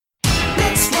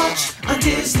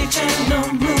Disney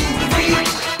Channel movie.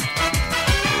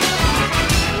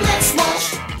 Let's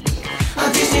watch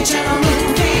a Disney Channel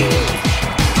movie.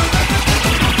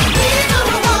 We're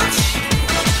gonna watch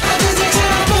a Disney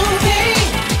Channel movie.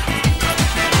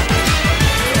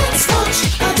 Let's watch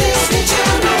a Disney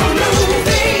Channel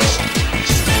movie.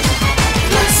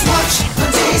 Let's watch a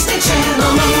Disney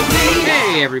Channel movie.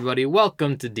 Hey everybody,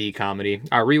 welcome to D-Comedy,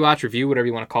 our rewatch, review, whatever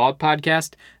you want to call it,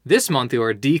 podcast. This month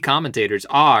your D-commentators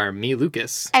are me,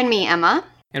 Lucas. And me, Emma.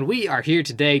 And we are here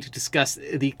today to discuss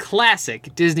the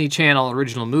classic Disney Channel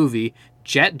original movie,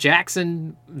 Jet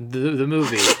Jackson, the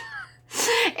movie.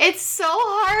 It's so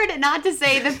hard not to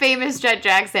say the famous Jet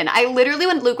Jackson. I literally,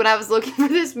 when I was looking for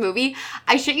this movie,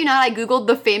 I shit you not, I googled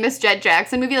the famous Jet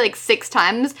Jackson movie like 6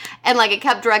 times, and like it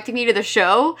kept directing me to the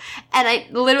show, and I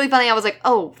literally finally I was like,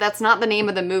 oh, that's not the name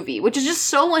of the movie, which is just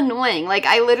so annoying. Like,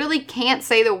 I literally can't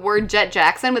say the word Jet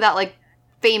Jackson without like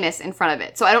famous in front of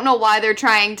it. So I don't know why they're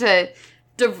trying to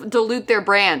dilute their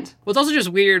brand. Well, it's also just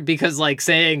weird because, like,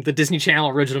 saying the Disney Channel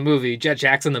original movie, Jet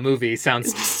Jackson the movie,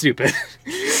 sounds stupid.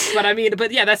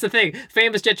 But yeah, that's the thing.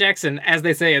 Famous Jet Jackson, as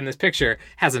they say in this picture,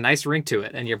 has a nice ring to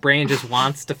it, and your brain just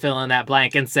wants to fill in that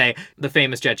blank and say the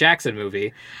famous Jet Jackson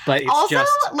movie, but it's also,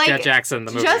 just like, Jet Jackson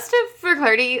the movie. Just for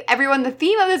clarity, everyone, the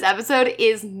theme of this episode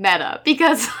is meta,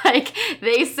 because, like,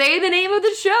 they say the name of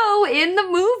the show in the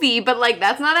movie, but, like,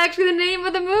 that's not actually the name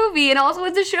of the movie, and also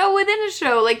it's a show within a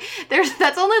show. Like,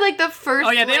 that's only, like, the first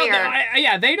layer.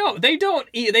 They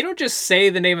don't just say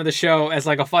the name of the show as,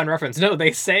 like, a fun reference. No,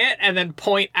 they say it and then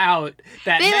point out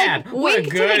that, they, man, like, what a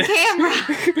wink good... to the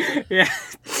camera. Yeah.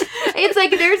 It's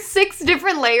like there's 6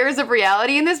 different layers of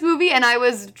reality in this movie, and I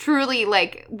was truly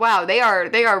like, wow, they are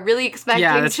really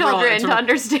expecting children to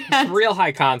understand. It's real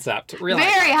high concept.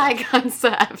 Very high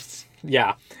concept.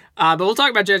 Yeah. But we'll talk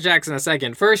about Jet Jackson in a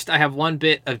second. First, I have one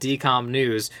bit of DCOM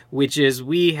news, which is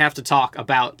we have to talk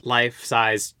about Life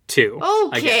Size 2.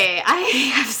 Okay, again. I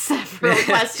have several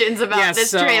questions about this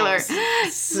trailer.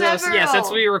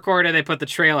 Since we recorded, they put the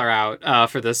trailer out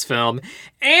for this film,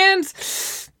 and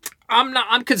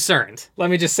I'm concerned. Let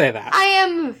me just say that. I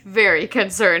am very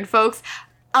concerned, folks.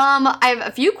 I have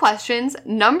a few questions.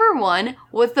 Number 1,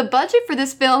 was the budget for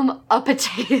this film a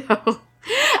potato?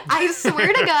 I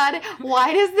swear to God,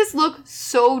 why does this look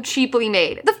so cheaply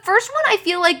made? The first one I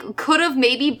feel like could have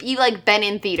maybe been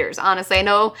in theaters, honestly. I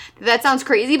know that sounds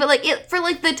crazy, but like for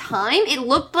the time, it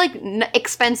looked like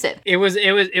expensive. It was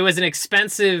an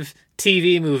expensive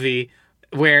TV movie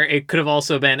where it could have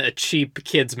also been a cheap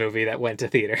kids movie that went to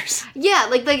theaters. Yeah,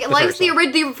 like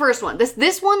the first one.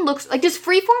 This one looks like, does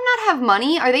Freeform not have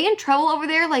money? Are they in trouble over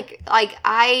there? Like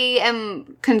I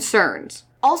am concerned.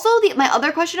 Also, my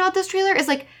other question about this trailer is,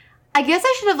 like, I guess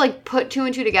I should have, like, put 2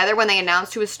 and 2 together when they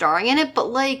announced who was starring in it,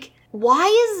 but, like, why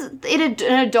is it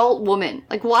an adult woman?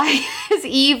 Like, why is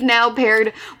Eve now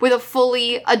paired with a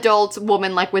fully adult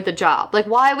woman, like, with a job? Like,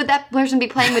 why would that person be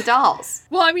playing with dolls?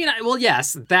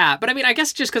 Yes, that. But, I mean, I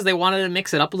guess just because they wanted to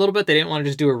mix it up a little bit, they didn't want to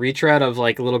just do a retread of,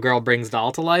 like, little girl brings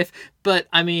doll to life. But,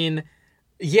 I mean,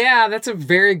 yeah, that's a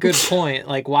very good point.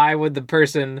 Like, why would the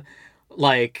person...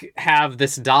 like, have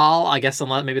this doll, I guess,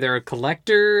 unless maybe they're a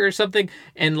collector or something,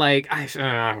 and, like, I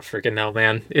freaking know,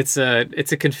 man. It's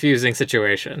a confusing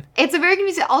situation. It's a very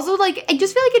confusing, also, like, I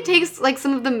just feel like it takes, like,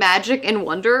 some of the magic and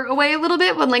wonder away a little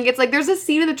bit, when, like, it's, like, there's a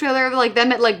scene in the trailer of, like,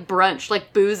 them at, like, brunch,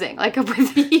 like, boozing, like,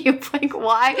 with Eve, like,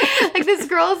 why? Like, this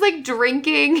girl is, like,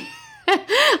 drinking...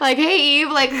 like, hey, Eve,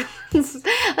 like,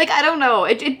 I don't know.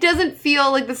 It doesn't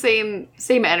feel like the same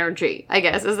energy, I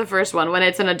guess, as the first one when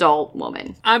it's an adult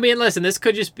woman. I mean, listen, this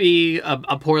could just be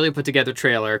a poorly put together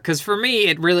trailer, because for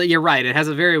me, you're right, it has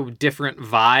a very different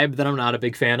vibe that I'm not a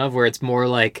big fan of, where it's more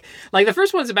like the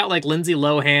first one's about, like, Lindsay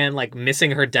Lohan, like,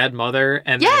 missing her dead mother,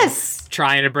 and yes!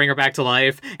 trying to bring her back to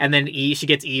life, and then she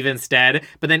gets Eve instead,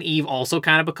 but then Eve also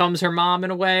kind of becomes her mom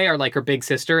in a way, or, like, her big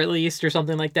sister at least, or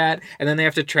something like that, and then they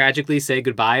have to tragically say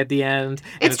goodbye at the end.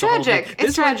 It's tragic.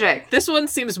 It's tragic. This one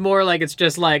seems more like it's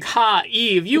just like, ha,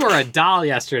 Eve, you were a doll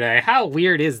yesterday. How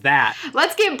weird is that?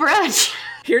 Let's get brunch.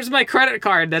 Here's my credit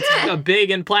card that's big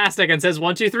in plastic and says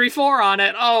 1, 2, 3, 4 on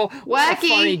it. Oh, wacky. What a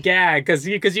funny gag, because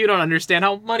you don't understand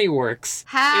how money works.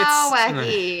 How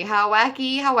wacky.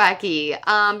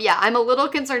 Yeah, I'm a little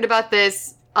concerned about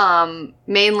this.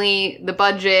 Mainly the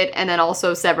budget, and then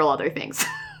also several other things.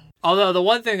 Although the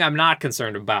one thing I'm not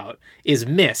concerned about is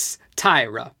Miss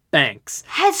Tyra Banks.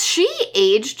 Has she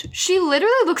aged? She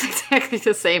literally looks exactly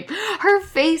the same. Her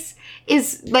face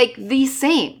is, like, the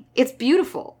same. It's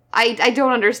beautiful. I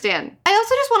don't understand. I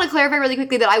also just want to clarify really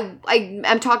quickly that I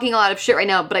am talking a lot of shit right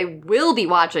now, but I will be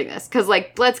watching this because,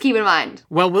 like, let's keep in mind.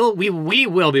 Well, we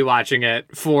will be watching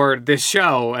it for this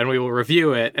show, and we will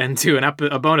review it and do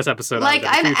a bonus episode. Like, of it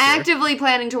in the I'm future. actively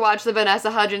planning to watch the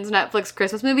Vanessa Hudgens Netflix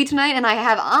Christmas movie tonight, and I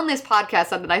have on this podcast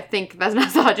said that I think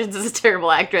Vanessa Hudgens is a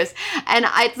terrible actress, and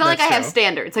it's not like I have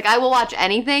standards. Like, I will watch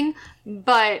anything,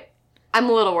 but I'm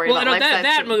a little worried about life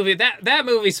censorship. that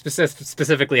movie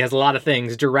specifically has a lot of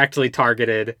things directly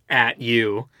targeted at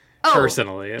you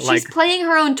personally. She's playing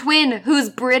her own twin who's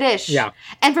British. Yeah.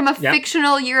 And from a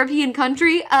fictional European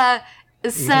country.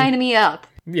 Sign me up.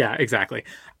 Yeah, exactly.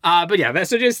 But yeah,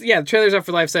 the trailer's out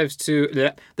for Life Size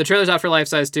 2. The trailer's out for Life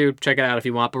Size 2. Check it out if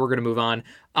you want, but we're gonna move on.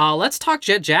 Let's talk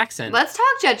Jet Jackson. Let's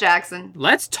talk Jet Jackson.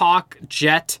 Let's talk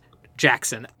Jet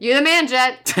Jackson. You're the man,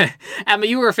 Jet. Emma,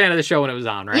 you were a fan of the show when it was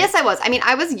on, right? Yes, I was. I mean,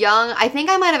 I was young. I think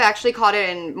I might have actually caught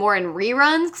it more in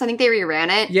reruns because I think they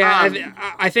reran it. Yeah,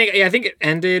 I think it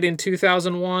ended in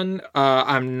 2001.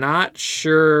 I'm not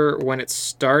sure when it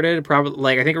started.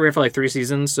 Probably I think it ran for 3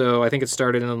 seasons, so I think it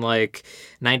started in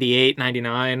 98,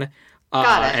 99.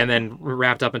 Got it. And then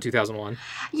wrapped up in 2001.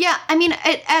 Yeah, I mean,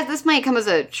 this might come as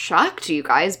a shock to you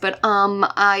guys, but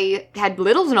I had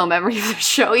little to no memory of the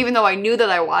show, even though I knew that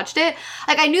I watched it.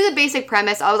 Like, I knew the basic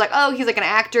premise. I was like, oh, he's like an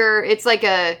actor. It's like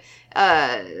it's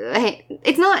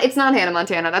not Hannah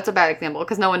Montana. That's a bad example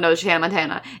because no one knows Hannah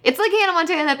Montana. It's like Hannah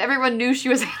Montana if everyone knew she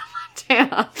was Hannah Montana.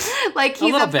 Like,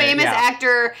 he's a famous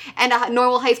actor and a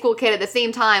normal high school kid at the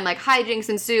same time. Like, hijinks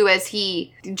ensue as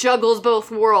he juggles both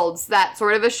worlds. That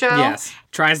sort of a show. Yes.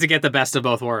 Tries to get the best of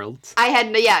both worlds.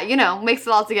 Mix it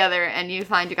all together and you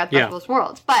find you got the best of both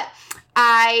worlds. But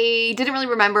I didn't really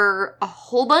remember a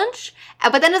whole bunch.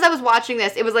 But then as I was watching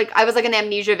this, it was like I was like an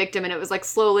amnesia victim and it was like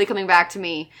slowly coming back to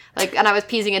me. Like, and I was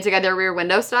piecing it together Rear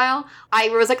Window style. I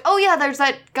was like, oh yeah, there's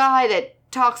that guy that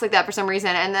talks like that for some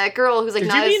reason, and that girl who's like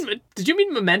Did you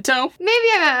mean Memento? Maybe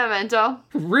I meant Memento.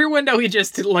 Rear Window, he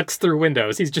just looks through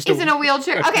windows. He's in a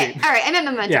wheelchair. Okay, all right, I meant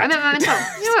Memento. Yeah. I meant Memento.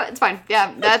 You know what? It's fine.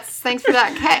 Yeah, thanks for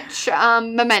that catch.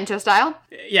 Memento style.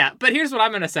 Yeah, but here's what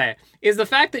I'm going to say, is the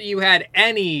fact that you had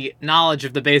any knowledge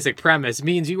of the basic premise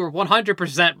means you were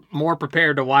 100% more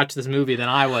prepared to watch this movie than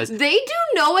I was. They do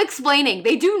no explaining.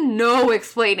 They do no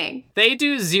explaining. They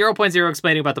do 0.0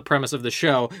 explaining about the premise of the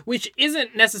show, which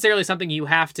isn't necessarily something you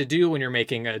have to do when you're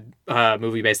making a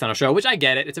movie based on a show, which I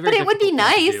get it. It's a very But it would be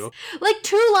nice. Like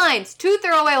 2 lines, 2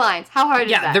 throwaway lines. How hard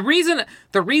is that? Yeah, the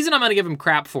reason I'm going to give him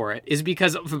crap for it is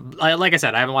because, like I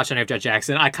said, I haven't watched any of Jet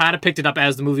Jackson. I kind of picked it up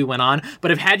as the movie went on,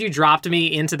 but if had you dropped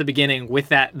me into the beginning with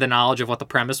the knowledge of what the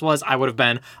premise was, I would have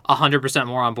been 100%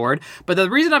 more on board. But the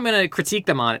reason I'm going to critique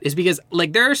them on it is because,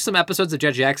 like, there are some episodes of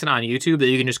Jet Jackson on YouTube that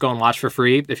you can just go and watch for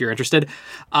free if you're interested.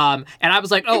 And I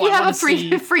was like, oh, if you have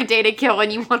a free day to kill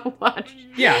and you want to watch.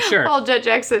 Yeah, sure. All Jet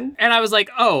Jackson. And I was like,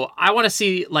 oh, I want to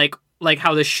see like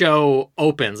how the show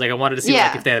opens. Like, I wanted to see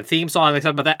like if they had a theme song, like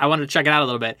something about that. I wanted to check it out a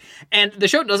little bit. And the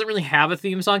show doesn't really have a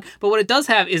theme song, but what it does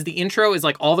have is the intro is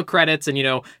like all the credits and,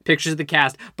 pictures of the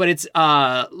cast, but it's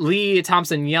Lee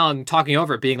Thompson Young talking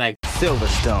over it, being like,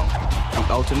 Silverstone,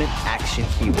 the ultimate action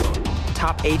hero.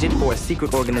 Top agent for a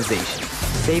secret organization.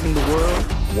 Saving the world,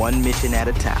 one mission at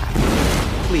a time.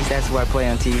 At least that's who I play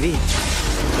on TV.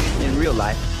 In real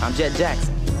life, I'm Jet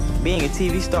Jackson. Being a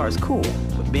TV star is cool,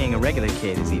 but being a regular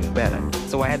kid is even better.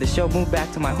 So I had the show move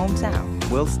back to my hometown,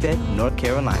 Wilstead, North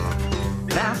Carolina.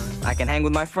 Now, I can hang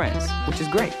with my friends, which is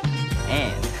great.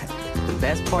 And the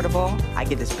best part of all, I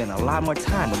get to spend a lot more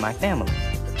time with my family.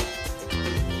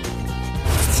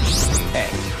 Hey,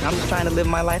 I'm just trying to live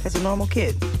my life as a normal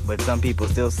kid, but some people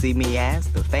still see me as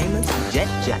the famous Jet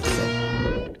Jackson.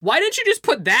 Why didn't you just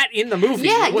put that in the movie?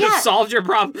 Yeah, it would have solved your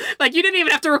problem. Like, you didn't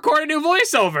even have to record a new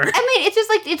voiceover. I mean, it's just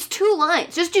like, it's 2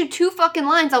 lines. Just do 2 fucking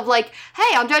lines of like,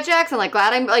 hey, I'm Jet Jackson, like,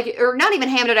 glad I'm, like, or not even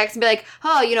Ham Jet Jackson, be like,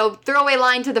 oh, throwaway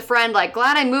line to the friend, like,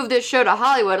 glad I moved this show to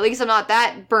Hollywood, at least I'm not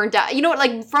that burnt out. You know what,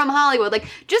 like, from Hollywood, like,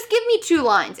 just give me 2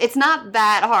 lines. It's not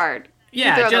that hard.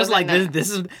 Yeah, just like,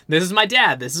 this is my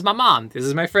dad, this is my mom, this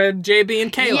is my friend JB and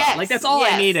Kayla. Yes, like, that's all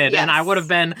I needed, and I would have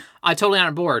been totally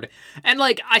on board. And,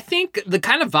 like, I think the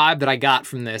kind of vibe that I got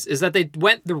from this is that they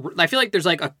I feel like there's,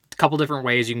 like, a couple different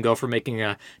ways you can go from making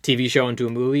a TV show into a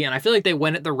movie, and I feel like they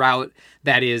went at the route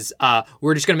that is,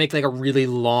 we're just gonna make, like, a really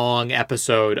long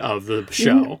episode of the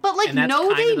show. But, like,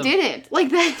 no, they didn't. Like,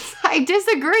 I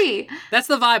disagree. That's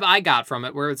the vibe I got from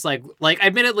it, where it's like,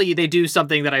 admittedly, they do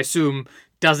something that I assume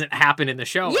doesn't happen in the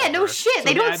show. Yeah, no shit. So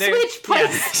they don't switch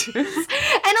places. And also,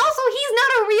 he's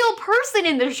not a real person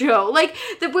in the show. Like,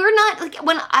 that we're not, like,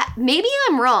 maybe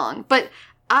I'm wrong, but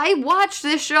I watched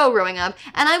this show growing up,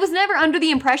 and I was never under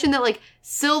the impression that, like,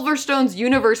 Silverstone's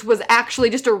universe was actually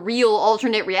just a real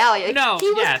alternate reality. Like, No, he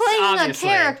was yes, playing obviously.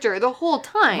 a character the whole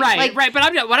time. Right, Like, right.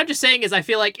 But what I'm just saying is I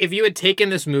feel like if you had taken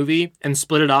this movie and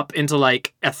split it up into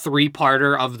like a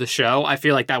 3-parter of the show, I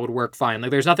feel like that would work fine.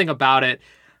 Like there's nothing about it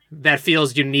that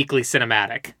feels uniquely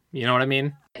cinematic. You know what I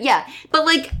mean? Yeah, but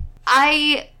like,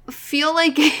 I feel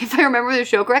like if I remember the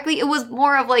show correctly, it was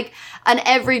more of like an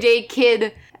everyday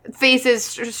kid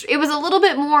faces. It was a little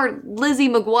bit more Lizzie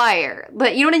McGuire,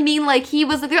 but you know what I mean? Like he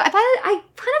was. I kind of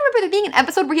remember there being an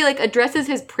episode where he like addresses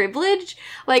his privilege,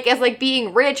 like as like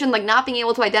being rich and like not being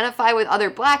able to identify with other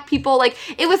black people. Like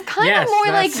it was kind of more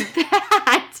like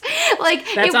that. Like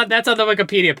that's on the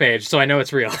Wikipedia page, so I know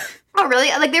it's real. Oh really?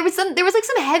 Like there was like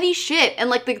some heavy shit, and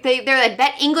like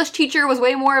that English teacher was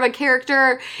way more of a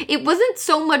character. It wasn't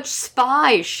so much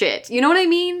spy shit. You know what I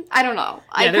mean? I don't know.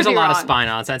 Yeah, there's a lot of spy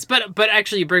nonsense, but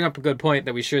actually, you bring up a good point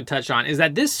that we should touch on is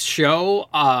that this show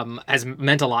has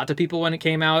meant a lot to people when it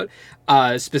came out,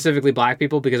 specifically black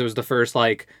people, because it was the first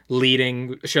like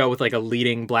leading show with like a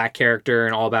leading black character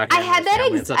and all about. I had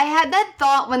that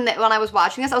thought when I was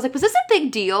watching this. I was like, was this a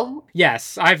big deal?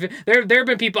 Yes, there have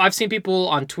been people. I've seen people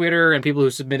on Twitter and people who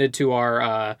submitted to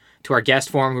our guest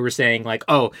forum who were saying like,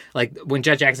 oh, like when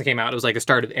Jet Jackson came out, it was like the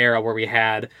start of the era where we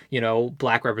had, you know,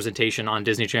 black representation on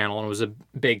Disney Channel, and it was a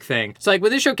big thing. So like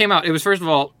when this show came out, it was first of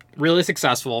all really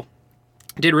successful.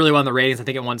 Did really well in the ratings. I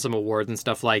think it won some awards and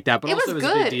stuff like that. But it also was it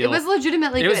was good. a big deal. It was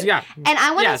legitimately good. Yeah. And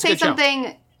I want to say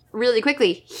something really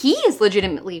quickly. He is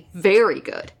legitimately very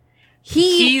good.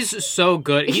 He's so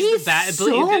good. He's so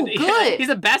good. He's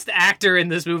the best actor in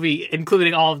this movie,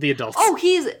 including all of the adults. Oh,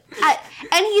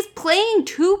 and he's playing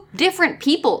two different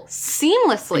people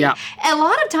seamlessly. Yeah. A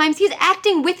lot of times he's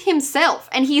acting with himself,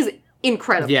 and he's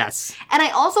incredible. Yes. And I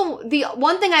also, the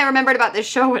one thing I remembered about this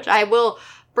show, which I will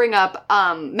bring up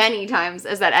many times,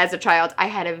 is that as a child, I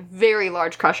had a very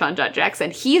large crush on Jet Jackson.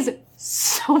 He's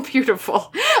so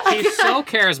beautiful. He's so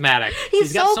charismatic.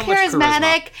 He's so got so much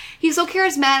charisma. He's so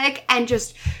charismatic and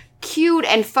just cute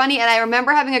and funny. And I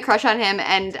remember having a crush on him,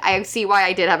 and I see why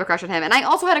I did have a crush on him. And I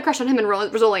also had a crush on him in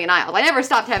Rizzoli and Isles. I never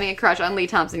stopped having a crush on Lee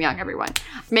Thompson Young, everyone.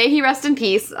 May he rest in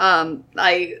peace.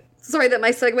 Sorry that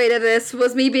my segue to this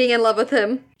was me being in love with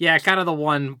him. Yeah, kind of the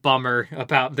one bummer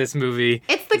about this movie.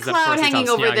 It's the cloud hanging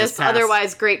over this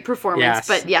otherwise great performance, yes.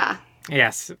 But yeah.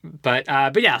 Yes, but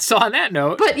yeah, so on that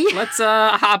note, let's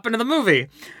hop into the movie.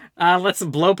 Let's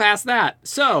blow past that.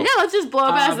 So yeah, let's just blow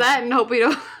past that and hope we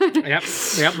don't. Yep.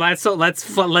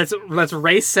 Let's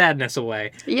race sadness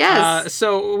away. Yes.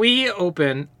 So we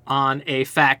open on a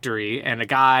factory and a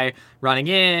guy running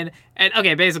in, and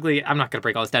okay, basically, I'm not gonna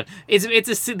break all this down.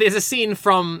 There's a scene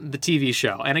from the TV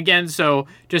show, and again, so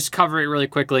just cover it really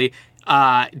quickly.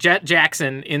 Jet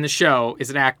Jackson in the show is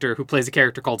an actor who plays a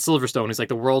character called Silverstone. He's like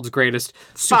the world's greatest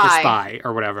super spy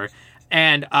or whatever.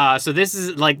 And so this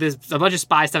is like a bunch of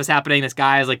spy stuff is happening. This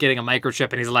guy is like getting a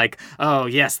microchip, and he's like, "Oh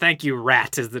yes, thank you,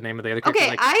 Rat," is the name of the other character.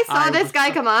 Okay, like, I saw this guy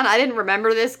come on. I didn't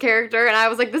remember this character, and I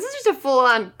was like, "This is just a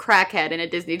full-on crackhead in a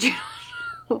Disney Channel."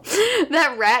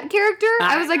 That Rat character,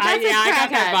 I was like, "That's a crackhead." I got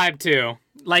that vibe too.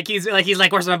 Like he's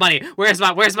like, "Where's my money? Where's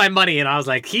my money?" And I was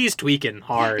like, "He's tweaking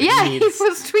hard. Yeah, he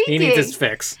was tweaking. He needs his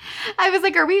fix." I was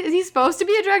like, is he supposed to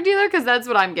be a drug dealer? Because that's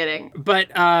what I'm getting.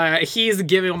 But he's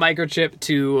giving a microchip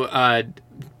to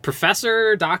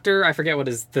Doctor, I forget what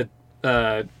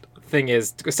the thing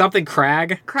is, something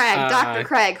Cragg. Dr.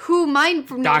 Cragg, who mine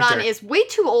from note on is way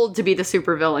too old to be the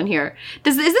supervillain here.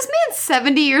 Is this man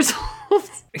 70 years old?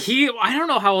 I don't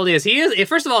know how old he is.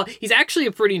 First of all, he's actually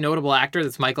a pretty notable actor.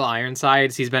 That's Michael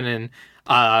Ironsides. He's been in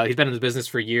the business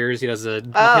for years. He does a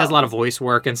lot of voice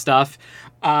work and stuff.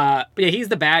 But yeah, he's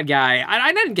the bad guy.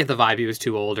 I didn't get the vibe he was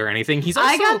too old or anything.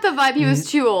 I got the vibe he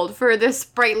was too old for this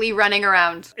sprightly running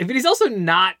around. But he's also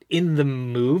not in the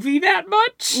movie that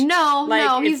much.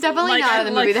 No, he's definitely not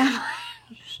in the movie that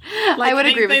much. I would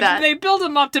agree with that. They build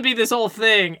him up to be this whole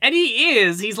thing, and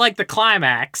he's like the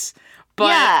climax. But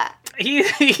yeah.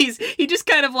 he just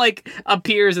kind of like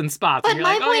appears in spots. But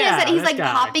my point is that he's like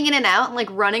popping in and out and like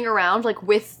running around like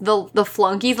with the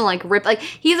flunkies and like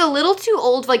he's a little too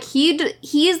old. Like he's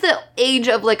the age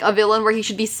of like a villain where he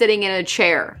should be sitting in a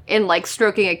chair and like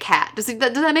stroking a cat. Does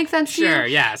that make sense to you? Sure,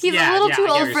 yes. He's a little too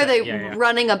old for the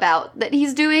running about that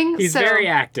he's doing. He's very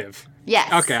active.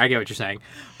 Yes. Okay, I get what you're saying.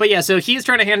 But yeah, so he's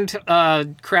trying to hand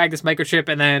Cragg this microchip,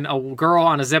 and then a girl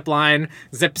on a zip line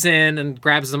zips in and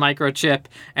grabs the microchip,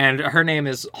 and her name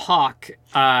is Hawk.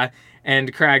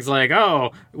 And Crag's like,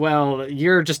 oh, well,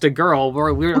 you're just a girl.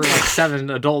 We're like 7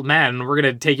 adult men. We're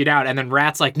going to take you down. And then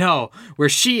Rat's like, no, where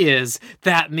she is,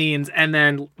 that means. And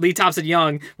then Lee Thompson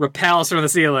Young repels from the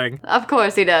ceiling. Of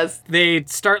course he does. They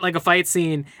start like a fight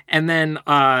scene, and then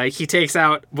he takes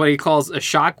out what he calls a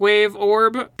shockwave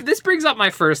orb. This brings up my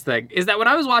first thing, is that when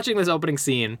I was watching this opening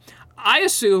scene, I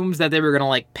assumed that they were going to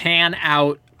like pan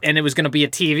out, and it was going to be a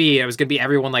TV, and it was going to be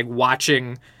everyone like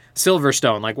watching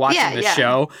Silverstone, like watching the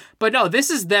show. But no, this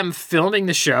is them filming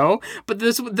the show. But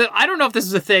I don't know if this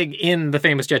is a thing in The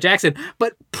Famous Jet Jackson,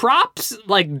 but props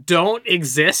like don't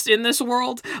exist in this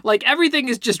world. Like everything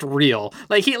is just real.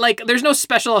 Like there's no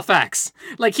special effects.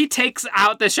 Like he takes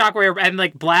out the shockwave and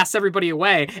like blasts everybody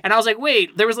away. And I was like,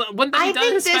 wait, there was one thing he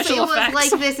does special effects. I think it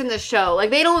was like this in the show.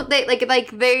 Like they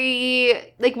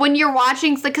when you're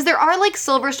watching, like, because there are like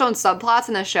Silverstone subplots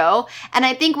in the show, and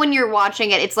I think when you're watching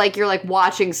it, it's like you're like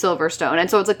watching Silverstone, and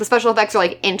so it's like the special effects are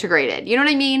like integrated. You know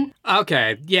what I mean?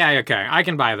 Okay. Yeah, okay. I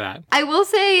can buy that. I will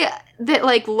say that,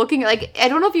 like, looking, like, I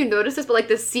don't know if you noticed this, but, like,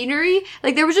 the scenery,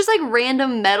 like, there was just, like,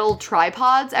 random metal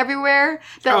tripods everywhere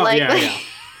that,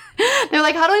 they're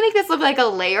like, how do I make this look like a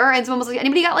layer? And someone was like,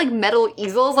 anybody got, like, metal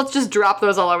easels? Let's just drop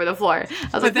those all over the floor. I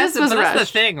was like, this was rushed. That's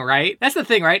the thing, right? That's the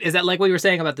thing, right? Is that, like, what you were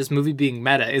saying about this movie being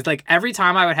meta, is, like, every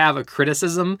time I would have a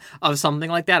criticism of something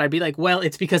like that, I'd be like, well,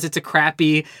 it's because it's a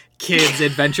crappy kids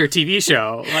adventure TV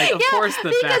show. Like, of course the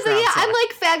background sucks. I'm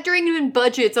like factoring in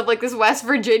budgets of like this West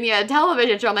Virginia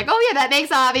television show. I'm like, oh yeah, that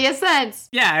makes obvious sense.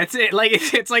 Yeah,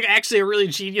 it's like actually a really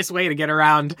genius way to get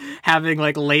around having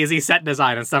like lazy set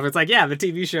design and stuff. It's like, yeah, the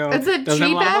TV show. It's a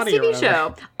cheap ass TV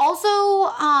show. Also,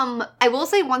 I will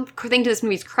say one thing to this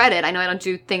movie's credit. I know I don't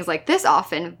do things like this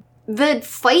often. The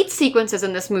fight sequences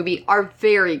in this movie are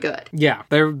very good. Yeah,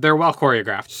 they're well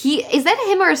choreographed. Is that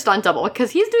him or a stunt double? Because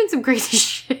he's doing some crazy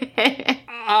shit.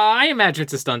 I imagine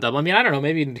it's a stunt double. I mean, I don't know.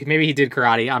 Maybe he did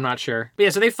karate. I'm not sure. But yeah,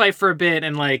 so they fight for a bit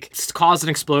and like cause an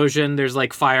explosion. There's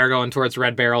like fire going towards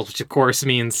red barrels, which of course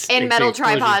means and metal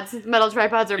tripods. Metal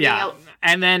tripods are being out.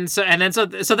 And then then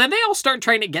they all start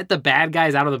trying to get the bad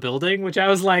guys out of the building, which I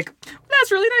was like,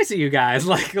 that's really nice of you guys.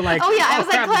 Like oh yeah, I was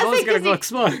like, classic Disney. Go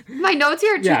explode. My notes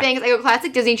here are two things. I go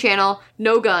classic Disney Channel,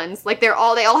 no guns. Like they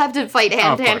all have to fight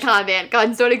hand-to-hand combat.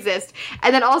 Guns don't exist.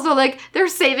 And then also like they're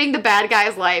saving the bad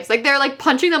guys' lives. Like they're like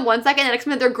punching them 1 second, and the next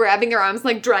minute they're grabbing their arms and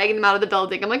like dragging them out of the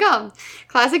building. I'm like, oh,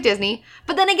 classic Disney.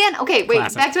 But then again, okay, wait,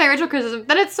 back to my original criticism.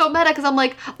 Then it's so meta because I'm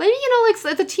like, maybe like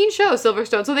it's a teen show,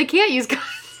 Silverstone, so they can't use guns.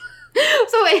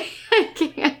 So I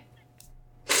can't.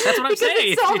 That's what I'm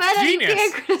saying. It's so meta, genius. You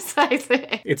can't criticize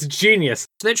it. It's genius.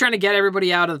 So they're trying to get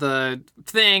everybody out of the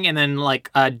thing, and then like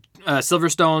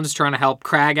Silverstone's trying to help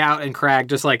Crag out, and Crag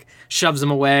just like shoves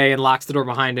him away and locks the door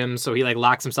behind him, so he like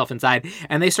locks himself inside,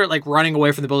 and they start like running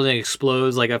away from the building. And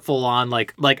explodes like a full-on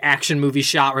like action movie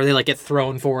shot where they like get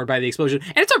thrown forward by the explosion,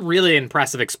 and it's a really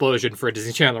impressive explosion for a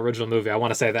Disney Channel original movie. I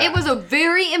want to say that it was a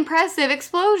very impressive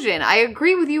explosion. I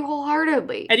agree with you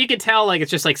wholeheartedly. And you can tell like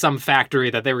it's just like some factory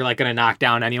that they were like going to knock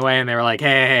down anyway, and they were like,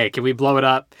 hey, can we blow it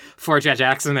up for Jet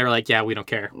Jackson? They were like, yeah, we don't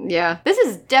care. Yeah, this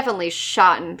is definitely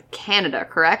shot in Canada,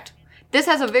 correct? This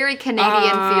has a very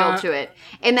Canadian feel to it,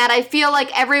 in that I feel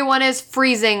like everyone is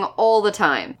freezing all the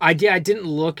time. I didn't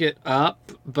look it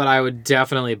up, but I would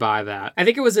definitely buy that. I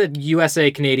think it was a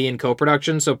USA-Canadian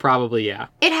co-production, so probably, yeah.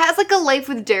 It has like a Life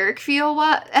with Derek feel,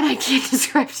 and I can't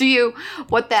describe to you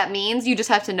what that means. You just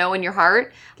have to know in your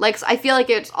heart. Like, I feel like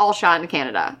it's all shot in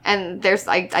Canada, and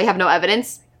I have no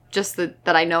evidence. Just that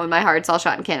I know in my heart it's all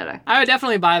shot in Canada. I would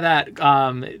definitely buy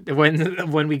that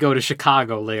when we go to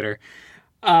Chicago later.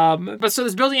 But so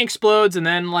this building explodes, and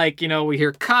then like, we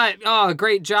hear cut. Oh,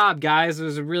 great job, guys. It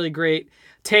was a really great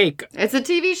take. It's a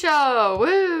TV show.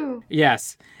 Woo!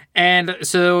 Yes. And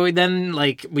so then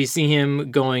like we see him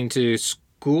going to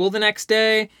school the next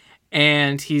day,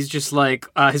 and he's just like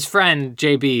his friend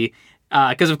JB,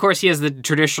 because of course he has the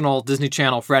traditional Disney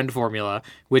Channel friend formula,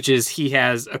 which is he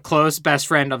has a close best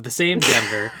friend of the same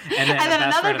gender, and then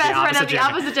another best friend of the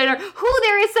opposite gender, who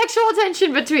there is sexual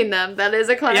tension between them. That is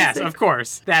a classic. Yes, of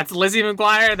course. That's Lizzie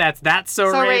McGuire. That's So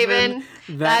Raven.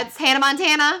 That's Hannah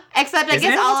Montana. Except I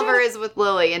guess Oliver is with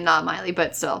Lily and not Miley,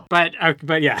 but still. But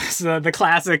yeah, so the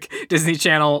classic Disney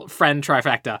Channel friend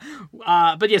trifecta.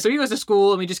 But yeah, so he goes to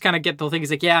school, and we just kind of get the thing.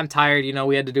 He's like, yeah, I'm tired.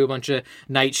 We had to do a bunch of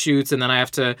night shoots, and then I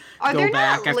have to go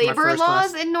back after my first class. Are there not labor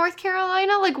laws in North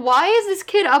Carolina? Like, why is this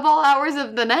kid up all hours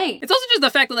of the night? It's also just the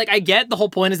fact that, like, I get the whole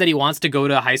point is that he wants to go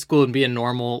to high school and be a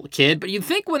normal kid, but you'd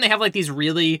think when they have, like, these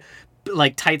really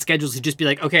like tight schedules, he'd just be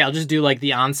like, okay, I'll just do like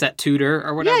the on-set tutor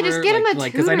or whatever. just get him a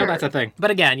because I know tutor. that's a thing.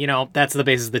 But again, that's the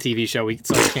basis of the TV show.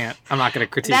 So I'm not going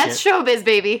to critique That's it. showbiz,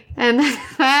 baby. And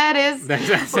that is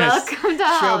That's welcome to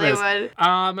showbiz.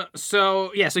 Hollywood.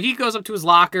 So he goes up to his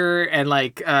locker and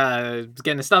like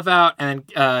getting his stuff out, and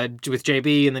with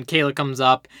JB, and then Kayla comes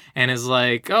up and is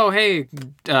like, oh hey,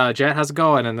 Jet, how's it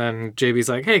going? And then JB's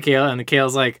like, hey Kayla, and then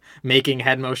Kayla's like making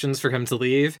head motions for him to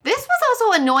leave. This was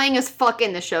also annoying as fuck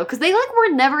in the show because they like were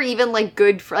never even like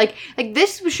good for like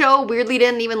this show weirdly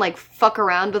didn't even like fuck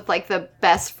around with like the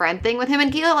best friend thing with him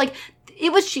and Kayla. Like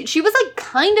it was she was like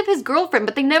kind of his girlfriend,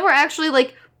 but they never actually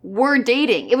like were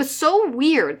dating. It was so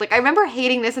weird. Like I remember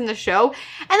hating this in the show,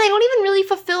 and they don't even really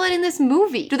fulfill it in this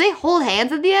movie. Do they hold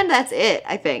hands at the end? That's it,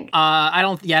 I think. I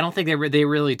don't think they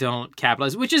really don't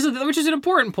capitalize, which is an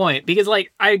important point, because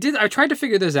like I tried to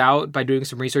figure this out by doing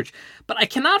some research, but I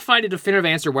cannot find a definitive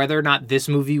answer whether or not this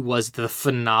movie was the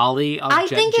finale of I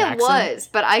Jet think Jackson. it was,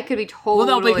 but I could be totally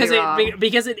Well, no, wrong.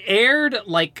 because it aired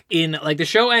like in like the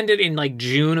show ended in like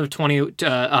June of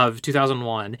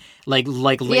 2001, like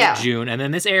late Yeah. June, and then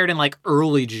this aired in like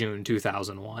early June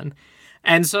 2001,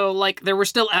 and so like there were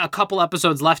still a couple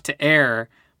episodes left to air,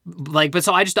 like, but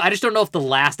so I just don't know if the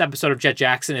last episode of Jet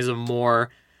Jackson is a more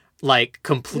like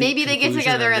complete. Maybe they get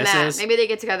conclusion together than in this that. is. Maybe they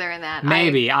get together in that.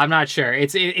 Maybe I'm not sure.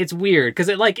 It's weird because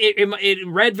it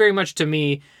read very much to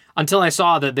me until I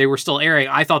saw that they were still airing.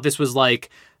 I thought this was like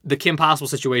the Kim Possible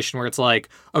situation where it's like,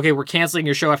 okay, we're canceling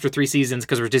your show after 3 seasons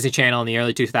because we're Disney Channel in the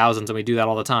early 2000s and we do that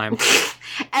all the time.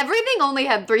 Everything only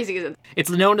had 3 seasons.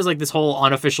 It's known as like this whole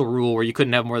unofficial rule where you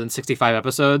couldn't have more than 65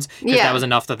 episodes because Yeah. that was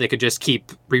enough that they could just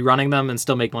keep rerunning them and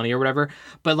still make money or whatever.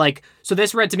 But like, so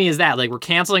this read to me as that, like, we're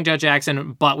canceling Jet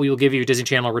Jackson, but we will give you a Disney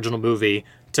Channel original movie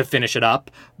to finish it up.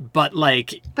 But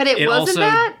like, But it wasn't also,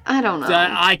 that? I don't know.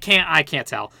 I can't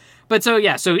tell. But so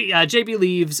JB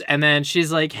leaves, and then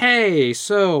she's like, hey,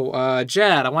 so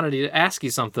Jet, I wanted to ask you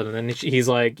something. And then he's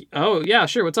like, oh yeah,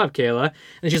 sure, what's up, Kayla?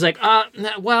 And she's like,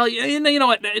 well, you know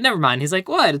what, never mind. He's like,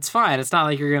 what, it's fine, it's not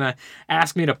like you're gonna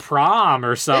ask me to prom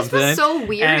or something. This was so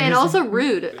weird and he's also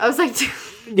rude. I was like,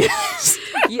 Yes.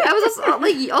 yeah, I was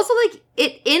also like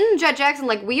it in Jet Jackson.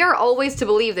 Like we are always to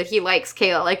believe that he likes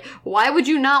Kayla. Like why would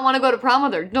you not want to go to prom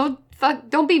with her?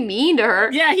 Don't be mean to her.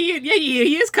 Yeah,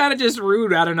 he is kind of just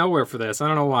rude out of nowhere for this. I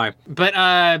don't know why. But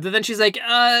then she's like,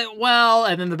 well,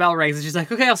 and then the bell rings and she's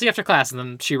like, okay, I'll see you after class. And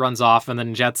then she runs off, and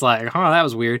then Jet's like, oh, that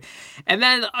was weird. And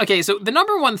then, okay, so the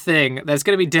number one thing that's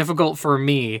going to be difficult for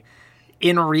me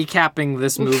in recapping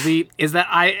this movie is that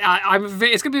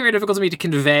it's going to be very difficult to me to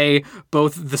convey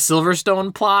both the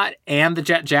Silverstone plot and the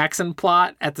Jet Jackson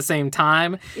plot at the same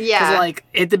time. Yeah. Because, like,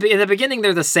 in the beginning,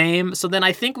 they're the same. So then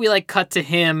I think we, like, cut to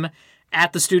him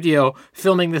at the studio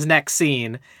filming this next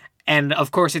scene. And,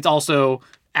 of course, it's also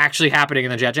actually happening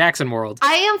in the Jet Jackson world.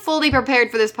 I am fully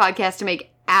prepared for this podcast to make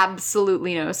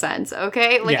absolutely no sense,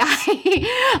 okay? Like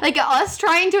Yes. like us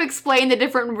trying to explain the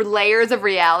different layers of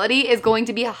reality is going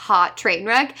to be a hot train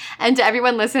wreck, and to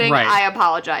everyone listening, Right. I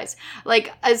apologize.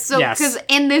 Like so Yes. cuz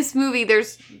in this movie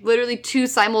there's literally 2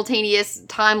 simultaneous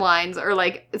timelines or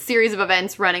like a series of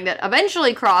events running that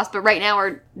eventually cross but right now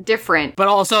are different. But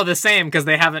also the same because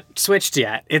they haven't switched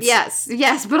yet. It's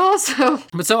Yes, but also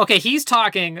But so, okay, he's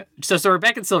talking. So we're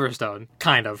back in Silverstone,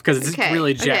 kind of, because it's Okay,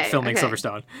 really Jet okay, filming okay.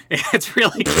 Silverstone. It's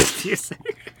really confusing.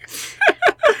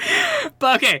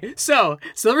 But okay, so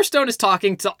Silverstone is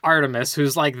talking to Artemis,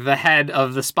 who's like the head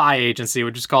of the spy agency,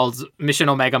 which is called Mission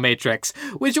Omega Matrix.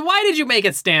 Which, why did you make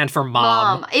it stand for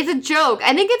mom? it's a joke.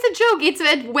 I think it's a joke.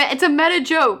 It's a meta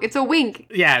joke. It's a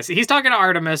wink. Yes, he's talking to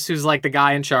Artemis, who's like the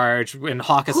guy in charge, and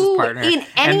Hawkins' Who partner. in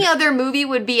any And- other movie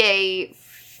would be a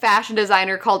fashion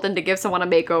designer called in to give someone a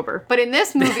makeover. But in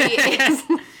this movie,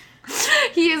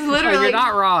 he is Oh, literally you're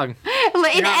not wrong. in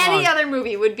not any wrong. other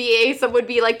movie would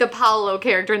be like the Paolo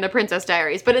character in the Princess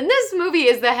Diaries. But in this movie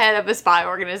is the head of a spy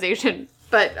organization.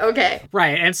 But okay.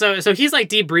 Right, and so he's like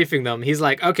debriefing them. He's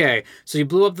like, okay, so you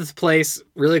blew up this place,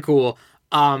 really cool.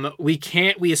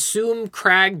 We assume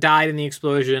Crag died in the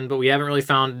explosion, but we haven't really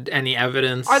found any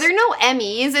evidence. Are there no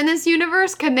Emmys in this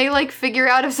universe? Can they like figure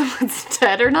out if someone's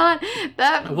dead or not?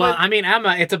 Well, I mean,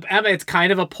 Emma, it's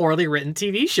kind of a poorly written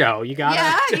TV show. You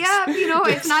gotta yeah, you know,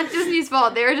 it's not Disney's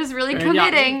fault. They're just really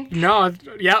committing.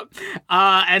 Yep.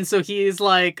 And so he's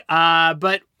like,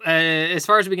 but as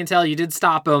far as we can tell, you did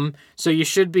stop him, so you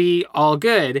should be all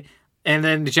good. And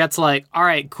then Jet's like, all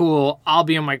right, cool, I'll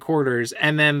be in my quarters.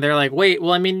 And then they're like, wait,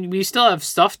 well, I mean, we still have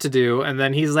stuff to do. And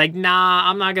then he's like, nah,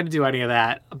 I'm not going to do any of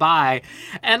that. Bye.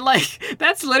 And like,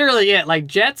 that's literally it. Like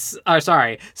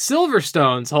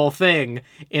Silverstone's whole thing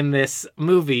in this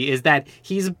movie is that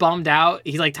he's bummed out.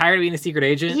 He's like tired of being a secret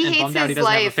agent He and hates bummed out he his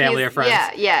doesn't have a life. family or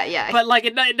friends. Yeah. But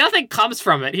like, nothing comes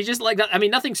from it. He just like, I mean,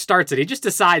 nothing starts it. He just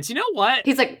decides, you know what?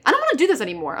 He's like, I don't want to do this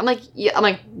anymore. I'm like, yeah. I'm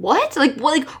like, what? Like,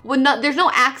 what? Like, when there's no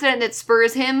accident that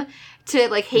spurs him to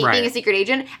like hate being a secret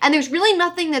agent, and there's really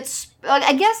nothing that's like.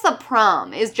 I guess the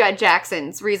prom is Jet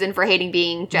Jackson's reason for hating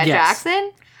being Jet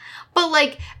Jackson. But,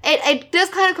 like, it does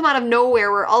kind of come out of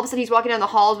nowhere where all of a sudden he's walking down the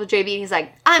halls with JB and he's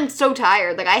like, I'm so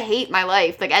tired. Like, I hate my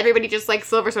life. Like, everybody just likes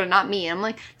Silverstone, not me. And I'm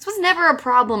like, this was never a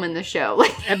problem in the show.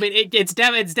 Like, I mean, it's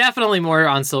definitely more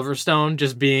on Silverstone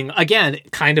just being, again,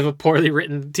 kind of a poorly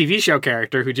written TV show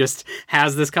character who just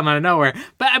has this come out of nowhere.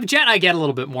 But Jet, I get a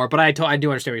little bit more, but I do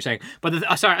understand what you're saying. But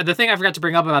the thing I forgot to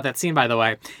bring up about that scene, by the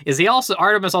way, is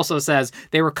Artemis also says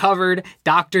they recovered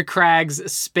Dr. Craig's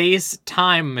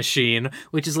space-time machine,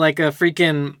 which is like a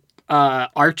freaking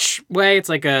archway. It's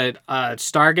like a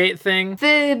Stargate thing.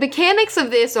 the mechanics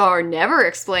of this are never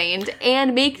explained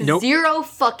and make Nope. zero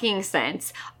fucking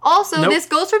sense. Also, Nope. this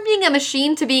goes from being a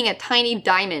machine to being a tiny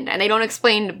diamond, and they don't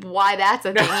explain why that's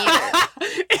a thing either.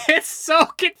 It's so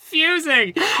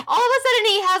confusing. All of a sudden,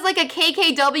 he has like a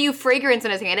KKW fragrance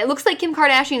in his hand. It looks like Kim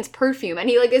Kardashian's perfume, and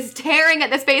he like is tearing at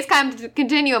the space-time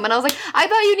continuum. And I was like, I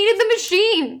thought you needed the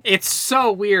machine. It's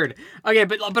so weird. Okay,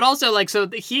 but also like, so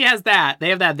he has that. They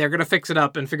have that. They're gonna fix it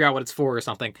up and figure out what it's for or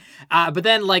something. But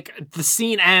then like the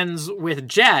scene ends with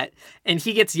Jet, and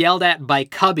he gets yelled at by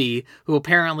Cubby, who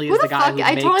apparently is Who the guy fuck? who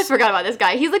I makes. totally forgot about this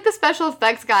guy. He's like the special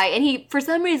effects guy, and he, for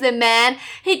some reason, man,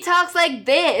 he talks like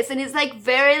this, and he's like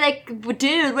very like,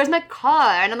 dude, where's my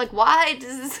car? And I'm like, why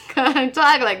does this guy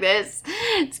talk like this?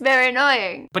 It's very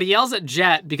annoying. But he yells at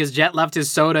Jet because Jet left his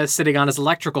soda sitting on his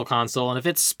electrical console, and if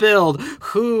it spilled,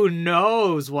 who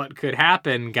knows what could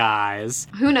happen, guys.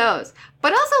 Who knows?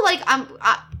 But also, like, I'm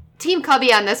Team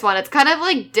Cubby on this one. It's kind of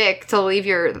like dick to leave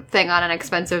your thing on an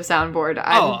expensive soundboard.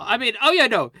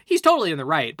 He's totally in the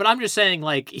right. But I'm just saying,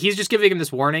 like, he's just giving him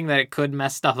this warning that it could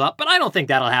mess stuff up. But I don't think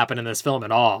that'll happen in this film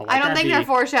at all. Like, I don't think they're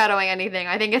foreshadowing anything.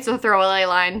 I think it's a throwaway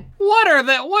line. What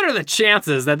are the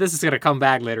chances that this is going to come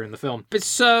back later in the film? But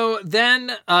so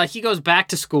then he goes back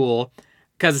to school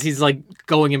because he's like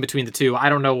going in between the two. I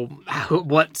don't know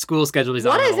what school schedule he's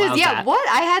on. What is that his? allows Yeah, that. what?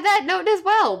 I had that note as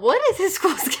well. What is his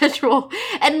school schedule?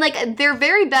 And like, they're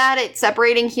very bad at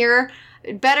separating here.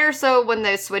 Better so when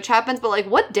the switch happens, but like,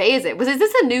 what day is it? Is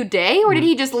this a new day, or did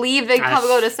he just leave and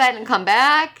go to set and come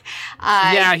back?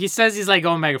 Yeah, he says he's like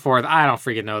going back and forth. I don't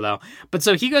freaking know though. But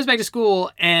so he goes back to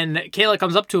school, and Kayla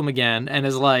comes up to him again and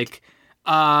is like,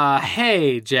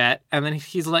 hey, Jet. And then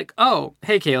he's like, oh,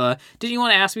 hey, Kayla, did you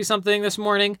want to ask me something this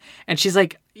morning? And she's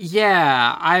like,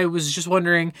 yeah, I was just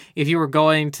wondering if you were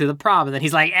going to the prom. And then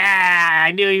he's like,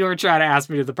 I knew you were trying to ask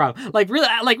me to the prom. Like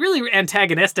really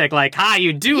antagonistic. Like, hi,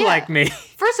 you do like me.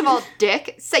 First of all,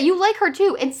 Dick, so you like her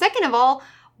too. And second of all,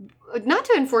 not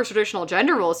to enforce traditional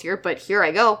gender roles here, but here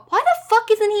I go. Why the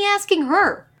fuck isn't he asking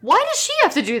her? Why does she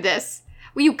have to do this?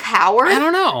 Well, you coward. I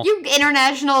don't know. You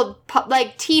international,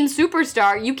 like, teen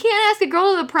superstar. You can't ask a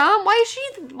girl to the prom.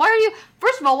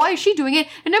 First of all, why is she doing it?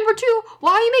 And number two,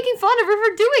 why are you making fun of her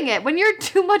for doing it when you're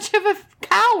too much of a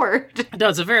coward? No,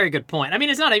 it's a very good point. I mean,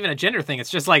 it's not even a gender thing. It's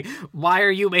just like, why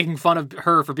are you making fun of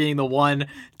her for being the one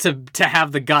to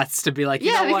have the guts to be like,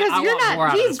 you know what? Because I you're want more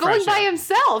not, out of he's this going by friendship.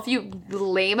 himself, you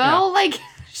lame-o. Yeah. Like,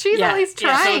 she's at least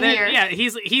trying here. Yeah,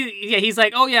 he's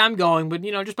like, oh yeah, I'm going, but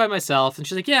just by myself. And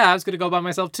she's like, yeah, I was gonna go by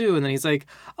myself too. And then he's like,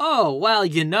 oh well,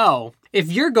 if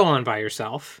you're going by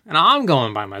yourself and I'm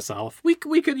going by myself, we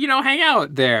could hang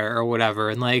out there or whatever,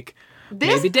 and like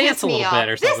maybe dance a little bit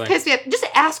or something. This pissed me off. Just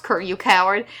ask her, you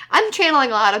coward. I'm channeling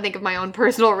a lot, I think, of my own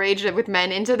personal rage with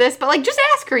men into this, but like, just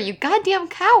ask her, you goddamn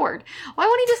coward. Why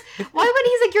when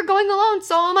he's like, you're going alone,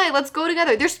 so am I, let's go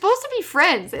together. They're supposed to be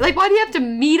friends. Like, why do you have to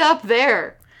meet up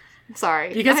there?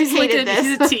 Sorry, Because I hated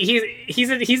this.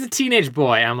 he's a teenage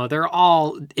boy, Emma. They're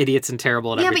all idiots and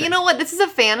terrible at everything. But you know what? This is a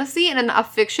fantasy and a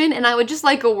fiction, and I would just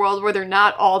like a world where they're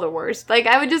not all the worst. Like,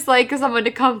 I would just like someone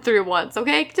to come through once,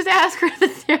 okay? Just ask her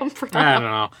the damn prom. I don't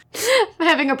know. I'm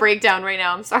having a breakdown right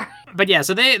now. I'm sorry. But yeah,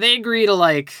 so they agree to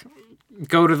like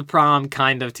go to the prom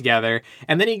kind of together,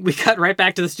 and then we cut right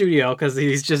back to the studio because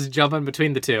he's just jumping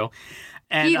between the two.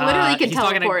 And, He literally can he's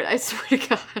talking teleport, I swear to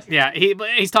God. Yeah,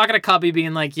 he's talking to Cubby,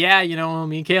 being like, yeah, me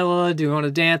and Kayla, do you want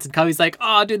to dance? And Cubby's like,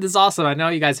 oh, dude, this is awesome. I know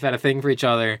you guys have had a thing for each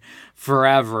other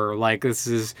forever. Like, this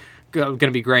is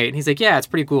gonna be great. And he's like, yeah, it's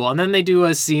pretty cool. And then they do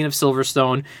a scene of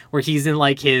Silverstone where he's in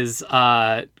like his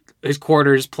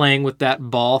quarters playing with that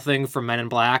ball thing from Men in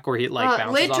Black, where he like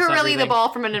bounces off literally everything. the ball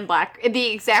from Men in Black, the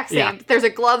exact same. Yeah. There's a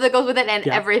glove that goes with it and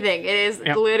Yeah. everything. It is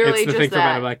Yep, literally it's the just thing from Men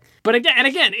in that. Black. But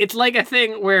again, it's like a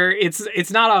thing where it's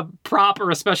not a prop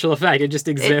or a special effect. It just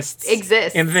exists. It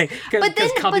exists. in the thing.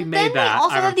 Because Cubby made they that.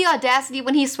 also I don't- have the audacity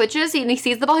when he switches and he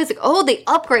sees the ball. He's like, "Oh, they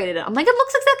upgraded it." I'm like, "It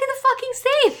looks exactly the fucking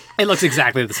same." It looks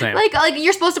exactly the same. Like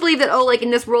you're supposed to believe that. Oh, like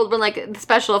in this world when like the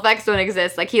special effects don't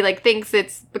exist, like he like thinks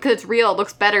it's because it's real, it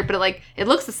looks better, but it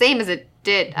looks the same as it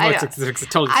did. I Looks know. it's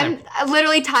totally the same. I'm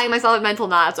literally tying myself in mental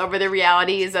knots over the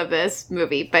realities of this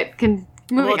movie, but moving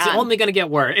Well, it's on. only going to get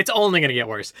worse. It's only going to get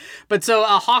worse. But so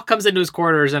Hawk comes into his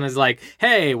quarters and is like,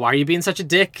 hey, why are you being such a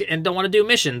dick and don't want to do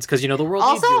missions? Because, the world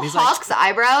needs Also, you. And he's Hawk's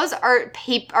eyebrows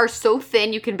are so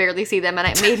thin you can barely see them, and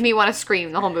it made me want to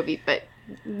scream the whole movie, but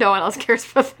no one else cares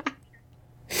for that.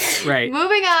 like, right.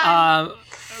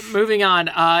 Moving on.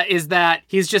 Is that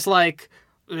he's just like,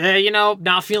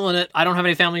 not feeling it. I don't have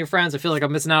any family or friends. I feel like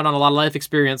I'm missing out on a lot of life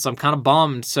experience. So I'm kind of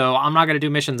bummed. So I'm not going to do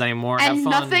missions anymore. Have And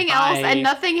fun. nothing else, Bye. and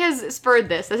nothing has spurred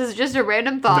this. This is just a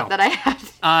random thought No. that I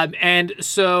had. And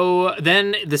so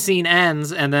then the scene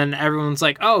ends, and then everyone's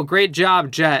like, oh, great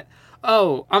job, Jet.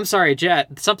 Oh, I'm sorry,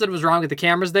 Jet. Something was wrong with the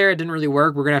cameras there. It didn't really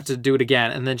work. We're going to have to do it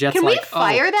again. And then Jet's Can like, we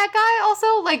fire that guy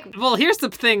also? Like, Well, here's the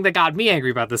thing that got me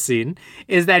angry about this scene,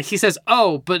 is that he says,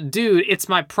 oh, but dude, it's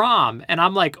my prom. And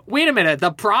I'm like, wait a minute, the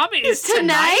prom is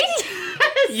tonight?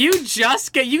 You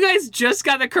guys just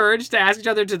got the courage to ask each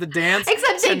other to the dance.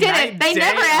 Except they tonight, didn't. They day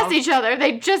never asked of- each other.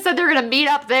 They just said they were gonna meet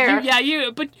up there.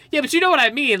 But you know what I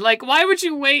mean. Like, why would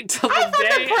you wait till the I thought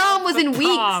day the prom of was the in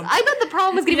weeks. prom? I thought the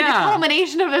prom was gonna be the Yeah.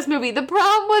 culmination of this movie. The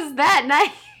prom was that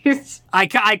night.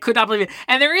 I could not believe it.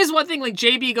 And there is one thing, like,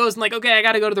 JB goes and like, okay, I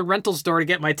got to go to the rental store to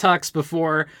get my tux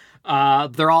before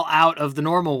they're all out of the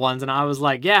normal ones. And I was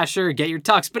like, yeah, sure, get your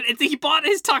tux. But he bought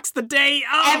his tux the day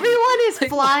of. Everyone is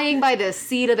flying by the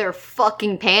seat of their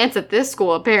fucking pants at this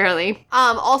school, apparently.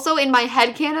 Also, in my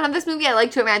headcanon of this movie, I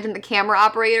like to imagine the camera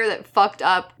operator that fucked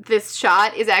up this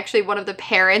shot is actually one of the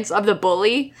parents of the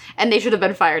bully, and they should have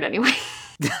been fired anyway.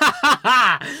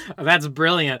 That's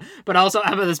brilliant. But also,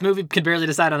 this movie can barely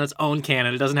decide on its own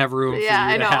canon. It doesn't have room for you Yeah,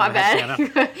 I to know, have my a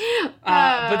headcanon.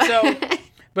 bad.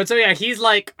 But so yeah, he's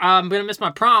like, I'm gonna miss my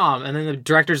prom, and then the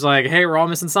director's like, hey, we're all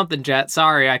missing something, Jet.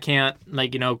 Sorry, I can't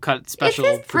cut It's special.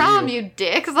 his for prom, you. you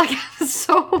dicks. Like,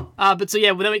 so... But so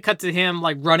yeah, then we cut to him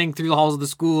like running through the halls of the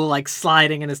school, like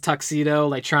sliding in his tuxedo,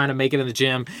 like trying to make it in the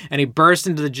gym, and he bursts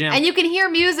into the gym. And you can hear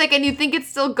music, and you think it's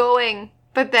still going,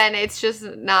 but then it's just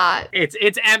not. It's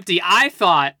empty. I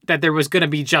thought that there was gonna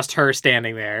be just her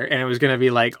standing there, and it was gonna be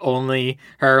like only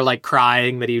her like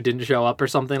crying that he didn't show up or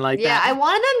something like Yeah, that. I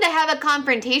wanted them to have a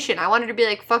confrontation. I wanted to be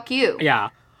like, fuck you. Yeah.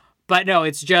 But no,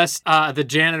 it's just the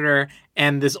janitor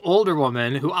and this older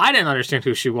woman who I didn't understand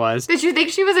who she was. Did you think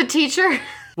she was a teacher?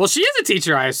 Well, she is a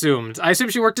teacher, I assumed. I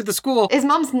assumed she worked at the school. His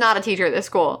mom's not a teacher at this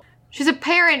school. She's a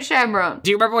parent chaperone. Do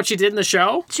you remember what she did in the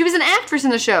show? She was an actress in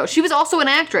the show. She was also an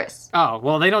actress. Oh,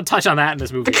 well, they don't touch on that in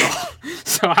this movie at all.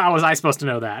 So how was I supposed to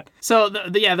know that? So,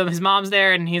 his mom's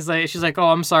there, and she's like, oh,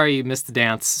 I'm sorry you missed the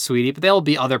dance, sweetie, but there'll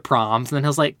be other proms. And then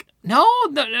he's like, no,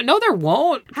 there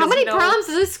won't. How 'Cause, many proms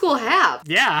does this school have?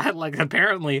 Yeah, like,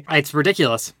 apparently. It's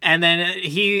ridiculous. And then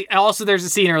there's a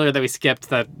scene earlier that we skipped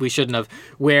that we shouldn't have,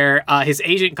 where his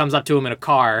agent comes up to him in a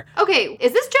car. Okay,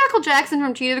 is this Jackal Jackson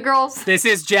from Cheetah Girls? This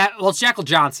is it's Jackal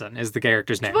Johnson is the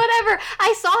character's name. Whatever.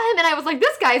 I saw him and I was like,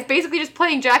 this guy is basically just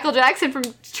playing Jackal Jackson from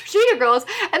Cheetah Girls.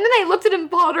 And then I looked at him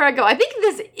and Paul and I go, I think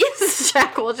this is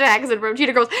Jackal Jackson from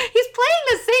Cheetah Girls. He's playing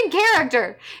the same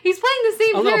character. He's playing the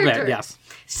same A character. little bit, yes.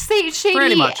 Pretty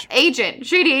Shady much.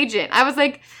 agent. I was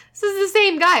like, this is the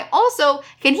same guy. Also,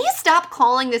 can he stop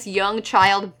calling this young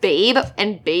child babe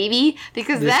and baby?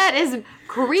 Because that is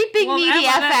creeping me the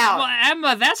F out. Well,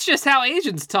 Emma, that's just how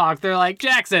agents talk. They're like,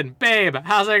 Jackson, babe,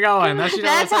 how's it going? That's how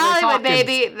they're Hollywood, talking.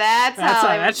 baby. That's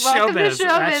Hollywood. that's Welcome showbiz. to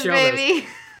That's showbiz, showbiz. baby.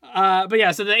 But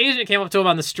yeah, so the agent came up to him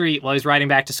on the street while he was riding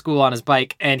back to school on his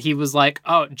bike, and he was like,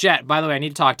 oh, Jet, by the way, I need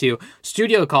to talk to you.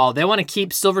 Studio call. They want to keep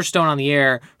Silverstone on the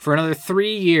air for another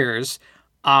 3 years.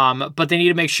 But they need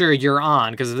to make sure you're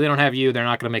on, because if they don't have you, they're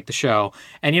not going to make the show.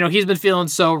 And, he's been feeling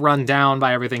so run down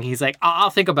by everything. He's like, I'll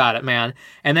think about it, man.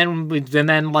 And then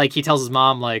he tells his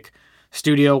mom, like,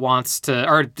 studio wants to,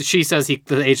 or she says the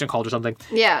agent called or something.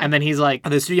 Yeah. And then he's like,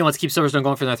 the studio wants to keep Silverstone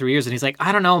going for another 3 years. And he's like,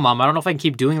 I don't know, Mom. I don't know if I can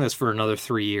keep doing this for another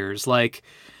 3 years. Like,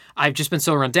 I've just been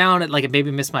so run down. It made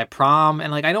me miss my prom.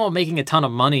 And like, I know I'm making a ton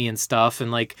of money and stuff.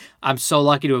 And like, I'm so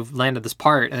lucky to have landed this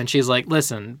part. And then she's like,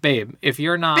 listen, babe, if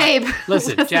you're not. Babe.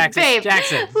 Listen, Jackson. babe.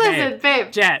 Jackson. Listen,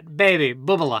 babe. Jet, baby,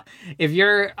 boobala. If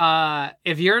you're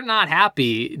not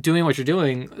happy doing what you're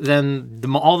doing, then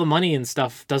all the money and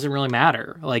stuff doesn't really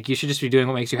matter. Like, you should just be doing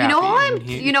what makes you happy.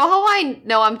 You know how I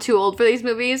know I'm too old for these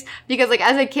movies? Because like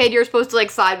as a kid, you're supposed to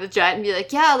like side with Jet and be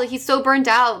like, yeah, like he's so burnt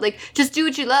out. Like, just do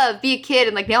what you love, be a kid.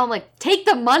 And like now I'm like, take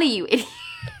the money, you idiot.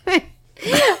 I'm like,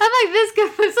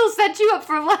 this will set you up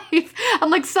for life. I'm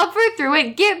like, suffer through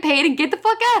it, get paid, and get the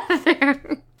fuck out of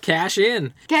there. Cash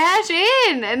in. Cash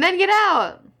in, and then get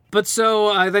out. But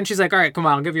so then she's like, all right, come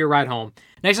on, I'll give you a ride home.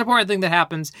 Next important thing that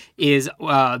happens is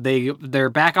they're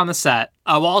back on the set.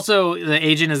 Also, the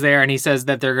agent is there, and he says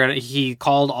that he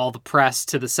called all the press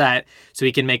to the set so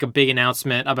he can make a big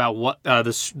announcement about what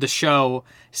the show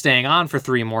staying on for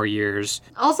 3 more years.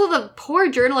 Also, the poor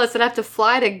journalists that have to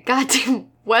fly to goddamn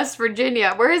West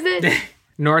Virginia. Where is it?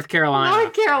 North Carolina.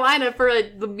 North Carolina for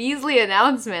the measly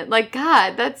announcement. Like,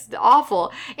 God, that's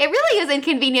awful. It really is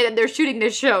inconvenient that they're shooting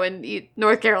this show in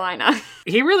North Carolina.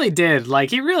 He really did.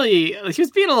 Like, he was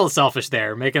being a little selfish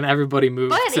there, making everybody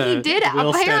move to he did,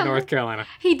 Wilstead, North Carolina.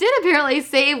 He did apparently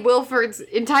save Wilford's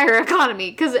entire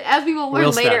economy, because as we will learn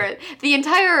Wilstead. later, the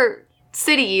entire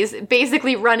cities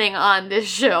basically running on this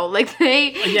show. Like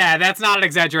Yeah, that's not an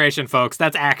exaggeration, folks.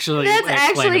 That's actually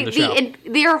the show.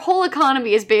 Their whole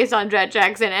economy is based on Jet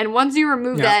Jackson, and once you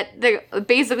remove that,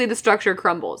 basically the structure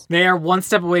crumbles. They are one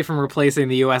step away from replacing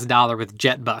the US dollar with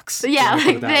jet bucks. Yeah,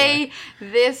 like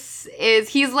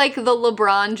he's like the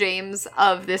LeBron James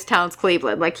of this town's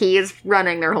Cleveland. Like, he is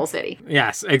running their whole city.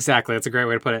 Yes, exactly. That's a great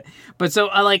way to put it. But so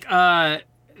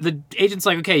the agent's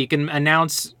like, okay, you can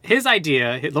announce his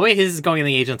idea. The way his is going in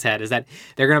the agent's head is that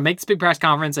they're going to make this big press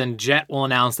conference and Jet will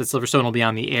announce that Silverstone will be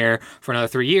on the air for another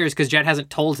 3 years because Jet hasn't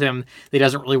told him that he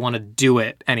doesn't really want to do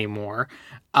it anymore.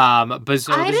 But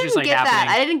so I this is just like happening.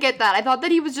 I didn't get that. I thought that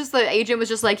the agent was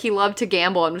just like, he loved to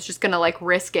gamble and was just gonna like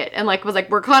risk it and like was like,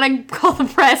 we're gonna call the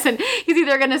press and he's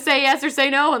either gonna say yes or say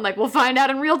no and like we'll find out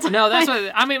in real time. No, that's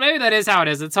what I mean. Maybe that is how it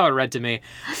is. That's how it read to me.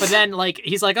 But then like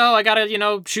he's like, oh, I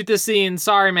gotta shoot this scene.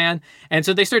 Sorry, man. And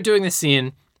so they start doing this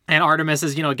scene. And Artemis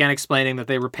is, again explaining that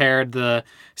they repaired the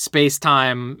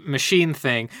space-time machine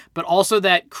thing, but also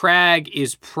that Crag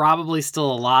is probably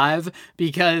still alive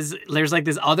because there's like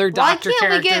this other doctor character.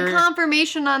 Why can't we get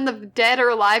confirmation on the dead or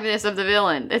aliveness of the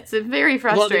villain? It's very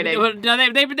frustrating.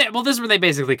 Well, this is where they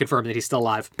basically confirm that he's still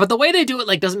alive. But the way they do it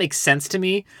like doesn't make sense to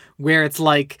me, where it's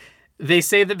like they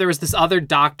say that there was this other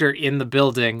doctor in the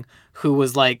building who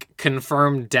was like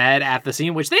confirmed dead at the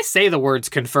scene, which they say the words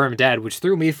confirmed dead, which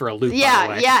threw me for a loop. Yeah, by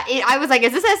the way. yeah. I was like,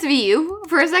 is this SVU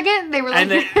for a second? They were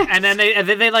like, and then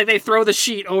they throw the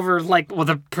sheet over like with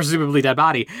a presumably dead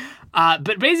body.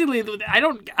 But basically, I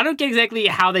don't get exactly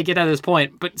how they get to this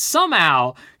point, but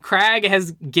somehow Crag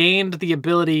has gained the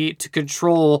ability to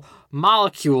control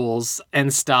molecules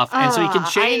and stuff, and so he can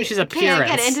change his appearance. I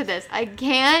can't get into this. I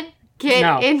can't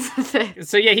get into this.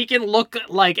 So yeah, he can look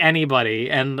like anybody,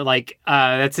 and like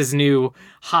that's his new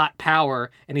hot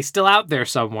power, and he's still out there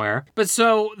somewhere. But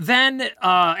so then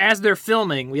as they're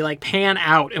filming, we like pan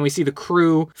out and we see the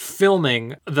crew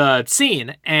filming the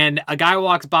scene, and a guy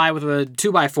walks by with a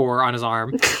 2x4 on his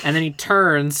arm, and then he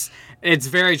turns. It's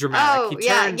very dramatic. Oh, he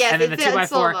turns, and then the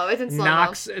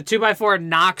 2x4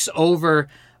 knocks over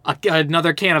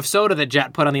another can of soda that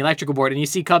Jet put on the electrical board, and you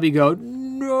see Cubby go,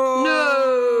 no!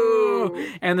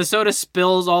 And the soda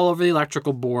spills all over the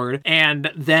electrical board,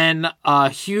 and then a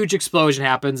huge explosion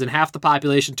happens, and half the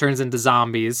population turns into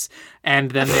zombies,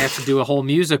 and then they have to do a whole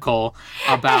musical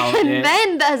about it. And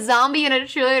then the zombie and a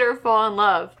cheerleader fall in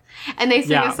love. And they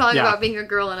sing a song about being a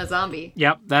girl and a zombie.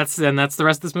 Yep, that's the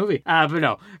rest of this movie.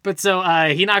 But so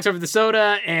he knocks over the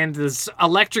soda, and this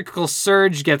electrical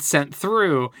surge gets sent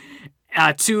through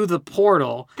to the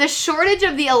portal. The shortage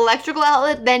of the electrical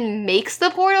outlet then makes the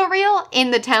portal real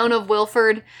in the town of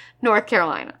Wilford, North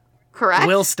Carolina. Correct?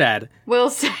 Wilstead.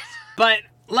 But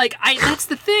like, that's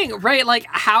the thing, right? Like,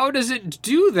 how does it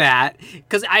do that?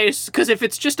 Because if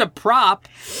it's just a prop,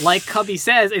 like Cubby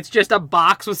says, it's just a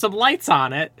box with some lights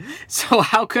on it. So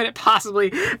how could it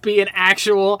possibly be an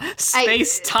actual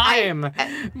space-time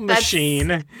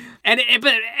machine? And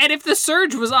if the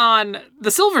surge was on the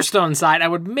Silverstone side, I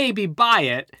would maybe buy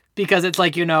it because it's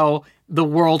like, the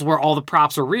world where all the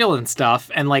props are real and stuff.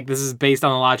 And like, this is based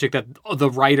on the logic that the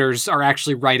writers are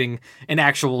actually writing an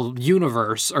actual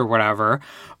universe or whatever.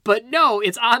 But no,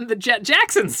 it's on the Jet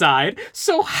Jackson side.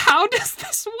 So how does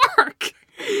this work?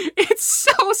 It's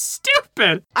so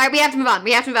stupid. All right, we have to move on.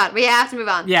 We have to move on. We have to move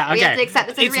on. Yeah, okay. We have to accept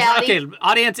this as reality. Okay,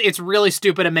 audience, it's really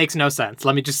stupid. It makes no sense.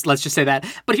 Let's just say that.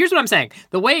 But here's what I'm saying.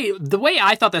 The way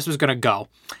I thought this was gonna go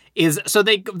is so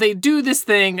they do this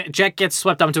thing, Jet gets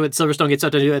swept onto it, Silverstone gets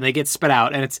swept onto it, and they get spit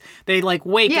out, and they like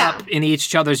wake up in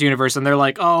each other's universe, and they're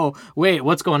like, oh, wait,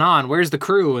 what's going on? Where's the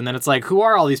crew? And then it's like, who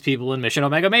are all these people in Mission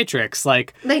Omega Matrix?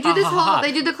 Like, they do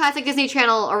they do the classic Disney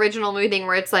Channel original movie thing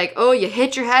where it's like, oh, you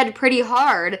hit your head pretty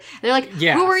hard. And they're like,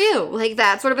 who are you? Like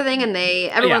that sort of a thing, and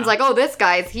everyone's like, oh, this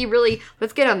guy's,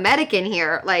 let's get a medic in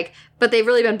here. Like, but they've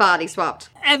really been body swapped.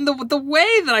 And the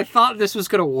way that I thought this was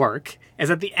gonna work is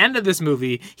at the end of this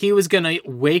movie, he was gonna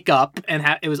wake up and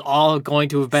it was all going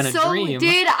to have been a dream. So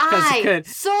did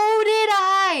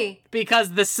I.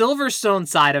 Because the Silverstone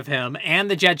side of him and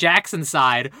the Jet Jackson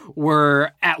side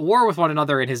were at war with one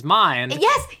another in his mind.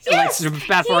 Yes.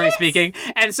 Metaphorically speaking.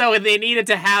 And so they needed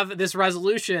to have this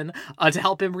resolution to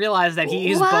help him realize that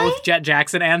he is both Jet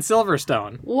Jackson and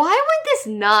Silverstone. Why would this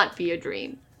not be a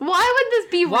dream? Why would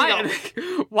this be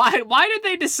real? Why did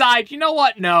they decide, you know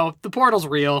what? No, the portal's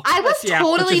real. I was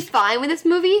totally fine with this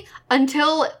movie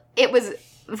until it was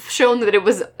shown that it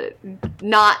was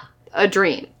not a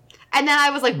dream. And then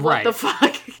I was like, what the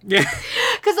fuck? Yeah.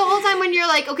 Because the whole time when you're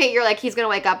like, okay, you're like, he's going to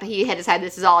wake up, he hit his head,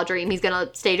 this is all a dream, he's going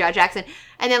to stay Jet Jackson.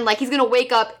 And then like, he's going to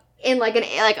wake up in like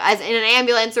as in an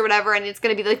ambulance or whatever, and it's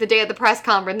going to be like the day of the press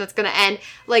conference that's going to end.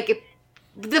 Like,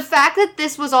 the fact that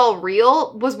this was all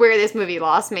real was where this movie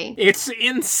lost me. It's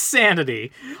insanity.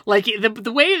 Like,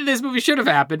 the way this movie should have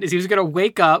happened is he was going to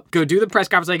wake up, go do the press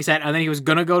conference like you said, and then he was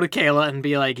going to go to Kayla and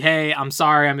be like, hey, I'm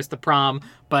sorry I missed the prom,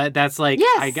 but that's like,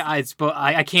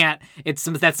 I can't,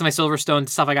 that's my Silverstone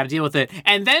stuff, I got to deal with it.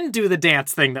 And then do the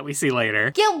dance thing that we see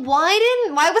later. Yeah, why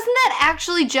wasn't that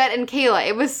actually Jet and Kayla?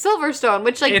 It was Silverstone,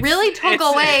 which really took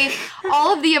away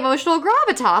all of the emotional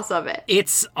gravitas of it.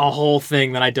 It's a whole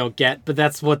thing that I don't get, but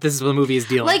that's what the movie is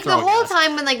dealing with. Like, the whole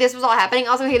time when, like, this was all happening,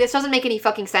 I was like, okay, this doesn't make any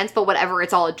fucking sense, but whatever,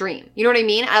 it's all a dream. You know what I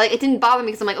mean? It didn't bother me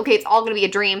because I'm like, okay, it's all gonna be a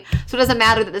dream, so it doesn't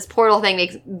matter that this portal thing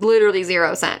makes literally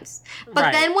zero sense.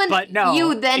 But then when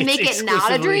you then make it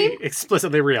not a dream?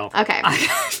 Explicitly real. Okay.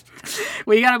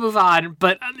 We gotta move on,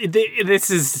 but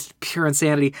this is pure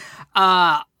insanity.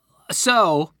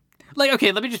 So, like,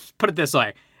 okay, let me just put it this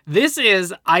way. This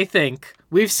is, I think,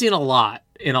 we've seen a lot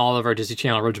in all of our Disney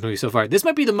Channel original movies so far. This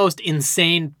might be the most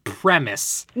insane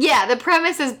premise. Yeah, the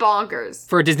premise is bonkers.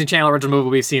 For a Disney Channel original movie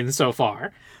we've seen so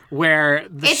far. Where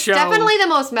it's definitely the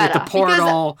most meta. With the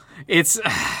portal, it's...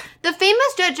 The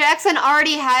famous Jet Jackson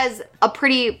already has a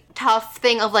pretty tough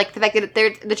thing of, like, the fact that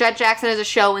the Jet Jackson is a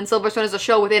show and Silverstone is a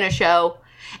show within a show.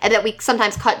 And that we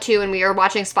sometimes cut to and we are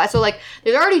watching Spy. So, like,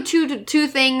 there's already two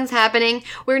things happening.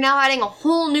 We're now adding a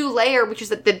whole new layer, which is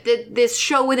that this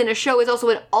show within a show is also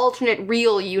an alternate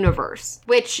real universe,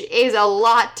 which is a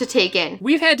lot to take in.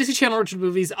 We've had Disney Channel original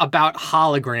movies about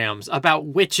holograms, about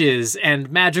witches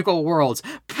and magical worlds,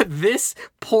 but this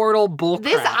portal bullcrap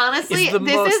This, honestly,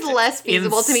 this is less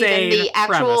feasible to me than the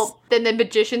actual... than the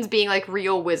magicians being, like,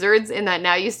 real wizards in that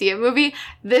Now You See It movie.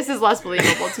 This is less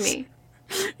believable to me.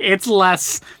 It's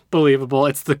less believable.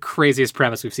 It's the craziest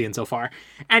premise we've seen so far.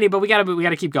 But we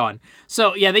gotta keep going.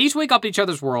 So yeah, they each wake up in each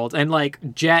other's world, and like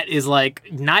Jet is like,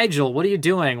 Nigel, what are you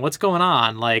doing? What's going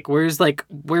on? Like, where's the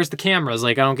cameras?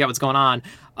 Like, I don't get what's going on.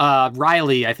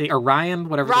 Riley, I think, or Ryan,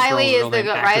 whatever. Riley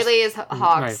is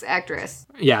Hawk's actress.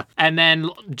 Yeah, and then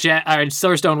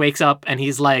Silverstone wakes up and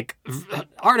he's like,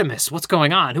 Artemis, what's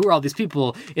going on? Who are all these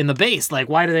people in the base? Like,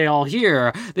 why are they all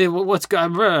here? What's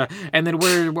going? And then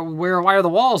why are the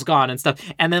walls gone and stuff?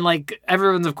 And then like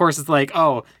everyone's of course is like,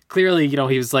 oh, clearly, you know,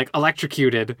 he was like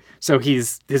electrocuted, so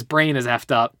his brain is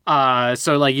effed up.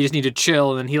 So like you just need to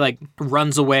chill. And then he like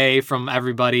runs away from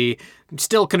everybody,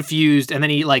 still confused. And then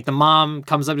he like the mom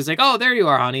comes up and he's like, oh, there you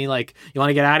are, honey. Like, you want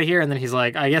to get out of here? And then he's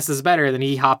like, I guess this is better. Then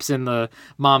he hops in the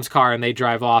mom's car and they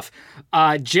drive off.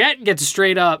 Jet gets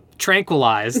straight up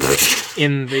tranquilized they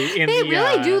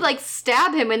really do like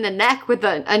stab him in the neck with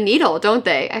a needle, don't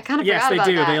they? I kind of forgot about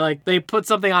that. Yes, they do. They put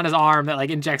something on his arm that like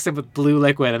injects him with blue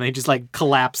liquid, and he just like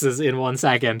collapses in 1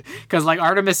 second. Because like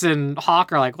Artemis and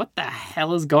Hawk are like, what the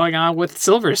hell is going on with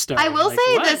Silverstone? I will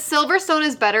say that Silverstone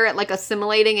is better at like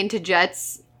assimilating into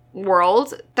Jet's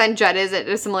world than Jet is at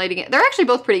assimilating it. They're actually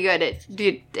both pretty good at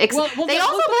they also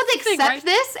both accept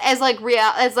this as like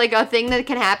as like a thing that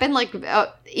can happen like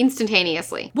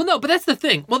instantaneously. Well, no, but that's the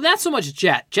thing. Well, not so much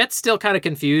Jet. Jet's still kind of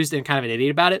confused and kind of an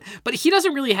idiot about it, but he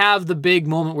doesn't really have the big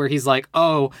moment where he's like,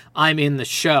 oh, I'm in the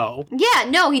show. Yeah,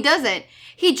 no, he doesn't.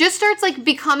 He just starts like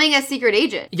becoming a secret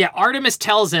agent. Yeah, Artemis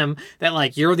tells him that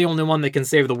like you're the only one that can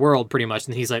save the world pretty much,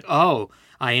 and he's like, oh,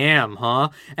 I am, huh?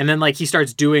 And then like he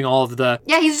starts doing all of the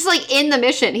Yeah, he's just like in the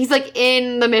mission. He's like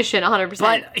in the mission 100%.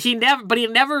 but he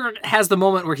never has the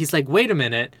moment where he's like, wait a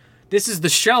minute, this is the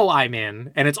show I'm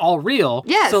in, and it's all real.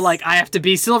 Yes. So, like, I have to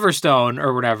be Silverstone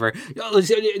or whatever.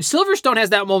 Silverstone has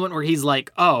that moment where he's like,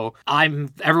 oh,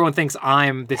 everyone thinks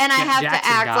I'm this and I Jet have Jackson to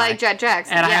act guy. like Jet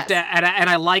Jackson. And yes. I have to, and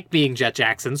I like being Jet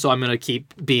Jackson, so I'm gonna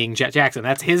keep being Jet Jackson.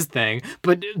 That's his thing.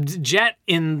 But Jet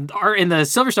in the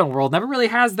Silverstone world never really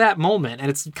has that moment, and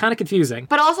it's kind of confusing.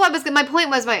 But also, my point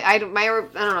was I don't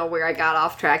know where I got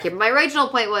off track here. But my original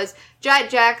point was Jet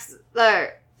Jackson.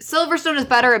 Silverstone is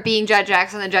better at being Jet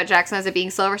Jackson than Jet Jackson is at being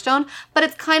Silverstone, but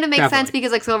it kind of makes sense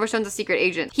because like Silverstone's a secret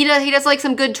agent. He does like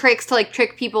some good tricks to like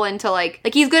trick people into like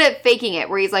he's good at faking it,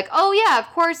 where he's like, oh yeah, of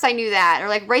course I knew that, or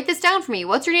like write this down for me.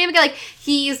 What's your name again? Like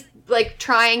he's like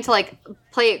trying to like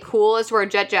play it cool as where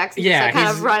Jet Jackson is like kind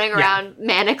of running around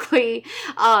manically,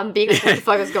 being like, what the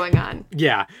fuck is going on?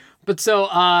 Yeah. But so,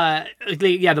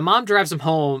 the mom drives him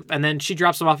home, and then she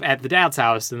drops him off at the dad's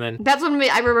house, and then... That's when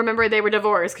I remember they were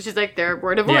divorced, because she's like,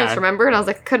 we're divorced, remember? And I was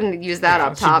like, couldn't use that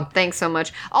up top. Thanks so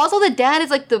much. Also, the dad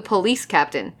is like the police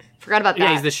captain. Forgot about that.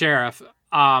 Yeah, he's the sheriff.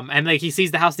 And like he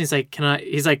sees the house, and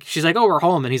he's like, she's like, oh, we're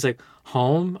home. And he's like,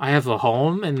 home? I have a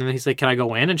home? And then he's like, can I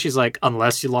go in? And she's like,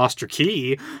 unless you lost your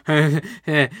key.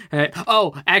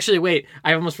 Oh, actually, wait,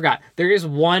 I almost forgot. There is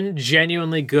one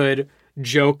genuinely good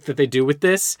joke that they do with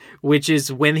this, which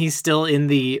is when he's still in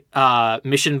the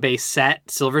mission base set,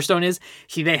 Silverstone is,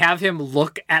 they have him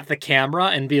look at the camera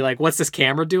and be like, what's this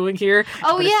camera doing here?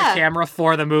 Oh, but yeah. it's the camera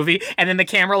for the movie, and then the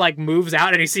camera like moves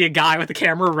out and you see a guy with the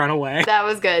camera run away. That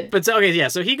was good. But so, okay, yeah,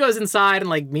 so he goes inside and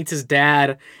like meets his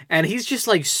dad, and he's just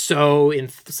like so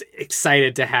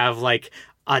excited to have like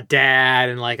a dad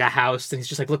and like a house, and he's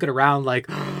just like looking around like,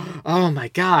 oh my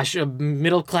gosh, a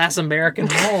middle-class American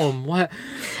home. What?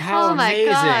 How oh my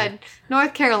amazing. God.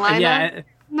 North Carolina. Yeah.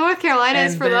 North Carolina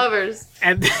is for then- lovers.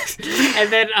 And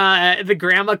then the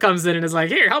grandma comes in and is like,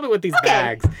 here, help me with these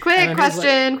bags. Quick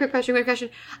question.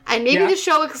 And maybe the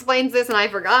show explains this and I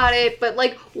forgot it, but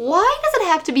like, why does it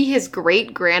have to be his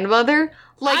great-grandmother?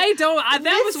 Like,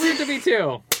 that was weird to me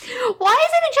too. Why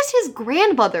isn't it just his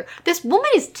grandmother? This woman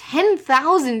is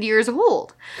 10,000 years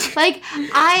old. Like,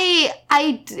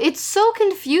 it's so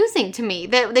confusing to me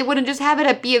that they wouldn't just have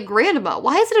it be a grandma.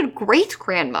 Why is it a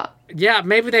great-grandma? Yeah,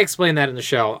 maybe they explained that in the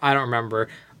show. I don't remember.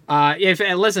 If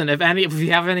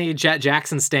you have any Jet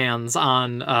Jackson stands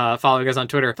on following us on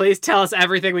Twitter, please tell us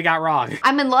everything we got wrong.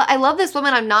 I love this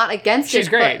woman. I'm not against it. She's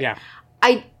great, yeah.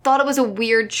 I thought it was a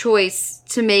weird choice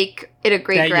to make it a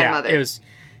great-grandmother. Yeah,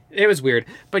 it was weird.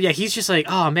 But yeah, he's just like,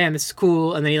 oh man, this is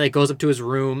cool. And then he like goes up to his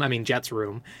room, Jet's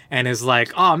room, and is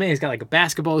like, oh man, he's got like a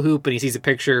basketball hoop, and he sees a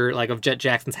picture like of Jet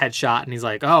Jackson's headshot, and he's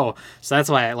like, oh, so that's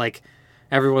why like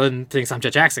everyone thinks I'm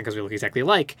Jet Jackson because we look exactly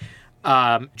alike.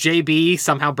 JB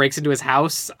somehow breaks into his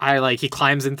house. He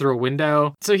climbs in through a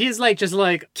window. So he's like, just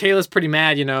like, Kayla's pretty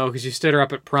mad, because you stood her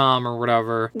up at prom or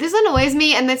whatever. This annoys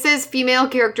me, and this is female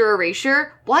character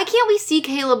erasure. Why can't we see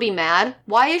Kayla be mad?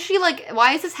 Why is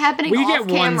this happening off camera?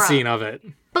 We get one scene of it.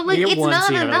 But like, it's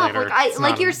not enough.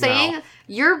 Like you're saying,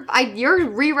 your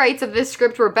rewrites of this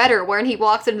script were better, wherein he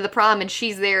walks into the prom and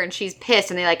she's there and she's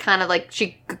pissed, and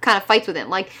she kind of fights with him.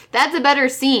 Like, that's a better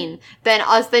scene than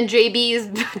JB's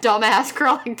dumbass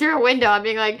crawling through a window and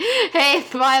being like, hey,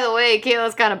 by the way,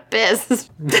 Kayla's kind of pissed.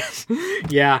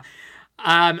 Yeah.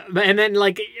 And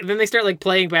then they start like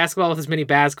playing basketball with his mini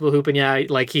basketball hoop, and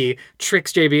he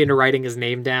tricks JB into writing his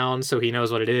name down so he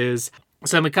knows what it is.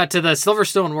 So then we cut to the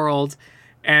Silverstone world.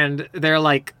 And they're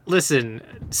like, listen,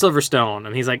 Silverstone.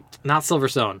 And he's like, not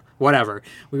Silverstone. Whatever.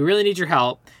 We really need your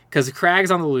help because Crag's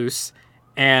on the loose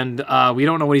and we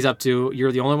don't know what he's up to.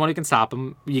 You're the only one who can stop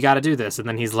him. You got to do this. And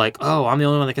then he's like, oh, I'm the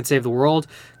only one that can save the world?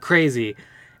 Crazy.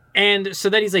 And so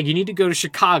then he's like, you need to go to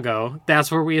Chicago.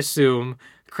 That's where we assume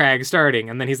Crag's starting.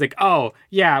 And then he's like, oh,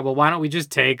 yeah, well, why don't we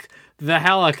just take the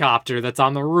helicopter that's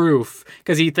on the roof?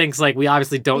 Because he thinks like we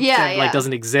obviously don't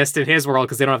doesn't exist in his world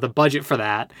because they don't have the budget for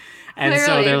that. And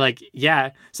so they're like,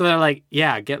 yeah. So they're like,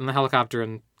 yeah, get in the helicopter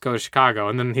and go to Chicago.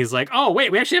 And then he's like, oh,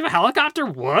 wait, we actually have a helicopter?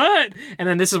 What? And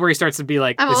then this is where he starts to be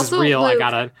like, this is real. Luke, I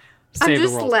gotta save the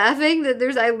world. I'm just laughing that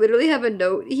I literally have a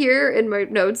note here in my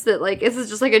notes that like, this is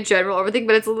just like a general everything,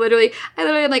 but it's literally, I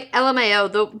literally am like,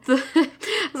 LMAO, I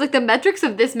was like, the metrics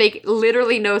of this make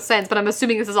literally no sense, but I'm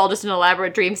assuming this is all just an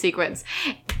elaborate dream sequence.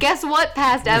 Guess what,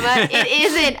 Past Emma? It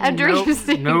isn't a dream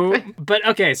sequence. No, but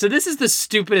okay, so this is the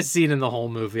stupidest scene in the whole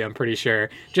movie, I'm pretty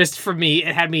sure. Just for me,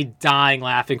 it had me dying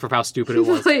laughing for how stupid it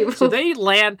was. Wait, so they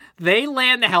land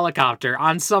the helicopter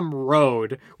on some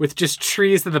road with just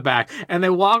trees in the back, and they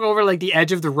walk over over like the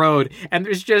edge of the road, and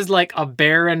there's just like a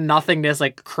barren nothingness,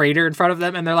 like crater in front of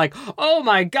them, and they're like, "Oh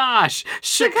my gosh,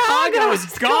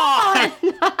 Chicago's gone!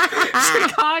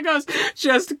 Chicago's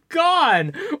just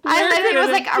gone." I think it was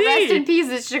like, be? "Rest in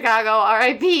peace, Chicago,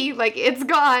 R.I.P." Like, it's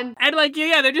gone. And like,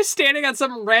 yeah, they're just standing on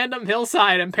some random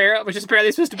hillside, which is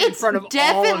apparently supposed to be in front of all of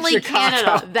Definitely Chicago.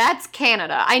 Canada. That's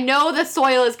Canada. I know the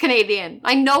soil is Canadian.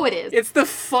 I know it is. It's the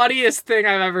funniest thing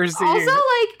I've ever seen. Also,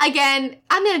 like, again,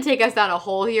 I'm gonna take us down a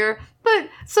hole here, but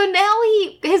so now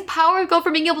his powers go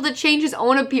from being able to change his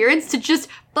own appearance to just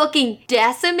fucking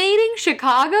decimating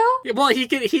Chicago? Well, he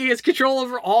has control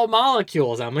over all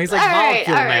molecules, Emma. He's like All right,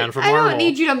 Molecule Man from I Marvel. don't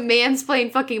need you to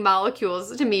mansplain fucking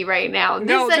molecules to me right now.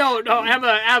 No,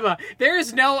 Emma. There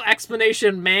is no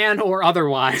explanation, man or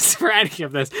otherwise, for any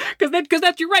of this. Because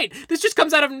that's you're right. This just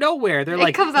comes out of nowhere. They're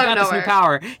like, comes out of got this new nowhere.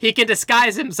 power. He can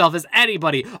disguise himself as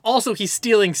anybody. Also, he's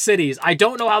stealing cities. I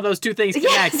don't know how those two things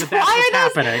connect, but that's what's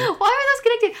happening. Why are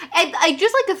those connected? And I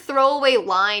just like a throwaway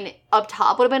line up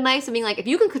top would have been nice. I mean, like, if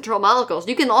you can control molecules,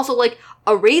 you can also like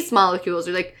erase molecules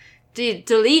or like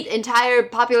delete entire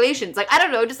populations. Like, I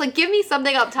don't know, just like give me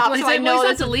something up top so I know he's not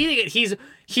that's deleting it.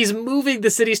 He's moving the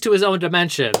cities to his own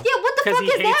dimension. Yeah, what the 'Cause fuck he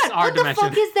is hates that? our What dimension. the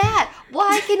fuck is that?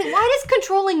 Why does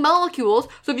controlling molecules,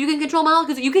 so if you can control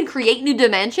molecules, you can create new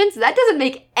dimensions? That doesn't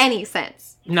make any sense.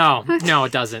 No,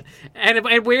 it doesn't. And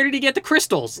where did he get the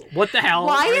crystals? What the hell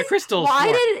are the crystals for? How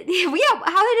did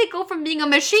it go from being a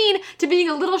machine to being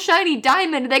a little shiny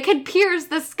diamond that can pierce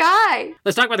the sky?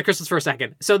 Let's talk about the crystals for a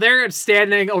second. So they're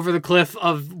standing over the cliff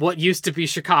of what used to be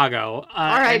Chicago.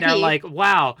 And they're like,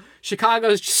 wow,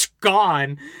 Chicago's just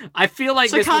gone. I feel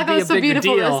like Chicago's this so would be a bigger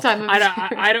beautiful deal. this time of year.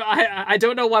 I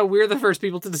don't know why we're the first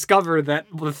people to discover that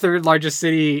the third largest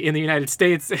city in the United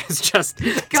States has just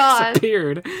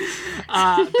disappeared.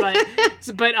 And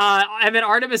then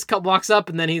Artemis walks up,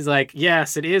 and then he's like,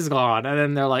 yes, it is gone. And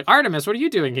then they're like, Artemis, what are you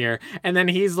doing here? And then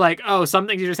he's like, oh,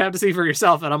 something you just have to see for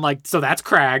yourself. And I'm like, so that's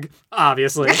Crag,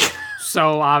 obviously.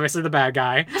 So obviously the bad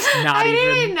guy. I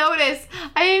didn't even notice.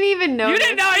 You didn't know?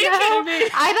 Are you kidding me?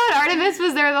 I thought Artemis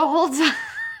was there the whole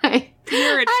time.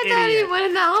 You're an I thought he idiot. went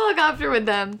in the helicopter with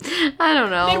them. I don't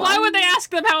know. Then why would they ask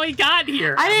them how he got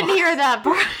here? I didn't hear that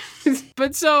part.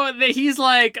 But so he's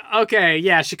like, okay,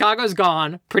 yeah, Chicago's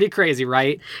gone. Pretty crazy,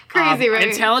 right? Crazy, right?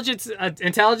 Intelligence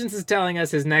is telling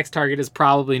us his next target is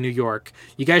probably New York.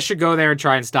 You guys should go there and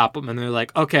try and stop him. And they're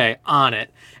like, okay, on it.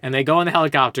 And they go in the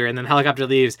helicopter, and then the helicopter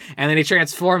leaves, and then he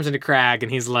transforms into Crag,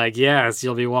 and he's like, yes,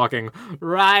 you'll be walking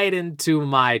right into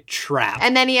my trap.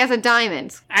 And then he has a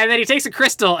diamond. And then he takes a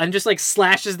crystal and just like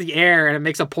slashes the air, and it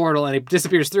makes a portal, and he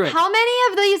disappears through it. How many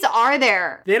of these are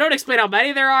there? They don't explain how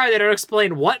many there are. They don't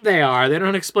explain what they are. They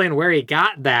don't explain where he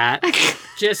got that.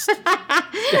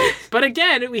 But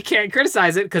again, we can't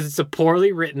criticize it because it's a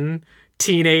poorly written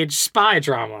teenage spy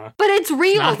drama. But it's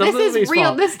real. Not the This is movie's real.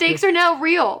 fault. The stakes are now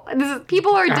real.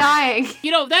 People are dying. You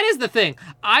know, that is the thing.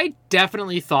 I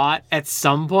definitely thought at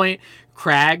some point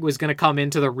Crag was going to come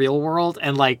into the real world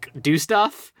and like do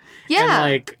stuff. Yeah. And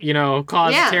like, you know,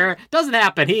 cause Yeah. terror. Doesn't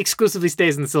happen. He exclusively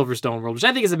stays in the Silverstone world, which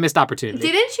I think is a missed opportunity.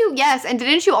 Didn't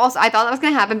you also, I thought that was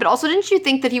going to happen, but also didn't you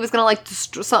think that he was going to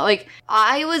like,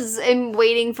 I was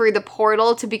waiting for the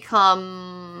portal to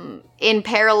become in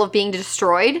peril of being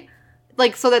destroyed,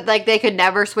 like, so that like they could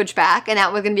never switch back, and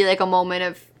that was going to be like a moment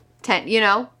of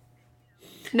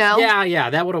No? Yeah,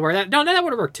 that would have worked. That would have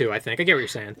worked too, I think. I get what you're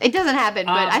saying. It doesn't happen,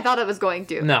 but I thought it was going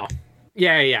to. No.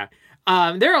 Yeah.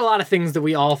 There are a lot of things that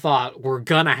we all thought were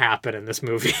gonna happen in this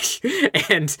movie,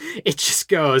 and it just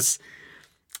goes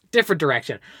different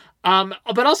direction.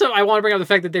 But also, I want to bring up the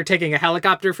fact that they're taking a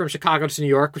helicopter from Chicago to New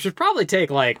York, which would probably take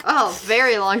like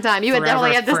Very long time. You would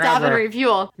definitely have to stop and forever.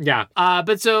 refuel. Yeah.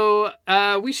 But so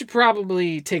we should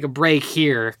probably take a break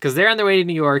here because they're on their way to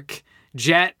New York.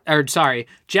 Jet's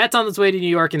on its way to New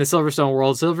York in the Silverstone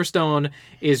world. Silverstone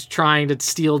is trying to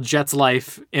steal Jet's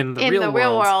life in the real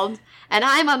world. And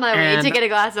I'm on my way to get a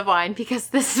glass of wine because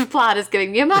this plot is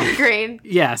giving me a migraine.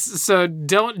 Yes, so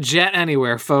don't jet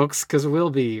anywhere, folks, because we'll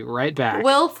be right back.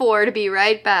 Will Ford be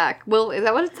right back. Is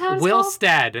that what it sounds called?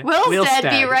 Willstead. Willstead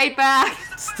be right back.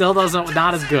 Still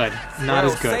not as good. Not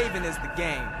as good. Saving is the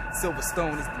game.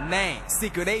 Silverstone is the name.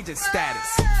 Secret agent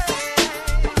status.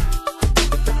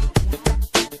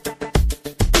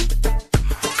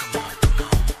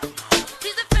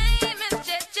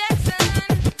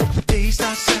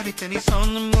 Everything he's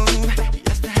on the move. He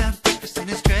has to have breakfast in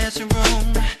his dressing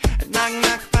room. Knock,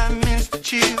 knock, 5 minutes to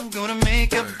chill. Gonna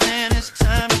make up then it's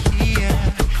time to hear.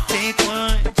 Take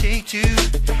one, take two.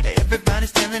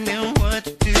 Everybody's telling him what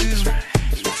to do.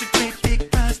 It's a great big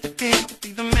price to pay to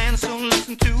be the man, so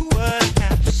listen to what I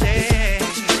have to say.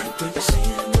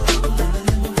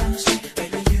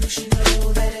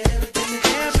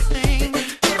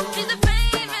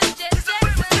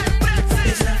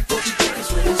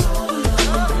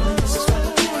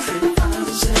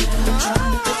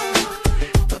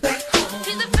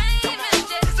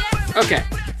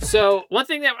 So one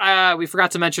thing that we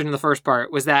forgot to mention in the first part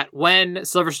was that when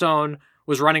Silverstone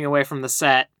was running away from the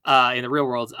set in the real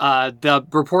world, the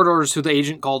reporters who the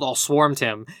agent called all swarmed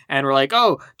him and were like,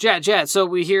 "Oh, Jet, so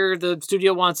we hear the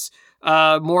studio wants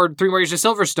 3 more years of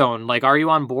Silverstone. Like, are you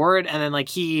on board?" And then like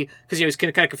because he was kind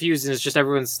of confused and it's just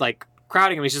everyone's like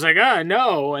crowding him. He's just like,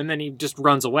 no. And then he just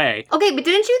runs away. Okay, but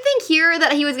didn't you think here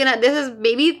that he was gonna, this is,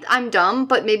 maybe I'm dumb,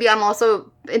 but maybe I'm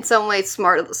also in some way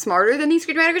smarter than these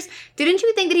screenwriters. Didn't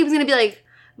you think that he was gonna be like,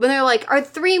 when they're like, are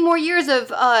 3 more years of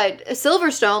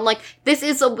Silverstone, like, this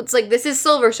is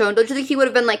Silverstone, don't you think he would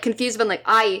have been like confused, been like,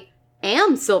 I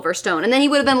am Silverstone, and then he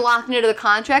would have been locked into the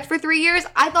contract for 3 years?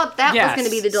 I thought that was going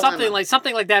to be the dilemma.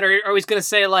 Something like that, or he's going to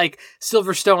say like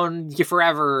Silverstone you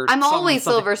forever. I'm always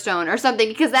Silverstone or something,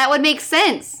 because that would make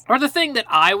sense. Or the thing that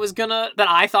I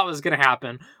thought was gonna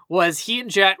happen was he and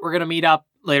Jet were gonna meet up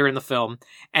later in the film,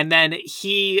 and then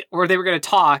they were gonna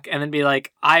talk and then be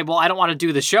like, I don't want to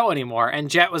do the show anymore. And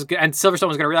and Silverstone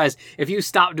was gonna realize, if you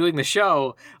stop doing the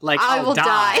show, like, I will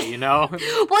die. You know? Well,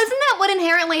 isn't that what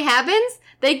inherently happens?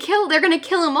 They're gonna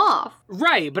kill him off.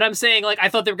 Right, but I'm saying, like, I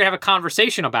thought they were gonna have a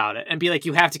conversation about it and be like,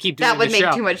 you have to keep doing the show. That would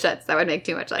make too much sense. That would make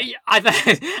too much sense. I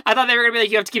thought they were gonna be like,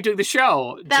 you have to keep doing the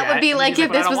show. That Jet. would be like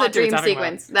if this was a dream sequence.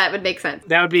 sequence. That would make sense.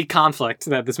 That would be conflict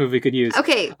that this movie could use.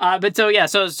 Okay. But so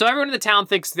everyone in the town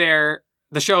thinks the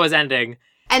show is ending.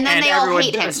 And then they all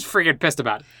hate him. Everyone is freaking pissed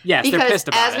about it. Yes, because, they're pissed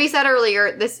about it. as we said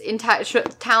earlier, this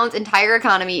town's entire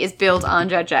economy is built on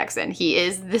Jet Jackson. He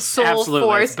is the sole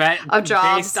force of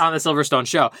jobs. Based on the Silverstone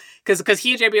show. Because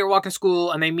he and JB are walking to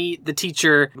school and they meet the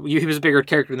teacher. He was a bigger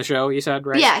character in the show, you said,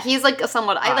 right? Yeah, he's like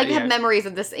I have memories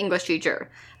of this English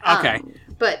teacher. Okay.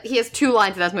 But he has 2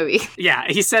 lines in this movie. Yeah,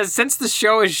 he says, since the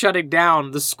show is shutting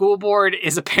down, the school board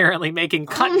is apparently making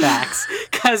cutbacks.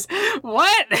 Because,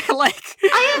 what? Like...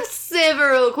 I have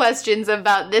several questions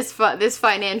about this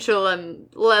financial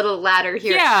little ladder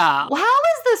here. Yeah. How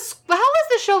is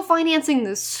the show financing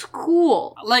the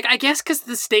school? Like, I guess because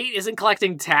the state isn't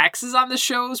collecting taxes on the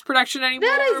show's production anymore,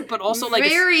 That is but also, like...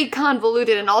 very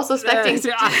convoluted, and also expecting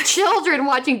children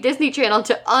watching Disney Channel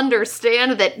to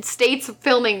understand that states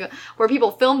filming where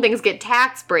people film things get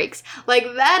tax breaks. Like,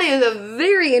 that is a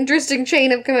very interesting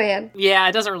chain of command. Yeah,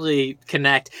 it doesn't really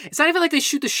connect. It's not even like they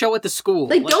shoot the show at the school.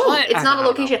 They Like, don't. what? It's not a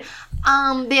location.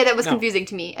 Yeah, that was confusing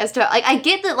to me. As to, like, I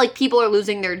get that, like, people are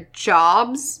losing their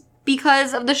jobs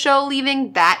because of the show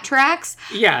leaving. That tracks.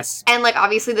 Yes. And, like,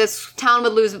 obviously this town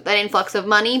would lose an influx of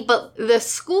money, but the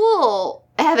school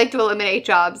having to eliminate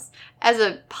jobs as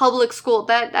a public school,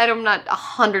 that I'm not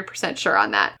 100% sure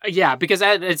on that. Yeah, because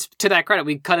it's to that credit,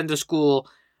 we cut into school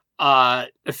in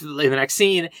the next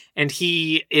scene, and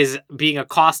he is being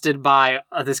accosted by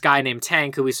this guy named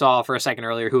Tank, who we saw for a second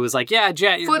earlier, who was like, yeah,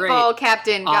 Jet, you're Football great.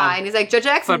 captain guy, and he's like, Jet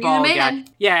Jackson, you're the man.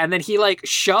 Guy. Yeah, and then he, like,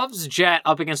 shoves Jet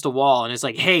up against a wall, and is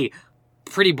like, hey,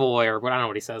 pretty boy, or what, I don't know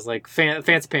what he says, like,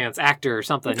 fancy pants actor or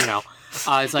something, you know.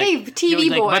 It's like, hey, TV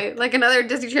boy, like, like another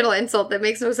Disney Channel insult that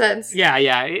makes no sense.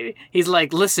 Yeah. He's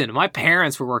like, listen, my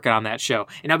parents were working on that show,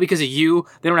 and now because of you,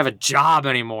 they don't have a job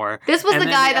anymore. This was the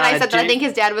guy that I said that I think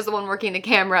his dad was the one working the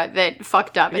camera that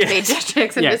fucked up and made Jet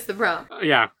Jackson miss the prom.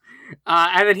 Yeah.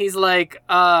 And then he's like,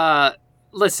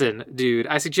 listen, dude,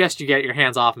 I suggest you get your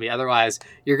hands off me, otherwise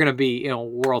you're gonna be in a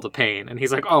world of pain. And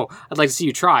he's like, oh, I'd like to see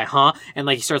you try, huh? And,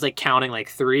 like, he starts, like, counting, like,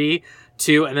 3,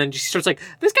 2, and then just starts, like,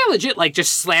 this guy legit, like,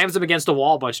 just slams him against a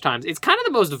wall a bunch of times. It's kind of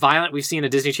the most violent we've seen a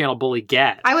Disney Channel bully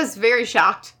get. I was very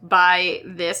shocked by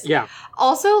this. Yeah.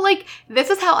 Also, like, this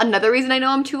is how another reason I know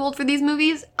I'm too old for these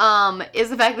movies, is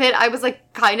the fact that I was,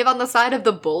 like, kind of on the side of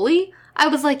the bully. I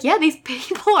was like, yeah, these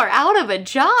people are out of a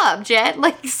job, Jet.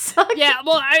 Like, suck. Yeah,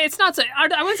 well, it's not so...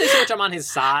 I wouldn't say so much I'm on his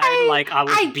side, I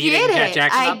was beating Jet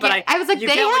Jackson up, but I was like,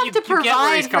 they have to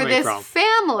provide for this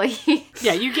family.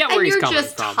 Yeah, you get where he's coming from. And you're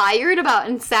just tired about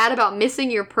and sad about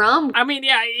missing your prom. I mean,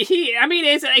 yeah,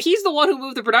 he's the one who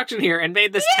moved the production here and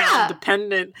made this town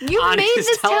dependent on his television show. You made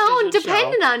this town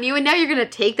dependent on you, and now you're going to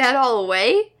take that all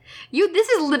away? This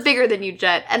is bigger than you,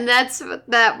 Jet, and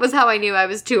that was how I knew I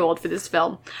was too old for this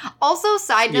film. Also,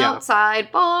 side note,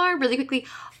 sidebar, really quickly,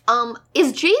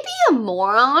 is JB a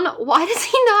moron? Why does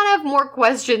he not have more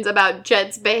questions about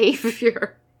Jet's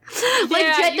behavior?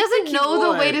 Like, Jet doesn't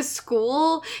know the way to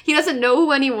school. He doesn't know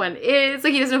who anyone is.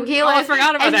 Like, he doesn't know who Kayla is. I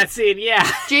forgot about that scene, yeah.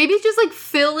 JB's just, like,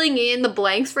 filling in the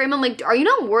blanks for him. I'm like, are you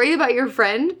not worried about your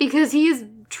friend? Because he is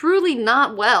truly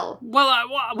not well. Well,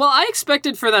 I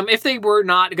expected for them, if they were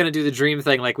not going to do the dream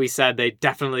thing, like we said, they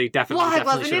definitely Why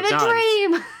wasn't it a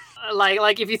dream?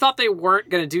 Like, if you thought they weren't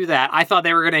going to do that, I thought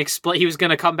they were going to explain. He was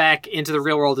going to come back into the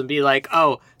real world and be like,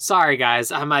 "Oh, sorry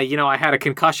guys, I had a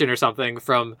concussion or something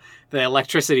from the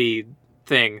electricity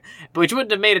thing, which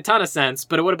wouldn't have made a ton of sense,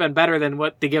 but it would have been better than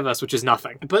what they give us, which is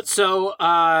nothing. But so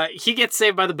he gets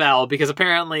saved by the bell because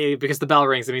the bell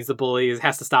rings, it means the bully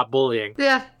has to stop bullying.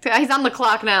 Yeah, he's on the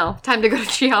clock now. Time to go to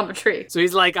geometry. So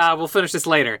he's like, we'll finish this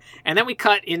later. And then we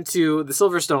cut into the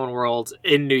Silverstone world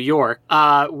in New York,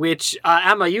 which,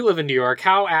 Emma, you live in New York.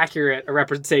 How accurate a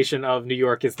representation of New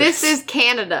York is this? This is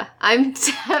Canada. I'm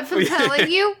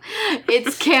telling you,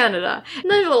 it's Canada.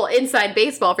 Another little inside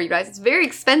baseball for you guys. It's very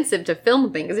expensive to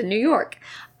film things in New York.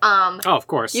 Oh, of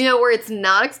course. You know where it's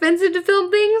not expensive to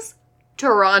film things?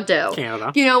 Toronto.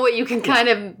 Canada. You know what you can kind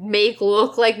of make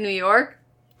look like New York?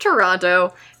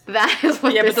 Toronto. That is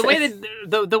what Yeah, this but is.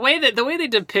 the way they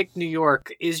depict New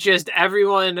York is just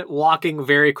everyone walking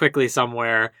very quickly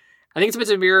somewhere. I think it's meant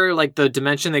to mirror like the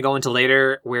dimension they go into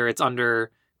later, where it's under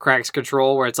Craig's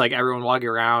control, where it's like everyone walking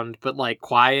around, but like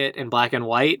quiet and black and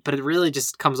white. But it really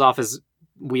just comes off as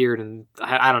weird, and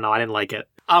I don't know. I didn't like it.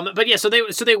 But yeah, so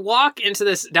they walk into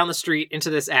this down the street into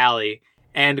this alley,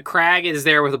 and Craig is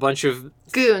there with a bunch of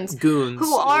Goons.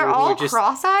 who Are all just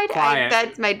cross-eyed? quiet.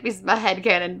 That might be a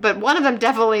headcanon, but one of them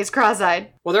definitely is cross-eyed.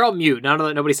 Well, they're all mute.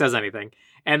 Nobody says anything.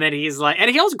 And then he's like,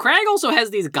 Craig also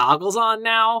has these goggles on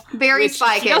now. Very which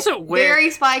Spy he Kids. doesn't wear. Very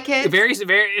Spy Kids.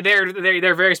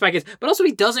 They're very Spy Kids. But also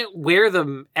he doesn't wear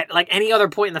them at like any other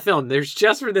point in the film. There's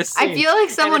just for this scene. I feel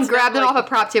like someone And it's not grabbed them like- off a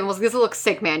prop table and was like, this will look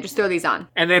sick, man. Just throw these on.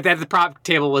 And that the prop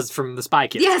table was from the Spy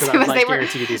Kids. Yes, 'cause I because was, they were,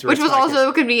 guarantee you these were which was Spy Kids.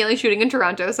 also conveniently shooting in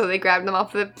Toronto, so they grabbed them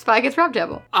off the Spy Kids prop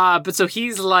table. But so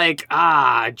he's like,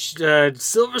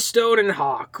 Silverstone and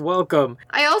Hawk, welcome.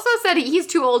 I also said he's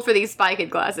too old for these Spy Kid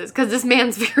glasses, because this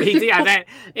man's very Yeah, old.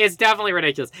 it's definitely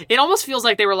ridiculous. It almost feels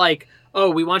like they were like, oh,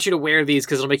 we want you to wear these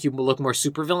because it'll make you look more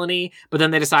super villainy. But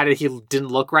then they decided he didn't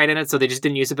look right in it, so they just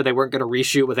didn't use it. But they weren't going to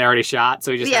reshoot what they already shot,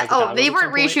 so he just Yeah, has the goggles they at weren't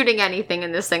some point. reshooting anything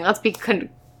in this thing. Let's be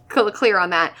clear on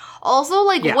that. Also,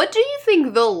 like, Yeah. what do you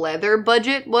think the leather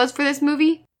budget was for this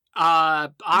movie?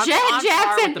 I'm Jet on par with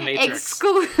Jackson the Matrix.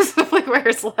 exclusively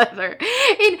wears leather.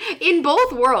 In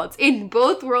both worlds,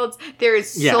 there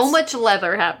is so Yes. much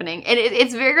leather happening, and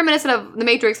it's very reminiscent of the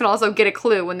Matrix, and also Get a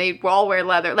Clue when they all wear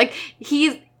leather. Like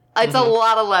it's a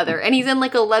lot of leather, and he's in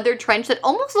like a leather trench that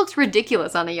almost looks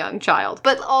ridiculous on a young child.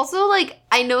 But also, like,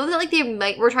 I know that like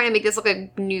they were trying to make this look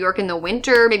like New York in the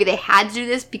winter. Maybe they had to do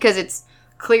this because it's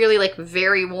clearly like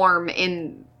very warm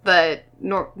in the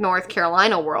North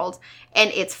Carolina world,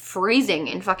 and it's freezing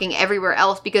in fucking everywhere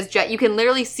else because you can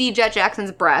literally see Jet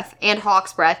Jackson's breath and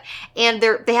Hawk's breath, and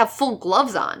they have full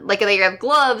gloves on. Like, they have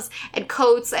gloves and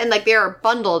coats, and like they're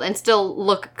bundled and still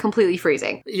look completely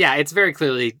freezing. Yeah, it's very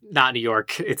clearly not New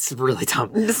York. It's really dumb.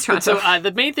 This But so Toronto.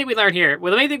 the main thing we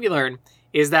learn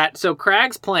is that so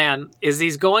Craig's plan is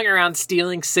he's going around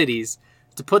stealing cities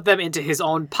to put them into his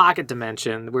own pocket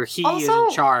dimension where he is Also,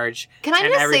 in charge. Can I and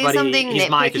just say everybody- something he's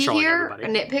mind nitpicky controlling here?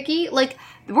 everybody. Nitpicky? Like,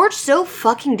 we're so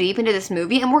fucking deep into this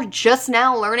movie, and we're just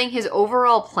now learning his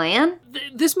overall plan?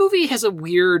 This movie has a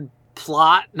weird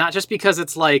plot, not just because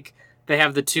it's like they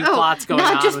have the two plots going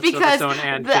on not just with because Silverstone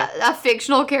and a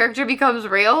fictional character becomes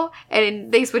real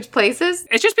and they switch places.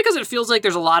 it's just because it feels like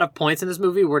there's a lot of points in this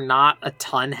movie where not a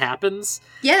ton happens.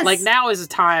 Yes. Like, now is a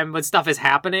time when stuff is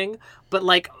happening, but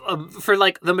like for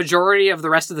like the majority of the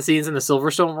rest of the scenes in the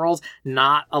Silverstone world,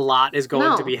 not a lot is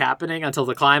going No. to be happening until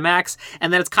the climax.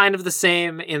 And then it's kind of the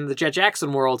same in the Jet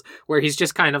Jackson world, where he's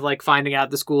just kind of like finding out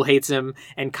the school hates him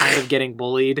and kind of getting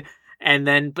bullied. And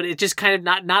then, but it just kind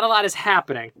of not a lot is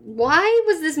happening. Why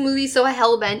was this movie so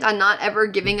hell-bent on not ever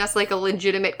giving us, like, a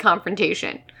legitimate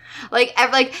confrontation? Like,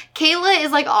 Kayla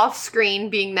is, like,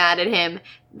 off-screen being mad at him.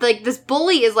 Like, this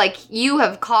bully is like, you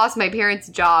have cost my parents'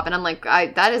 job. And I'm like,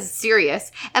 that is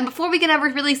serious. And before we can ever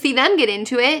really see them get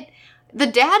into it, the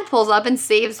dad pulls up and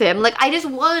saves him. Like, I just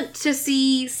want to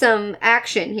see some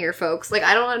action here, folks. Like,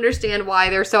 I don't understand why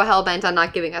they're so hell-bent on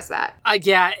not giving us that.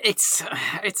 Yeah, it's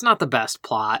not the best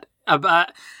plot.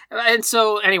 And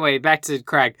so anyway, back to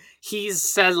Craig. He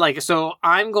says like, so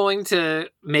I'm going to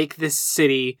make this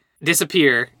city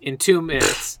disappear in 2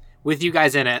 minutes with you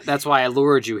guys in it. That's why I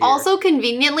lured you here. Also,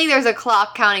 conveniently, there's a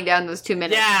clock counting down those 2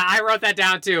 minutes. yeah, I wrote that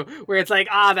down too, where it's like,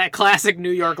 that classic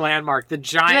New York landmark, the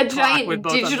giant clock with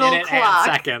both digital a minute clock.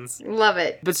 and seconds. Love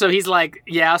it. But so he's like,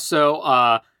 yeah, so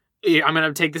I'm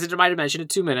going to take this into my dimension in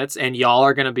 2 minutes, and y'all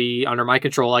are going to be under my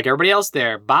control like everybody else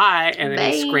there. Bye. And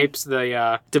then he Bye. scrapes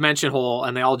the dimension hole,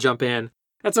 and they all jump in.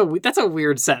 That's a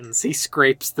weird sentence. He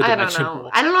scrapes the I don't dimension know. hole.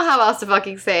 I don't know how else to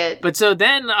fucking say it. But so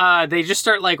then they just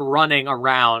start like running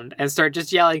around and start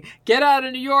just yelling, "Get out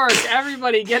of New York!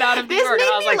 Everybody, get out of New This York!" made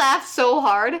And I was me like, laugh so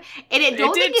hard, and I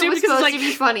don't did think it too, was because it's supposed like- to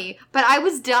be funny, but I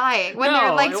was dying when they're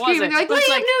No, like it screaming. wasn't. They're like, But it's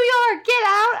 "Leave like- New York! Get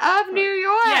out of New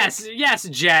York!" yes,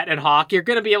 Jet and Hawk, you're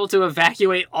gonna be able to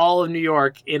evacuate all of New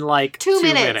York in like 2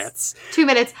 minutes. 2 minutes. 2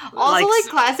 minutes. Also, Like,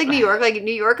 like classic New York. Like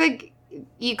New York, like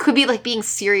you could be like being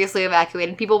seriously evacuated,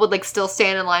 and people would like still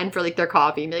stand in line for like their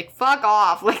coffee and be like, "Fuck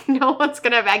off!" Like no one's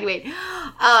gonna evacuate.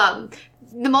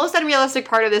 The most unrealistic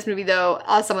part of this movie, though,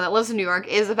 as someone that lives in New York,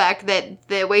 is the fact that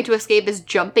the way to escape is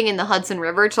jumping in the Hudson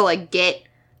River to like get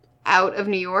out of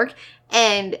New York.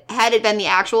 And had it been the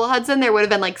actual Hudson, there would have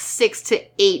been like 6 to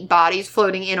 8 bodies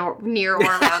floating in or near or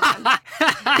around them.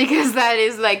 Because that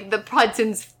is like the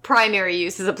Hudson's primary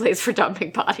use as a place for dumping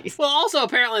bodies. Well, also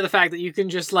apparently the fact that you can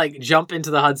just like jump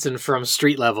into the Hudson from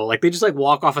street level, like they just like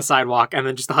walk off a sidewalk and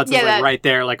then just the Hudson's Yeah, like that- right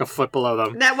there, like a foot below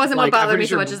them. That wasn't Like, what I'm bothered pretty me so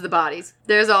sure- much as the bodies.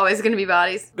 There's always going to be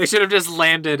bodies. They should have just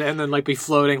landed and then like be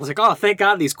floating. It's like, oh, thank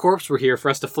God these corpses were here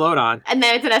for us to float on. And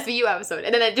then it's an SVU episode.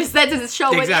 And then it just that's a show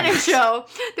within Exactly. a show.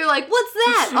 They're like, what's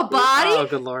that? A body? Oh,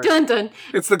 good lord. Dun dun.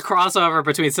 It's the crossover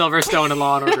between Silverstone and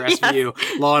Law and Order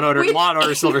SVU. Law and Order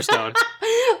Silverstone.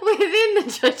 Within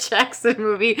the Judge Jackson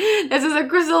movie, this is a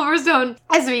Silverstone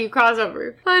SVU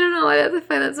crossover. I don't know. I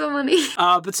find that so funny.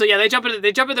 But so yeah, they jump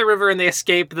in the river and they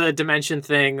escape the dimension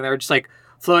thing. They're just like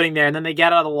floating there, and then they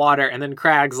get out of the water, and then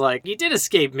Crag's like, "You did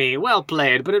escape me, well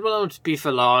played, but it won't be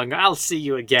for long. I'll see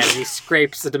you again." And he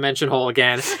scrapes the dimension hole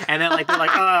again, and then like they're like,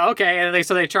 "Oh, okay," and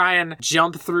they try and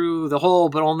jump through the hole,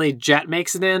 but only Jet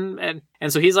makes it in,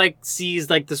 and so he's like sees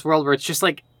like this world where it's just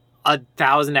like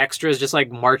 1,000 extras just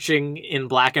like marching in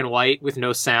black and white with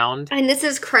no sound. And this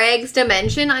is Craig's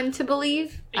dimension, I'm to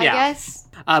believe, I Yeah. guess.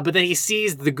 But then he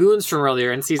sees the goons from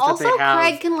earlier and sees Also, that they have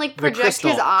Craig can like the project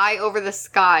crystal. his eye over the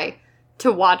sky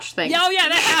to watch things. Yeah, oh yeah,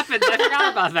 that happens. I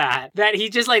forgot about that. That he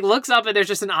just like looks up and there's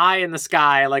just an eye in the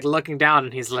sky, like looking down,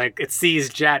 and he's like, it sees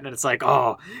Jet, and it's like,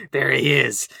 oh, there he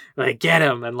is. Like, get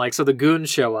him. And like, so the goons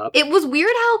show up. It was weird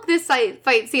how this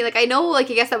fight scene, like I know, like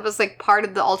I guess that was like part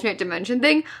of the alternate dimension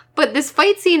thing, but this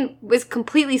fight scene was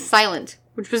completely silent,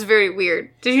 which was very weird.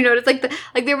 Did you notice?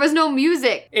 Like there was no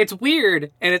music. It's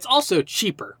weird, and it's also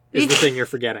cheaper, is the thing you're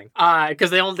forgetting. Because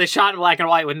they shot in black and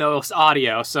white with no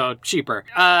audio, so cheaper.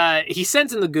 He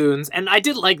sends in the goons, and I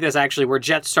did like this actually, where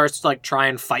Jet starts to like try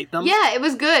and fight them. Yeah, it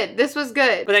was good. This was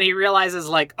good. But then he realizes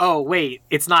like, oh wait,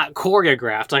 it's not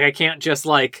choreographed. Like I can't just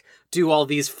like do all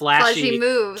these flashy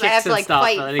moves. I kicks have to, and like, stuff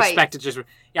fight. and expect it just.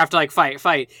 You have to like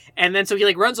fight, and then so he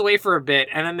like runs away for a bit,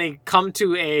 and then they come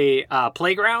to a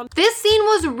playground. This scene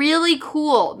was really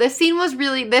cool. This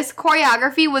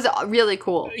choreography was really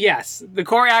cool. Yes, the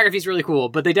choreography is really cool,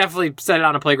 but they definitely set it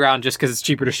on a playground just because it's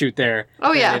cheaper to shoot there. Oh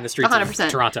than yeah, in the streets 100%.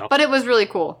 of Toronto. But it was really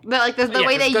cool. But like the Yeah,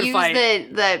 way it was they a good used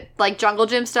fight. the like jungle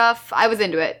gym stuff, I was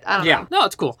into it. I don't Yeah, know. no,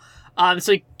 it's cool.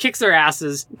 So he kicks their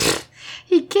asses,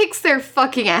 He kicks their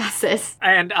fucking asses.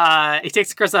 and he takes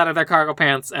the Chris out of their cargo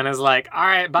pants, and is like, "All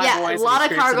right, bye, Yeah, boys." a lot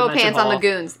and of he scrapes the cargo dimension pants on the hole.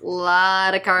 goons.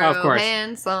 Lot of Of cargo course.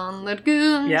 pants on the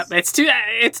goons. Yep, it's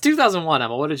 2001,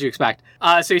 Emma. What did you expect?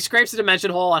 So he scrapes the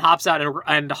dimension hole and hops out,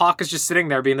 and Hawk is just sitting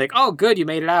there being like, "Oh, good, you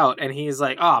made it out." And he's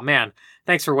like, "Oh man,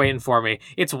 thanks for waiting for me.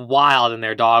 It's wild in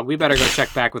there, dog. We better go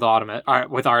check back with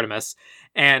Artemis."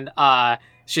 And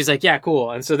she's like, "Yeah,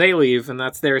 cool." And so they leave, and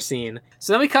that's their scene.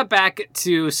 So then we cut back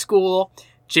to school.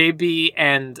 JB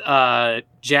and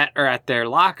Jet are at their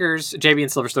lockers. JB and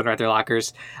Silverstone are at their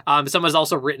lockers. Someone's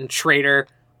also written traitor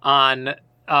on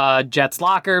Jet's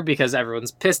locker because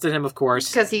everyone's pissed at him, of course.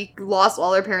 Because he lost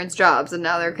all their parents' jobs and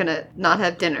now they're gonna not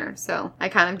have dinner. So I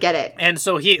kind of get it. And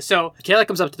so Kayla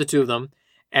comes up to the two of them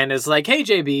and is like, "Hey,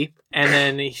 JB," and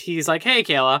then he's like, "Hey,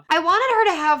 Kayla." I wanted her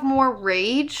to have more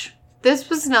rage. This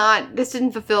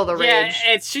didn't fulfill the rage.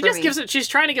 Yeah, she's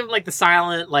trying to give him like the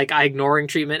silent, like ignoring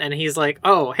treatment, and he's like,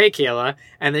 "Oh, hey, Kayla,"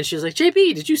 and then she's like,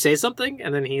 "JB, did you say something?"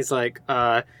 And then he's like,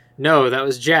 "No, that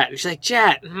was Jet." And she's like,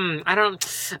 "Jet,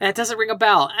 that doesn't ring a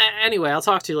bell. Anyway, I'll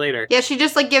talk to you later." Yeah, she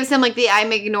just like gives him like the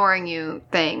 "I'm ignoring you"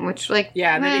 thing, which like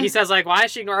Yeah, and then he says like, "Why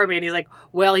is she ignoring me?" And he's like,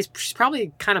 "Well, she's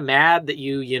probably kind of mad that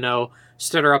you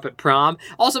stood her up at prom."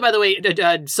 Also, by the way,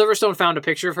 Silverstone found a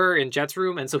picture of her in Jet's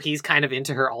room, and so he's kind of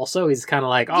into her also. He's kind of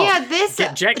like, "Oh,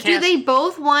 yeah, Jet do can't." they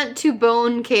both want to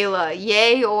bone Kayla?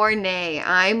 Yay or nay?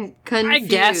 I'm confused. I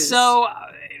guess so.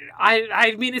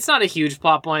 I mean, it's not a huge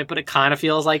plot point, but it kind of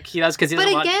feels like he does, because he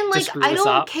doesn't But again, want to like, screw I this don't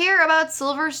up. care about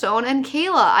Silverstone and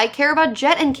Kayla. I care about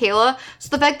Jet and Kayla. So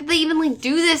the fact that they even, like,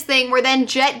 do this thing where then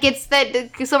Jet gets that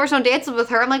Silverstone dances with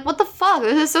her, I'm like, what the fuck?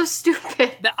 This is so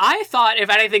stupid. I thought, if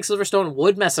anything, Silverstone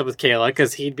would mess up with Kayla,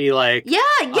 because he'd be like, Yeah,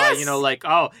 yes. you know, like,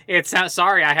 oh,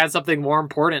 sorry, I had something more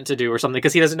important to do or something,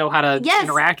 because he doesn't know how to Yes.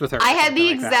 interact with her. or I had something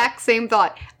the like that. exact same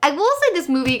thought. I will say this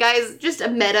movie, guys, just a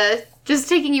meta, just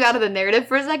taking you out of the narrative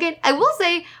for a second. I will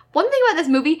say, one thing about this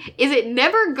movie is it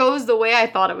never goes the way I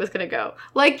thought it was gonna go.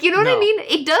 Like, you know what I No. mean?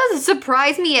 It does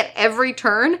surprise me at every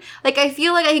turn. Like, I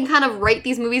feel like I can kind of write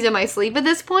these movies in my sleep at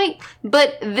this point.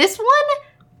 But this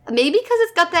one, maybe because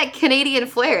it's got that Canadian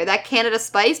flair, that Canada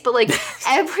spice, but like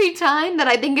every time that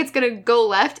I think it's gonna go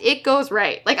left, it goes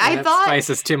right. Like, I That thought spice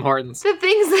is Tim Hortons. the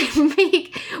things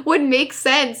that would make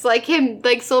sense, like him,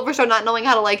 like Silverstone not knowing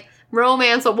how to like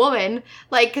romance a woman,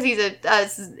 like because he's a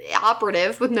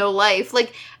operative with no life,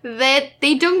 like that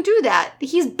they don't do that.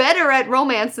 He's better at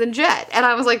romance than Jet, and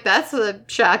I was like, that's a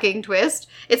shocking twist.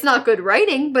 It's not good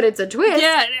writing, but it's a twist.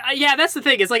 Yeah, that's the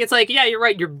thing. It's like, yeah, you're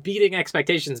right. You're beating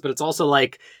expectations, but it's also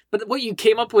like, but what you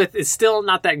came up with is still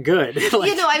not that good. Like,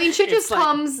 You know, I mean, shit it's just like-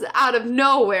 comes out of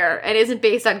nowhere and isn't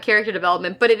based on character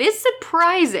development, but it is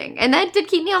surprising, and that did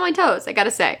keep me on my toes, I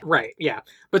gotta say. Right, yeah.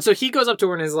 But so he goes up to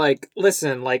her and is like,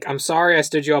 listen, like, I'm sorry I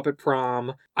stood you up at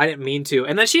prom. I didn't mean to.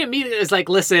 And then she immediately is like,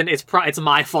 listen, it's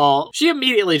my fault. She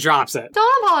immediately drops it.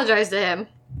 Don't apologize to him.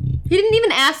 He didn't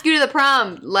even ask you to the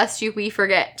prom, lest we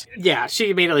forget. Yeah, she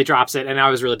immediately drops it, and I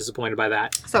was really disappointed by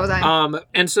that. So was I.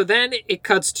 And so then it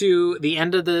cuts to the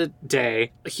end of the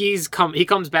day. He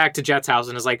comes back to Jet's house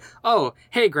and is like, oh,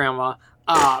 hey, Grandma.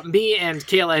 Me and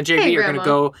Kayla and JB Hey, are gonna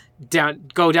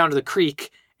go down to the creek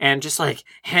and just like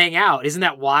hang out. Isn't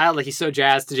that wild? Like, he's so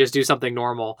jazzed to just do something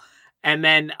normal. And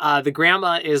then the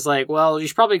grandma is like, well, you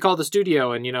should probably call the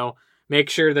studio and, you know, make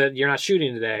sure that you're not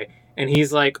shooting today. And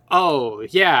he's like, oh,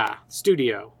 yeah,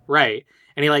 studio, right.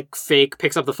 And he like fake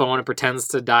picks up the phone and pretends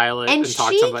to dial it and, and talk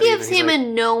to she somebody. gives and he's him like, a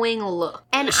knowing look.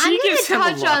 And She I'm going gives to him a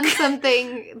touch on look.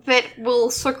 something that we'll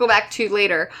circle back to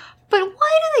later. But why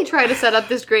do they try to set up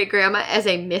this great grandma as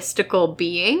a mystical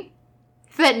being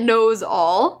that knows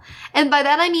all? And by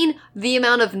that I mean the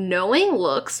amount of knowing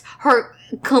looks, her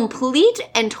complete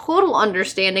and total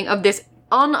understanding of this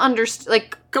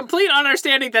complete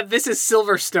understanding that this is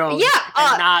Silverstone Yeah,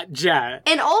 and not Jet.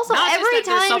 and also Not just every that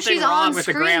there's time something she's wrong on with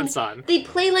the screen, grandson. they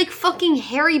play like fucking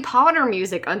Harry Potter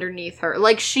music underneath her.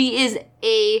 Like she is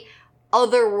a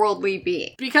otherworldly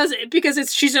being. Because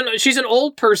she's an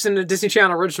old person in a Disney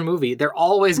Channel original movie. They're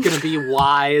always going to be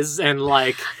wise and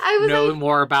like I was know like-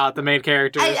 more about the main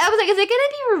characters. I was like, is it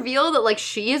gonna be revealed that like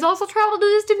she has also traveled to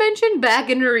this dimension back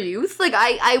in her youth? Like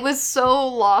I was so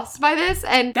lost by this,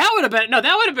 and that would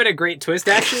have been a great twist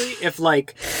actually. If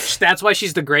like that's why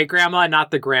she's the great grandma and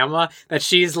not the grandma. That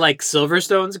she's like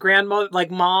Silverstone's grandma, like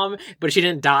mom, but she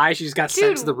didn't die. She just got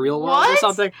sent to the real world or what?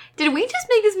 something. Did we just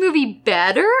make this movie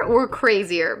better or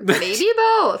crazier? Maybe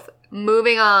both.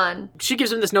 Moving on. She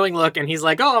gives him this knowing look, and he's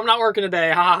like, "Oh, I'm not working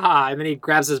today, ha ha ha!" And then he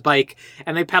grabs his bike,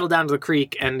 and they pedal down to the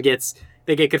creek, and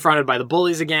they get confronted by the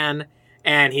bullies again.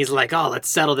 And he's like, "Oh, let's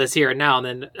settle this here and now." And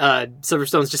then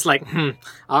Silverstone's just like,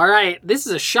 "All right, this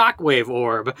is a shockwave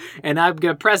orb, and I'm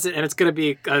gonna press it, and it's gonna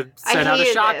be send out a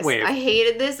shockwave." I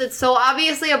hated this. It's so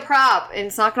obviously a prop, and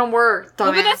it's not gonna work.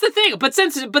 Well, but dumbass. that's the thing. But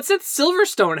since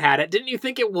Silverstone had it, didn't you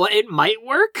think it might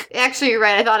work? Actually, you're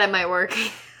right. I thought it might work.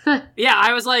 Yeah,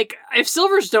 I was like, if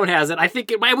Silverstone has it, I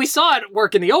think it might. We saw it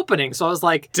work in the opening, so I was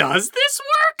like, does this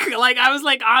work? Like, I was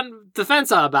like on the fence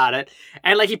about it,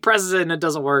 and like he presses it and it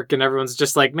doesn't work, and everyone's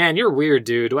just like, man, you're weird,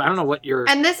 dude. I don't know what you're.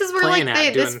 And this is where like playing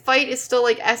at this doing- fight is still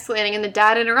like escalating, and the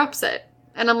dad interrupts it.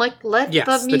 And I'm like, let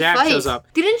Yes, me the dad fight. shows up.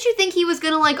 Didn't you think he was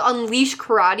gonna like unleash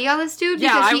karate on this dude?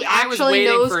 Yeah, Because he I was actually waiting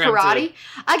knows for him to- karate.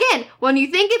 Again, when you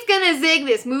think it's gonna zig,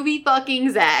 this movie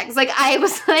fucking zags. Like I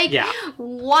was like, Yeah.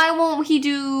 why won't he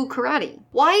do karate?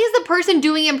 Why is the person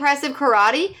doing impressive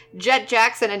karate Jet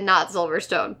Jackson and not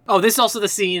Silverstone? Oh, this is also the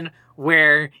scene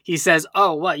where he says,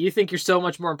 "Oh, what? You think you're so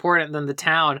much more important than the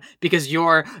town because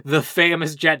you're the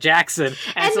famous Jet Jackson?"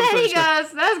 And so then he Silverstone-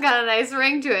 goes, that's got a nice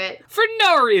ring to it. for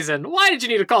no reason. Why did you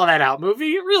need to call that out,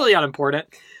 movie? Really unimportant.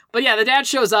 But yeah, the dad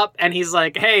shows up and he's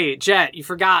like, "Hey, Jet, you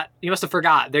must have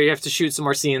forgot. There, you have to shoot some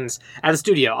more scenes at the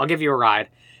studio. I'll give you a ride."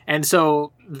 And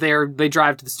so they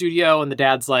drive to the studio, and the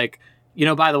dad's like,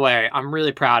 "By the way, I'm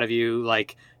really proud of you.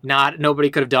 Like, nobody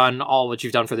could have done all what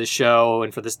you've done for this show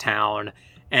and for this town.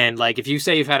 And like, if you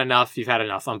say you've had enough, you've had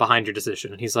enough. I'm behind your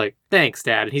decision." And he's like, "Thanks,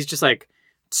 Dad." And he's just like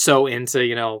so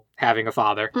into, having a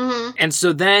father. Mm-hmm. And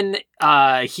so then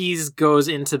he goes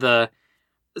into the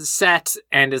set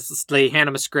and they hand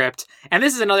him a script. And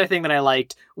this is another thing that I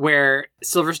liked, where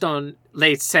Silverstone,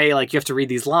 they say, like, you have to read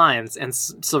these lines, and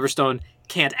Silverstone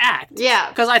can't act. Yeah.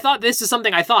 Because I thought this is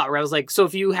something I thought, where I was like, so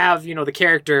if you have, the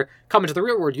character come into the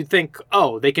real world, you'd think,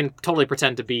 oh, they can totally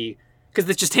pretend to be, because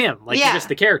it's just him. Like, Yeah. he's just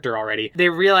the character already. They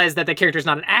realize that the character's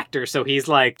not an actor, so he's,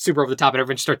 like, super over the top, and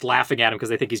everyone starts laughing at him because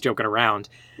they think he's joking around.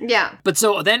 Yeah. But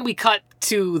so then we cut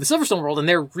to the Silverstone world, and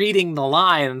they're reading the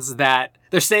lines that,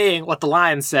 they're saying what the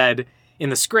lines said in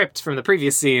the script from the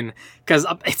previous scene, because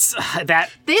it's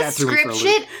that This threw me for a script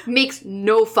loop. shit makes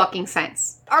no fucking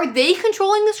sense. Are they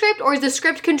controlling the script, or is the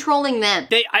script controlling them?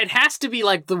 It has to be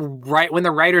like when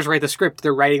the writers write the script,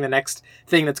 they're writing the next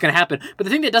thing that's going to happen. But the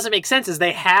thing that doesn't make sense is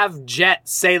they have Jet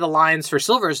say the lines for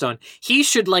Silverstone. He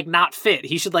should like not fit.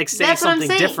 He should like say That's what I'm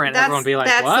something saying. different. And everyone be like,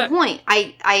 that's what? the point.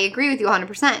 I agree with you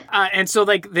 100%. And so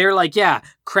like they're like, yeah,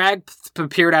 Crag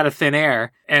appeared out of thin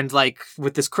air and like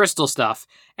with this crystal stuff.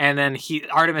 And then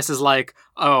Artemis is like,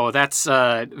 oh, that's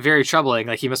very troubling.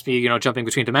 Like he must be, jumping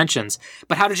between dimensions.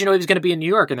 But how did you know he was going to be in New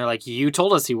York? And they're like, you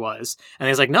told us he was. And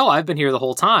he's like, no, I've been here the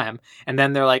whole time. And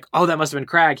then they're like, oh, that must have been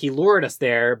Crag. He lured us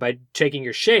there by taking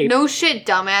your shape. No shit,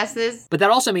 dumbasses. But that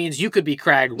also means you could be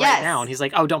Crag right Yes. now. And he's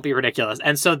like, oh, don't be ridiculous.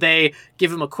 And so they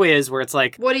give him a quiz where it's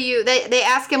like, What do you... They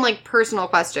ask him, like, personal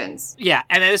questions. yeah.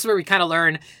 And then this is where we kind of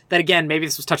learn that, again, maybe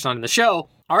this was touched on in the show,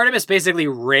 Artemis basically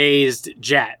raised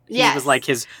Jet. He Yes. was like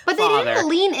his But they father. didn't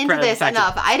lean into Credit the this fact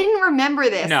that- enough. I didn't remember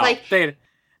this. No, Like, they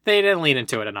didn't lean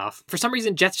into it enough. For some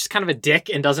reason, Jet's just kind of a dick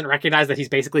and doesn't recognize that he's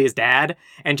basically his dad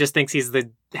and just thinks he's the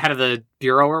head of the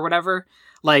bureau or whatever.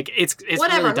 Like, it's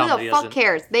whatever, really dumb that who he the fuck doesn't.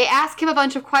 cares? They ask him a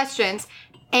bunch of questions,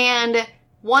 and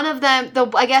one of them,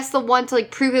 I guess the one to, like,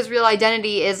 prove his real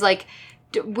identity is, like,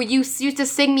 you used to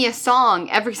sing me a song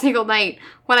every single night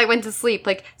when I went to sleep,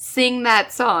 like, sing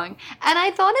that song. And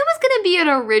I thought it was gonna be an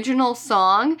original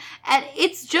song, and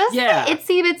it's just Yeah. the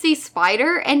Itsy Bitsy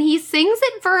Spider, and he sings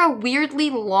it for a weirdly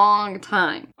long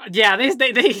time. Yeah,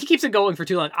 he keeps it going for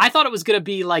too long. I thought it was gonna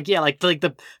be like, yeah, like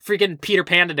the freaking Peter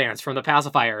Panda dance from the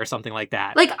pacifier or something like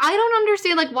that. Like, I don't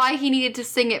understand, like, why he needed to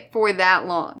sing it for that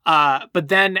long. But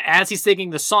then as he's singing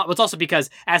the song, well, it's also because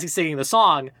as he's singing the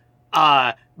song,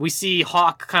 we see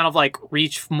Hawk kind of like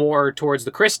reach more towards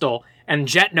the crystal, and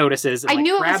Jet notices. And, I like,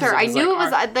 knew it was grabs her. I and is knew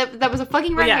like, it was that was a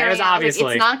fucking red yeah, it herring. was I was like,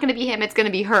 obviously- it's not going to be him. It's going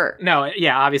to be her. No,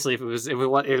 yeah, obviously, if it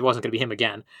wasn't gonna be him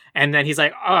again. And then he's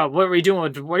like, "Oh, what are you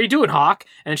doing? What are you doing, Hawk?"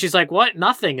 And she's like, "What?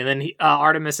 Nothing." And then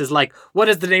Artemis is like, "What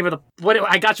is the name of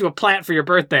I got you a plant for your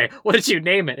birthday. What did you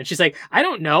name it?" And she's like, "I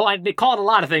don't know. I call it a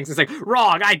lot of things." It's like,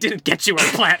 "Wrong. I didn't get you a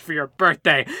plant for your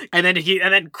birthday." And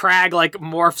then Crag like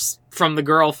morphs from the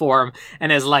girl form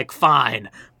and is like, "Fine,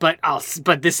 but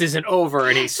this isn't over."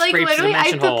 And he Like, scrapes the literally,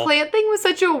 dimension the hole. plant thing was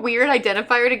such a weird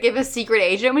identifier to give a secret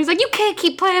agent. When he's like, you can't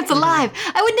keep plants alive.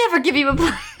 I would never give you a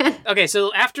plant. Okay,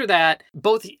 so after that,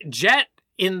 both Jet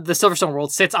in the Silverstone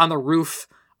world sits on the roof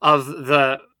of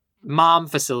the mom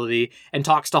facility and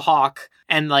talks to Hawk,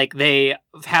 and like they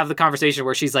have the conversation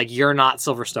where she's like, "You're not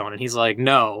Silverstone," and he's like,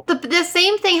 "No." The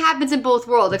same thing happens in both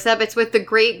worlds, except it's with the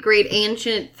great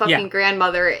ancient fucking Yeah.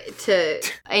 grandmother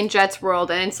in Jet's world,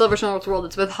 and in Silverstone's world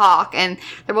it's with Hawk, and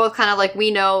they're both kind of like,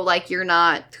 we know, like, you're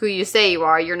not who you say you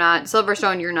are. You're not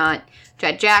Silverstone. You're not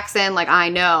Jet Jackson. Like, I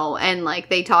know. And like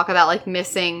they talk about like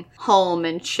missing home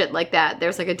and shit like that.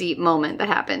 There's like a deep moment that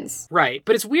happens. Right,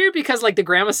 but it's weird because like the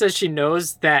grandma says she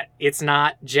knows that it's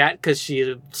not Jet because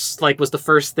she like was the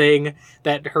first thing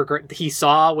that he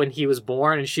saw when he was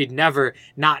born, and she'd never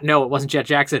not know it wasn't Jet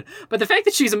Jackson. But the fact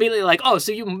that she's immediately like, "Oh,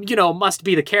 so you must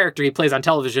be the character he plays on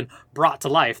television brought to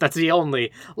life," that's the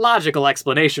only logical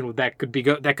explanation that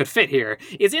could fit here,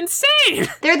 is insane.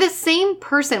 They're the same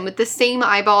person with the same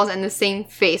eyeballs and the same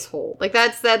face hole. Like,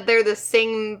 they're the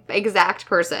same exact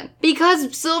person. Because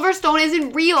Silverstone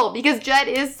isn't real. Because Jet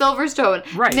is Silverstone.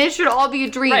 Right. And this should all be a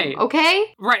dream, Right. okay?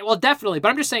 Right, well, definitely. But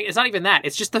I'm just saying, it's not even that.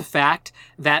 It's just the fact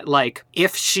that, like,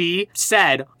 if she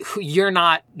said, "You're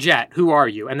not Jet, who are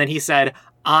you?" And then he said,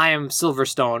 "I am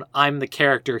Silverstone, I'm the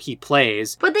character he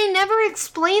plays." But they never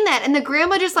explain that. And the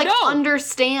grandma just, like, No.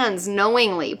 understands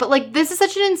knowingly. But, like, this is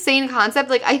such an insane concept.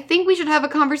 Like, I think we should have a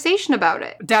conversation about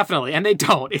it. Definitely, and they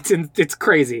don't. It's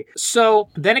crazy. So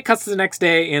then it cuts to the next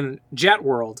day in Jet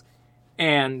World.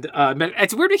 And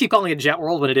it's weird to keep calling it Jet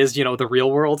World when it is, the real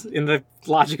world in the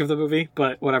logic of the movie,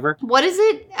 but whatever. What is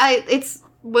it? It's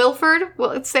Wilford?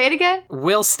 Say it again?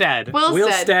 Wilstead,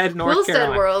 North Wilstead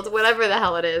Carolina. World, whatever the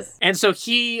hell it is. And so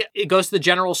he goes to the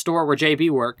general store where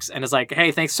JB works and is like,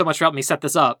 "Hey, thanks so much for helping me set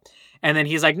this up." And then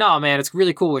he's like, "No, man, it's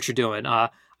really cool what you're doing.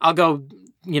 I'll go,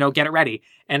 get it ready."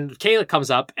 And Kayla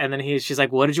comes up and then she's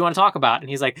like, "What did you want to talk about?" And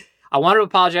he's like, "I wanted to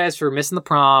apologize for missing the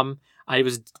prom. I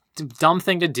was dumb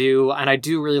thing to do, and I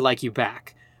do really like you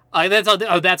back.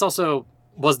 That's also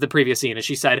was the previous scene, and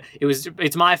she said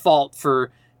it's my fault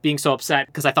for being so upset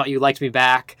because I thought you liked me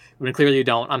back when clearly you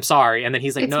don't. I'm sorry. And then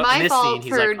he's like, It's no, my in this fault scene,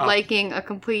 he's for like, oh. liking a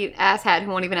complete asshat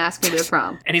who won't even ask me to the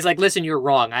prom. And he's like, listen, you're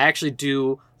wrong. I actually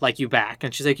do like you back.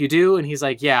 And she's like, you do? And he's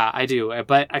like, yeah, I do.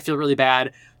 But I feel really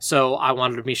bad. So I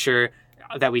wanted to be sure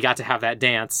that we got to have that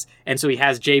dance. And so he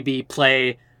has JB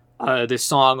play this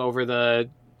song over the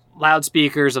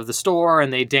loudspeakers of the store,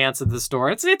 and they dance at the store.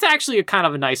 It's actually a kind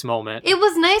of a nice moment. It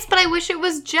was nice, but I wish it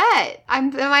was Jet.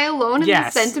 Am I alone in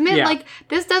Yes, the sentiment? yeah. Like,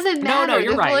 this doesn't matter. No,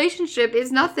 you're this right. relationship is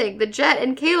nothing. The Jet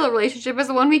and Kayla relationship is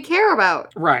the one we care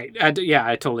about. Right. Yeah,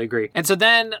 I totally agree. And so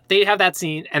then they have that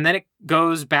scene, and then it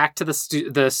goes back to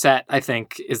the set, I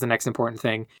think, is the next important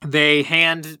thing. They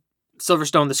hand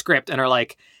Silverstone the script and are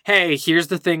like, hey, here's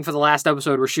the thing for the last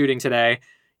episode we're shooting today.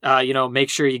 Make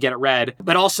sure you get it read.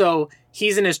 But also,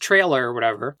 he's in his trailer or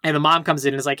whatever, and the mom comes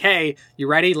in and is like, hey, you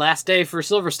ready? Last day for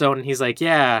Silverstone. And he's like,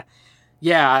 yeah,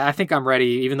 I think I'm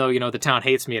ready, even though, the town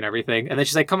hates me and everything. And then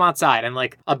she's like, come outside. And,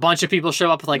 like, a bunch of people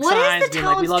show up with, like, What signs is the being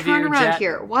like, we town's love you, turnaround Jet.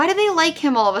 here? Why do they like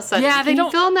him all of a sudden? Yeah, they Can you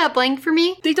don't- fill in that blank for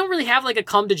me? They don't really have, like, a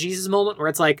come to Jesus moment where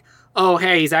it's like, oh,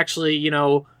 hey, he's actually,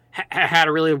 had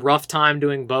a really rough time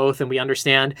doing both, and we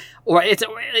understand. Or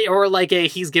like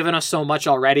he's given us so much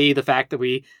already, the fact that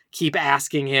we keep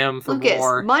asking him for Lucas,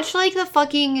 more. much like the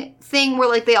fucking thing where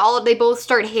like they both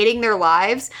start hating their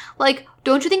lives, like,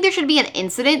 don't you think there should be an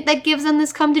incident that gives them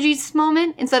this come to Jesus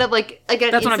moment instead of like an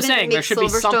That's what I'm incident saying. that There makes should be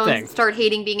Silverstone something. start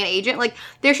hating being an agent? Like,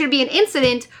 there should be an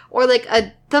incident or like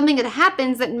something that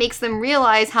happens that makes them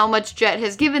realize how much Jet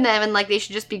has given them, and like they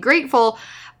should just be grateful.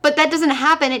 But that doesn't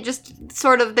happen. It just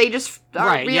sort of they just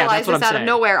Right, yeah, realize that's what this I'm out of saying.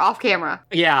 nowhere off camera.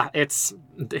 Yeah, it's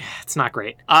not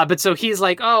great. But so he's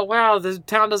like, oh, wow, the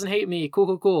town doesn't hate me.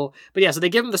 Cool. But yeah, so they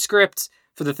give him the script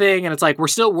for the thing, and it's like, we're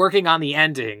still working on the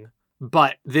ending,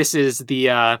 but this is the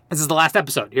last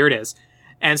episode. Here it is.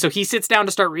 And so he sits down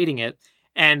to start reading it.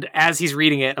 And as he's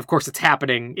reading it, of course, it's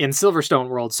happening in Silverstone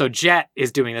world. So Jet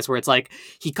is doing this, where it's like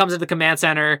he comes into the command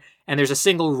center, and there's a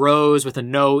single rose with a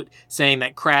note saying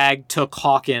that Crag took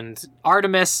Hawk and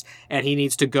Artemis, and he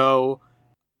needs to go.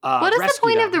 What is the rescue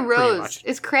point them, of the pretty rose? much.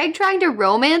 Is Craig trying to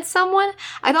romance someone?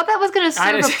 I thought that was going to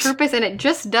serve a just- purpose, and it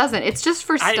just doesn't. It's just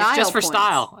for style. It's just for points.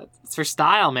 style. It's for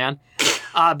style, man.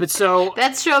 But so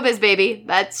That's showbiz, baby.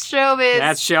 That's showbiz.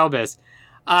 that's showbiz.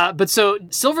 But so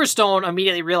Silverstone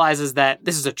immediately realizes that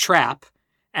this is a trap,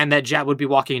 and that Jet would be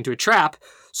walking into a trap,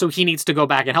 so he needs to go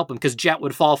back and help him, because Jet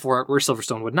would fall for it where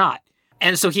Silverstone would not.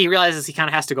 And so he realizes he kind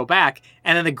of has to go back,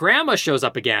 and then the grandma shows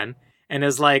up again, and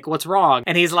is like, what's wrong?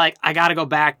 And he's like, I gotta go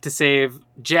back to save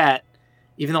Jet,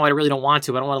 even though I really don't want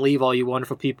to. I don't want to leave all you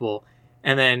wonderful people.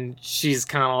 And then she's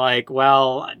kind of like,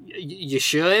 well, you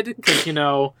should, because,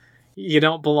 you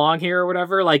don't belong here or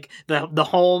whatever. Like, the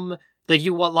home, like,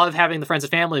 you love having the friends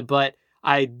and family, but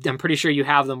I'm pretty sure you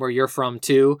have them where you're from,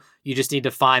 too. You just need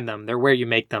to find them. They're where you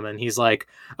make them. And he's like,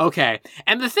 okay.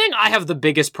 And the thing I have the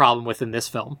biggest problem with in this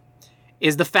film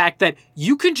is the fact that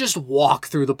you can just walk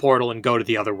through the portal and go to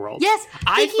the other world. Yes,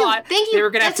 thank you. they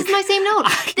were gonna That's have just my same note.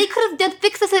 I- They could have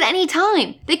fixed this at any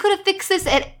time. They could have fixed this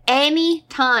at any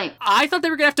time. I thought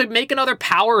they were gonna have to make another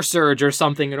power surge or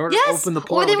something in order to Yes, open the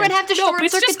portal. or they would again. have to No, but short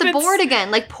it's circuit just the been board again,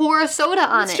 like pour a soda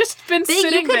on It's it. just been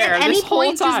sitting You could there at any this whole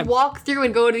point time. just walk through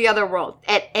and go to the other world.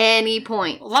 At any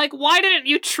point. Like, why didn't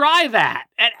you try that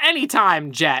at any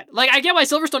time, Jet? Like, I get why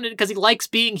Silverstone did it because he likes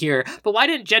being here, but why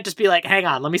didn't Jet just be like, hang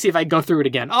on, let me see if I can go through it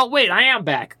again. Oh, wait, I am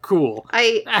back. Cool.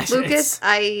 Lucas,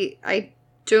 I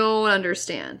don't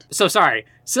understand. So sorry.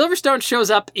 Silverstone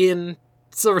shows up in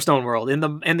Silverstone world, in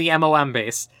the MOM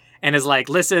base, and is like,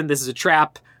 listen, this is a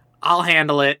trap. I'll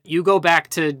handle it. You go back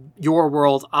to your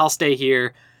world. I'll stay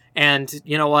here. And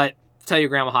you know what? Tell your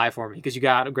grandma hi for me, because you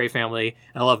got a great family.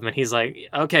 And I love him. And he's like,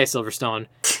 okay, Silverstone.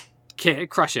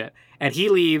 Crush it. And he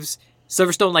leaves.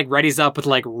 Silverstone like readies up with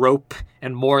like rope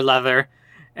and more leather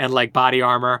and like body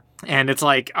armor. And it's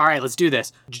like, all right, let's do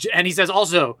this. And he says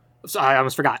also, I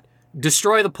almost forgot,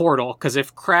 destroy the portal, because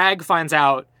if Crag finds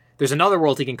out there's another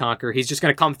world he can conquer, he's just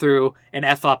going to come through and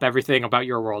F up everything about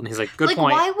your world. And he's like, good Like,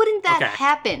 point. why wouldn't that Okay.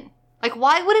 happen? Like,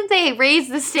 why wouldn't they raise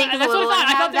the stakes a That's what little I thought. and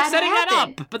I have thought they're that setting happen?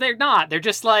 that up, but they're not. They're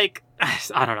just like,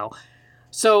 I don't know.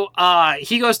 So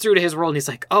he goes through to his world and he's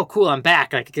like, oh, cool, I'm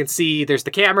back. Like, I can see there's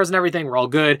the cameras and everything. We're all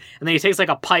good. And then he takes like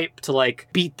a pipe to like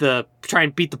try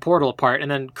and beat the portal apart. And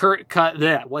then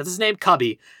what's his name?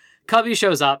 Cubby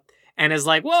shows up and is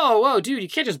like, whoa, dude, you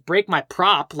can't just break my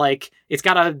prop. Like, it's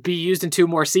got to be used in 2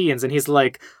 more scenes. And he's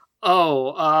like,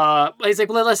 he's like,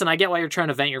 well, listen, I get why you're trying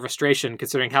to vent your frustration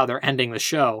considering how they're ending the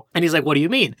show. And he's like, what do you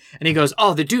mean? And he goes,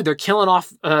 oh, they're killing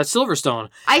off Silverstone.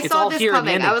 I It's saw all this here in the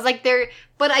coming. ending. I was like, they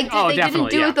didn't definitely,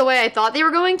 do yeah. it the way I thought they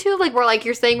were going to. Like, where like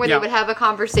you're saying where Yeah. they would have a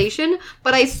conversation.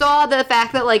 But I saw the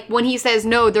fact that like when he says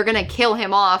no, they're gonna kill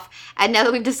him off. And now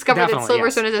that we've discovered that Definitely,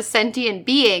 Silverstone is a sentient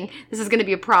being, this is gonna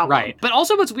be a problem. Right. But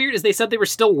also what's weird is they said they were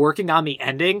still working on the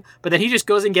ending, but then he just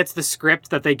goes and gets the script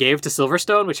that they gave to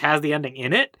Silverstone, which has the ending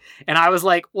in it. And I was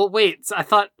like, well, wait, I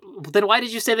thought, then why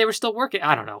did you say they were still working?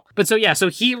 I don't know. But so, yeah, so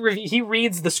he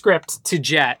reads the script to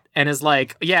Jet and is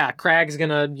like, yeah, Crag's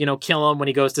gonna, kill him when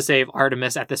he goes to save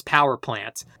Artemis at this power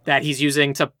plant that he's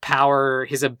using to power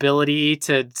his ability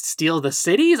to steal the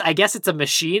cities. I guess it's a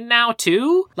machine now,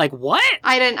 too? Like, what?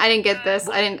 I didn't get this.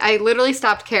 I literally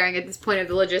stopped caring at this point of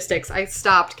the logistics. I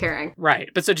stopped caring. Right.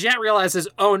 But so Jet realizes,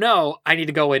 oh no, I need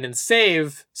to go in and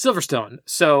save Silverstone.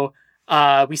 So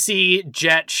we see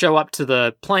Jet show up to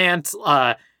the plant.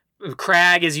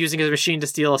 Crag is using his machine to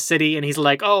steal a city, and he's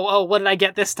like, oh, what did I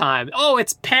get this time? Oh,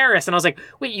 it's Paris. And I was like,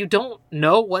 wait, you don't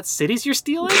know what cities you're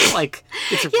stealing? Like,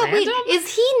 it's Yeah, random? wait,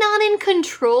 is he not in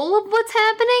control of what's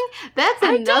happening? That's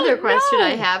I another don't question know. I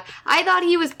have. I thought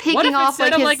he was What picking if off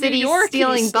instead like of, his like, New city York, he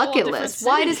stealing stole a bucket different list.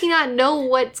 Why city? does he not know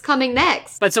what's coming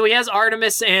next? But so he has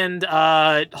Artemis and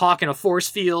Hawk in a force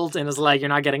field and is like, you're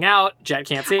not getting out. Jet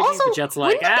can't save Also, you. But Jet's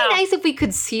like, wouldn't it be nice if we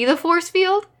could see the force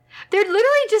field? They're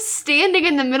literally just standing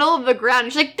in the middle of the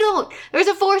ground. She's like, don't. There's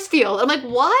a force field. I'm like,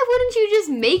 why wouldn't you just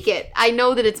make it? I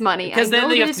know that it's money. Because then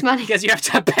you have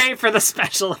to pay for the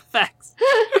special effects.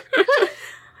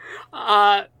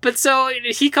 But so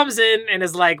he comes in and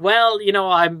is like, well,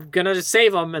 I'm gonna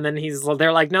save him, and then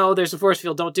they're like, no, there's a force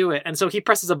field, don't do it. And so he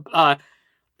presses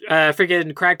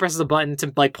freaking Crag presses a button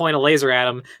to like point a laser at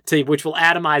him, which will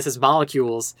atomize his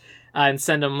molecules and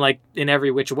send him like in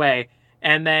every which way.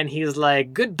 And then he's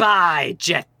like, goodbye,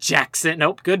 Jet Jackson.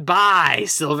 Nope, goodbye,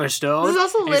 Silverstone. This is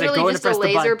also And he's, like, literally going just to a press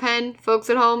the laser button. pen, folks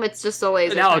at home. It's just a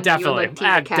laser pen. No, that you definitely. would, like, tease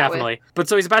a cat Definitely. with. But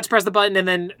so he's about to press the button, and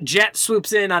then Jet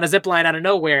swoops in on a zipline out of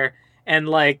nowhere and,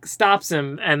 like, stops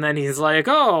him. And then he's like,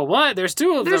 oh, what? There's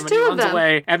two of There's them. two and he of runs them.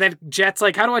 away. And then Jet's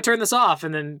like, how do I turn this off?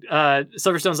 And then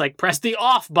Silverstone's like, press the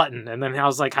off button. And then I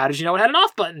was like, how did you know it had an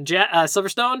off button,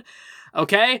 Silverstone?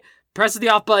 Okay. Presses the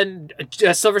off button.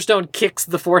 Silverstone kicks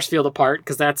the force field apart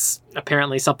because that's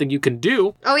apparently something you can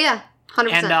do. Oh, yeah.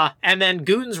 100%. And then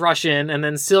goons rush in, and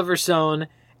then Silverstone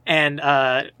and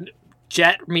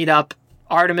Jet meet up.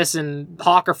 Artemis and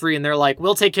Hawk are free, and they're like,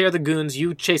 we'll take care of the goons.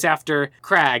 You chase after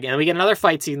Crag. And we get another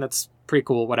fight scene that's pretty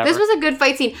cool, whatever. This was a good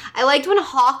fight scene. I liked when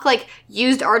Hawk, like,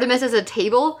 used Artemis as a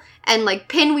table and, like,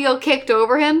 pinwheel kicked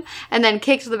over him and then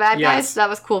kicked the bad guys. Yes. So that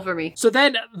was cool for me. So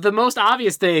then the most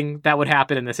obvious thing that would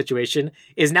happen in this situation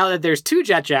is now that there's two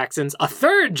Jet Jacksons, a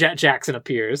third Jet Jackson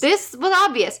appears. This was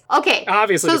obvious. Okay.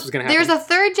 Obviously so this was gonna happen. There's a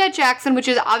third Jet Jackson, which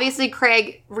is obviously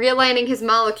Craig realigning his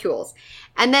molecules.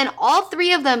 And then all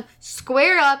three of them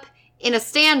square up in a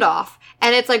standoff.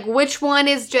 And it's like, which one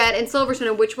is Jet and Silverstone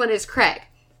and which one is Craig?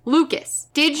 Lucas,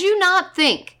 did you not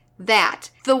think that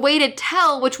the way to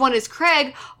tell which one is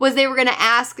Craig was they were going to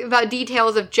ask about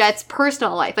details of Jet's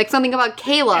personal life, like something about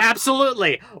Kayla?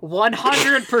 Absolutely.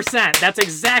 100%. That's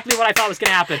exactly what I thought was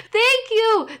going to happen.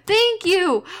 Thank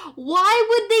you. Why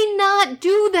would they not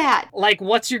do that? Like,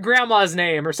 what's your grandma's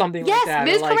name or something Yes, like that?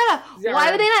 Ms. Or like, Coretta.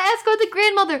 Why would they not ask about the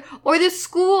grandmother or the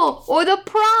school or the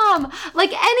prom?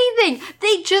 Like anything.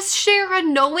 They just share a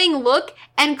knowing look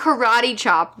and karate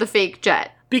chop the fake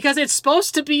Jet. Because it's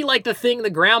supposed to be like the thing the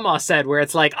grandma said, where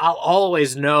it's like, I'll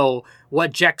always know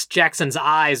what Jackson's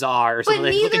eyes are, or But something.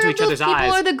 They look neither into of each those other's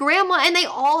people eyes. are the grandma, and they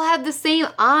all have the same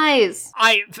eyes.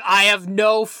 I have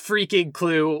no freaking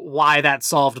clue why that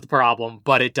solved the problem,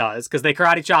 but it does. Because they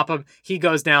karate chop him, he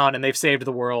goes down, and they've saved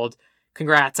the world.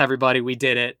 Congrats, everybody, we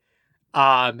did it.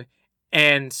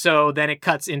 And so then it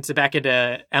cuts back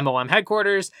into MOM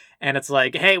headquarters, and it's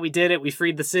like, hey, we did it. We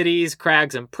freed the cities.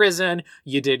 Crag's in prison.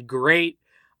 You did great.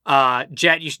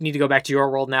 Jet, you need to go back to your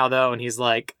world now, though. And he's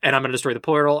like, and I'm going to destroy the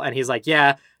portal. And he's like,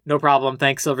 yeah, no problem.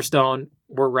 Thanks, Silverstone.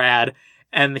 We're rad.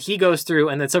 And he goes through,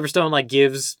 and then Silverstone, like,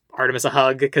 gives Artemis a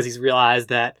hug because he's realized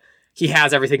that he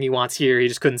has everything he wants here. He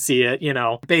just couldn't see it,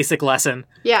 basic lesson.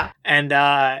 Yeah. And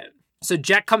so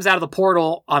Jet comes out of the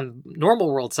portal on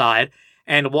normal world side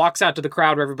and walks out to the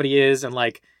crowd where everybody is, and,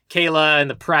 like, Kayla and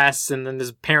the press, and then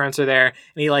his parents are there.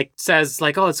 And he, like, says,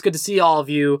 like, oh, it's good to see all of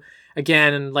you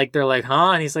again. And, like, they're like,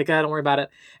 huh? And he's like, don't worry about it.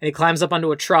 And he climbs up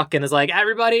onto a truck and is like,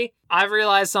 everybody, I've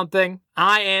realized something.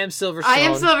 I am Silverstone. I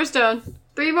am Silverstone.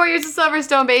 3 more years of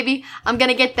Silverstone, baby. I'm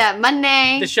gonna get that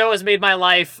money. The show has made my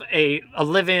life a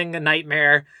living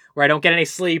nightmare where I don't get any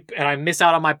sleep and I miss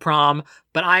out on my prom,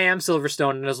 but I am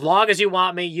Silverstone, and as long as you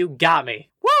want me, you got me.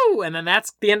 Woo! And then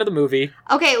that's the end of the movie.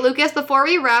 Okay, Lucas, before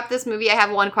we wrap this movie, I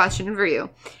have one question for you.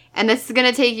 And this is going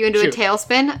to take you into Shoot. a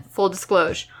tailspin, full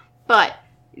disclosure. But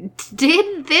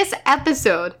did this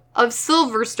episode of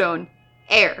Silverstone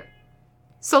air?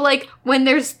 So, like, when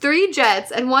there's 3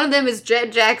 Jets, and one of them is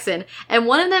Jet Jackson, and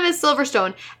one of them is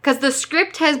Silverstone, because the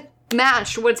script has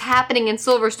matched what's happening in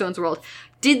Silverstone's world,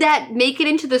 did that make it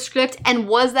into the script, and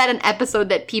was that an episode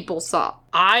that people saw?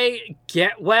 I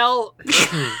get, well...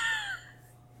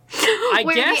 I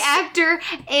Where guess... the actor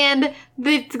and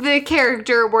the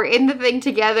character were in the thing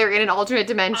together in an alternate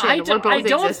dimension. I where both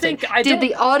don't existed. think- I Did don't-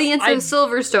 the audience I- of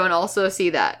Silverstone also see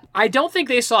that? I don't think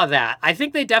they saw that. I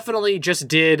think they definitely just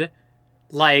did,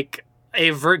 like,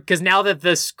 because now that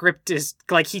the script is,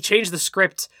 like, he changed the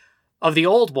script of the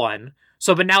old one,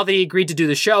 so, but now they agreed to do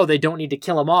the show, they don't need to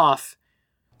kill him off,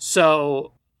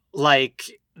 so, like,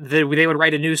 they would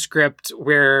write a new script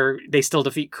where they still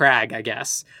defeat Crag, I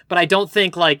guess. But I don't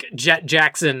think, like, Jet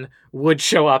Jackson would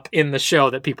show up in the show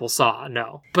that people saw,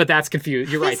 no. But that's confused.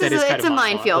 You're right, that is kind It's of a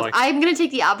minefield. mind-blowing. I'm going to take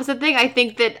the opposite thing. I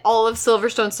think that all of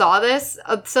Silverstone saw this,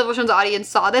 Silverstone's audience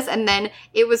saw this, and then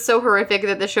it was so horrific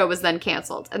that the show was then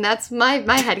canceled. And that's my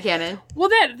headcanon. Well,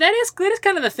 that is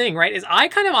kind of the thing, right? Is I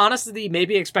kind of honestly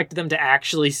maybe expected them to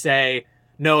actually say,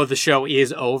 no, the show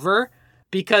is over,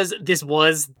 because this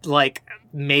was, like,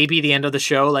 maybe the end of the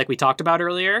show, like we talked about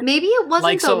earlier. Maybe it wasn't,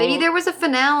 Like, though. so- Maybe there was a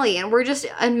finale, and we're just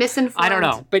misinformed. I don't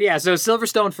know. But yeah, so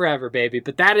Silverstone forever, baby.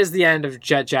 But that is the end of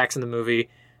Jet Jackson, the movie.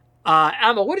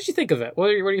 Emma, what did you think of it? What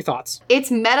are your thoughts? It's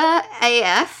meta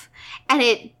AF, and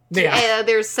Yeah.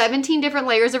 there's 17 different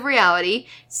layers of reality,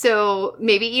 so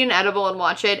maybe eat an edible and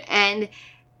watch it, and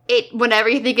whenever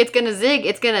you think it's gonna zig,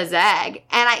 it's gonna zag.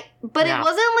 But Yeah. it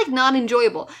wasn't, like, not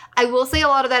enjoyable. I will say a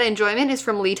lot of that enjoyment is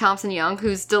from Lee Thompson Young,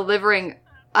 who's delivering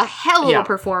a hell of Yeah. a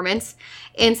performance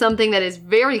in something that is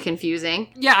very confusing.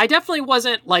 Yeah, I definitely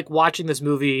wasn't, like, watching this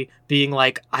movie being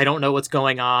like, I don't know what's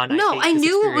going on. No, hate I this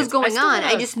knew what was experience. going on.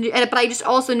 I just knew, but I just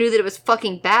also knew that it was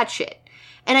fucking bad shit.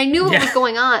 And I knew what Yeah. was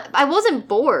going on. I wasn't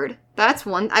bored. That's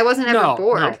one. I wasn't ever No,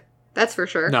 bored. no. That's for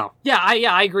sure. No. Yeah,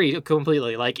 I agree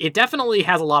completely. Like, it definitely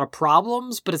has a lot of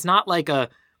problems, but it's not like a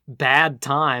bad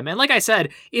time. And like I said,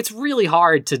 it's really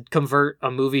hard to convert a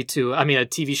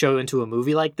TV show into a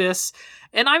movie like this.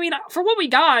 And I mean, for what we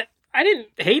got, I didn't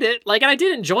hate it. Like, and I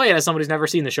did enjoy it as somebody who's never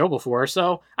seen the show before.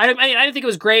 So I didn't think it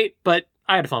was great, but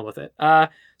I had fun with it.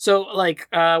 So like,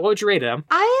 what would you rate it, Em?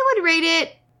 I would rate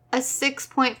it a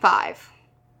 6.5.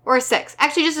 Or a 6.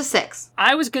 Actually, just a 6.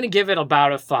 I was going to give it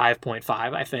about a 5.5,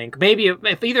 I think. Maybe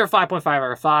if either a 5.5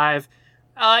 or a 5.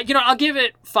 I'll give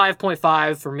it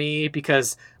 5.5 for me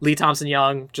because Lee Thompson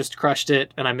Young just crushed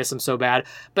it and I miss him so bad.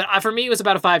 But for me, it was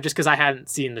about a 5 just because I hadn't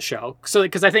seen the show. So,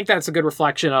 because I think that's a good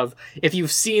reflection of if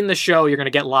you've seen the show, you're going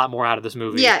to get a lot more out of this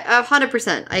movie. Yeah,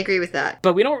 100%. I agree with that.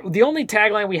 But the only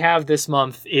tagline we have this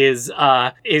month is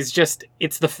just,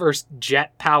 it's the first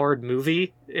jet-powered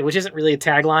movie, which isn't really a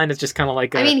tagline. It's just kind of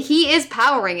like I mean, he is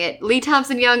powering it. Lee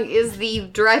Thompson Young is the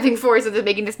driving force of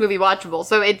making this movie watchable.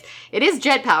 So it is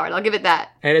jet powered. I'll give it that.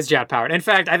 It is jet powered. In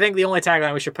fact, I think the only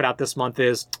tagline we should put out this month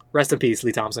is "Rest in peace,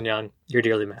 Lee Thompson Young. You're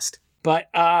dearly missed." But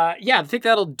yeah, I think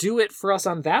that'll do it for us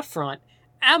on that front.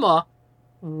 Emma,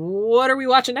 what are we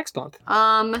watching next month?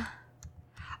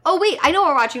 Oh wait, I know what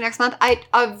we're watching next month.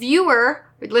 A viewer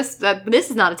this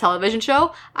is not a television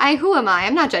show. Who am I?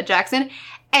 I'm not Jet Jackson.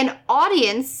 An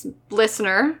audience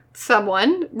listener,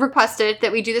 someone, requested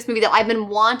that we do this movie that I've been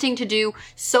wanting to do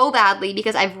so badly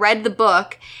because I've read the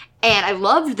book and I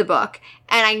loved the book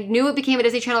and I knew it became a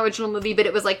Disney Channel original movie, but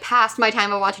it was like past my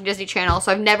time of watching Disney Channel, so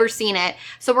I've never seen it.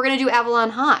 So we're going to do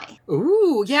Avalon High.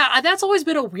 Ooh, yeah, that's always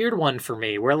been a weird one for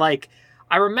me where like,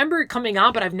 I remember it coming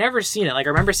on, but I've never seen it. Like, I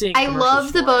remember seeing I commercials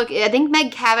love the for it. book. I think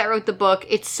Meg Cabot wrote the book.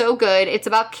 It's so good. It's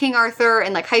about King Arthur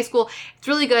and like high school. It's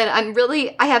really good.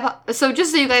 So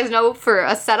just so you guys know, for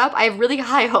a setup, I have really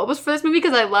high hopes for this movie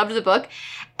because I loved the book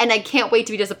and I can't wait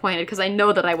to be disappointed because I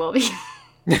know that I will be.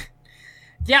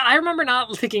 Yeah, I remember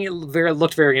not thinking it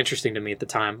looked very interesting to me at the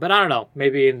time, but I don't know.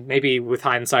 Maybe with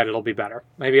hindsight it'll be better.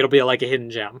 Maybe it'll be like a hidden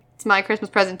gem. It's my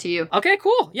Christmas present to you. Okay,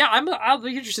 cool. Yeah, I'll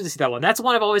be interested to see that one. That's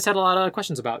one I've always had a lot of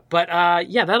questions about. But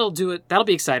yeah, that'll do it. That'll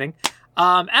be exciting.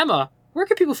 Emma, where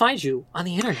can people find you on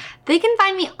the internet? They can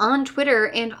find me on Twitter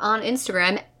and on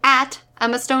Instagram at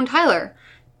Emma Stone Tyler.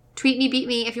 Tweet me, beat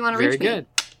me if you want to Very reach me. good.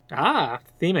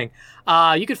 Theming.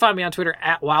 You can find me on Twitter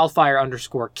at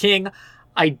wildfire_king.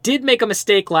 I did make a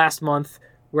mistake last month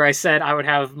where I said I would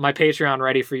have my Patreon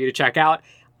ready for you to check out.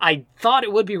 I thought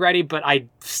it would be ready, but I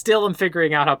still am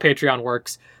figuring out how Patreon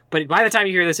works. But by the time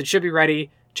you hear this, it should be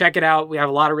ready. Check it out. We have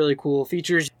a lot of really cool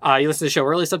features. You listen to the show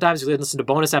early sometimes. You listen to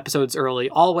bonus episodes early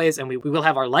always. And we will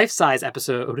have our life-size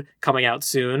episode coming out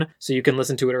soon. So you can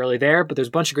listen to it early there. But there's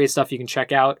a bunch of great stuff you can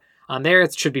check out on there.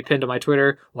 It should be pinned to my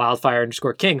Twitter,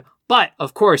 wildfire_king. But,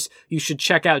 of course, you should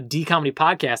check out D-Comedy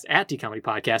Podcast at D-Comedy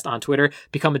Podcast on Twitter.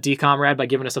 Become a D-Comrade by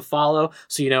giving us a follow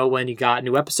so you know when you got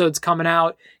new episodes coming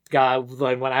out.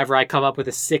 Whenever I come up with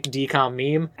a sick DCOM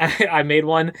meme, I made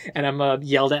one, and Emma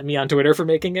yelled at me on Twitter for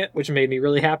making it, which made me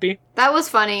really happy. That was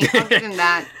funny. I'll give him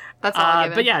that. That's all I'll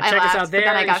give him. But yeah, check us out there.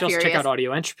 I You got should also furious. check out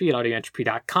Audio Entropy at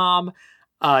audioentropy.com.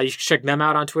 You should check them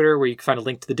out on Twitter, where you can find a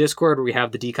link to the Discord, where we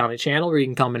have the D-Comedy channel, where you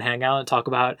can come and hang out and talk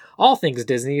about all things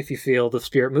Disney if you feel the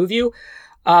spirit move you.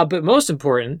 But most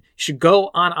important, you should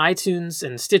go on iTunes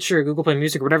and Stitcher, Google Play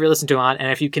Music, or whatever you listen to on,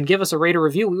 and if you can give us a rate or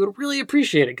review, we would really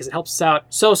appreciate it, because it helps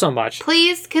us out so much.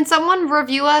 Please, can someone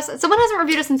review us? Someone hasn't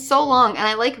reviewed us in so long, and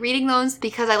I like reading those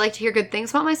because I like to hear good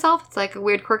things about myself. It's like a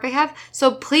weird quirk I have.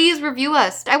 So please review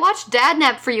us. I watched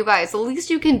Dadnap for you guys. The least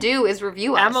you can do is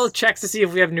review us. Emma checks to see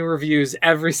if we have new reviews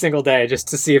every single day, just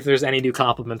to see if there's any new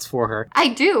compliments for her. I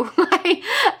do.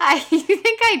 You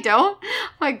think I don't? Oh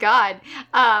my god.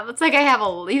 It's like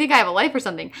you think I have a life or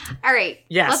something. All right.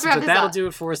 Yes, let's wrap but this that'll up. do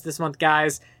it for us this month,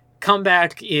 guys. Come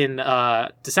back in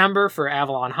December for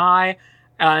Avalon High,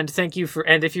 and thank you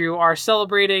and if you are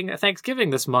celebrating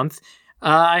Thanksgiving this month,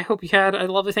 I hope you had a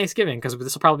lovely Thanksgiving, because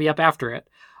this will probably be up after it.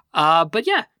 But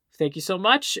yeah, thank you so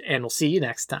much, and we'll see you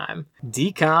next time.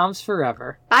 DComs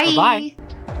forever. Bye. Bye.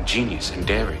 Genius and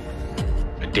daring.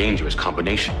 A dangerous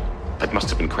combination. That must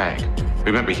have been Crag.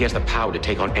 Remember, he has the power to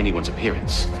take on anyone's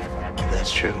appearance.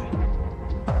 That's true.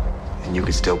 And you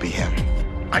could still be him.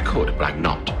 I could, but I'm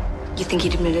not. You think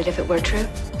he'd admit it if it were true?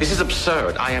 This is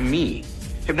absurd. I am me.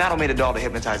 Hypnato made a doll to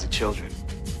hypnotize the children.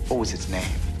 What was its name?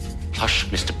 Hush,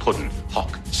 Mr. Puddin,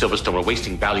 Hawk, Silverstone are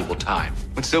wasting valuable time.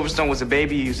 When Silverstone was a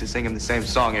baby, you used to sing him the same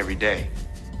song every day.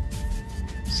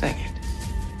 Sing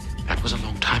it. That was a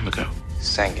long time ago.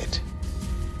 Sang it.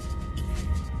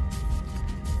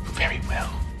 Very well.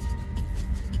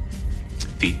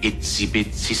 The itsy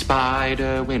bitsy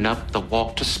spider went up the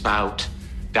water spout.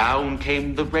 Down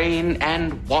came the rain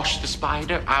and washed the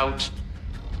spider out.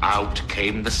 Out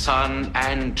came the sun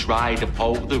and dried up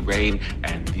all the rain.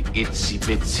 And the itsy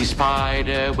bitsy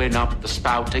spider went up the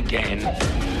spout again.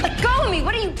 Let go of me!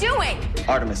 What are you doing?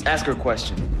 Artemis, ask her a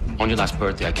question. On your last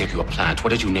birthday, I gave you a plant. What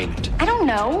did you name it? I don't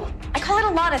know. I call it a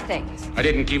lot of things. I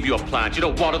didn't give you a plant. You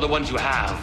don't water the ones you have.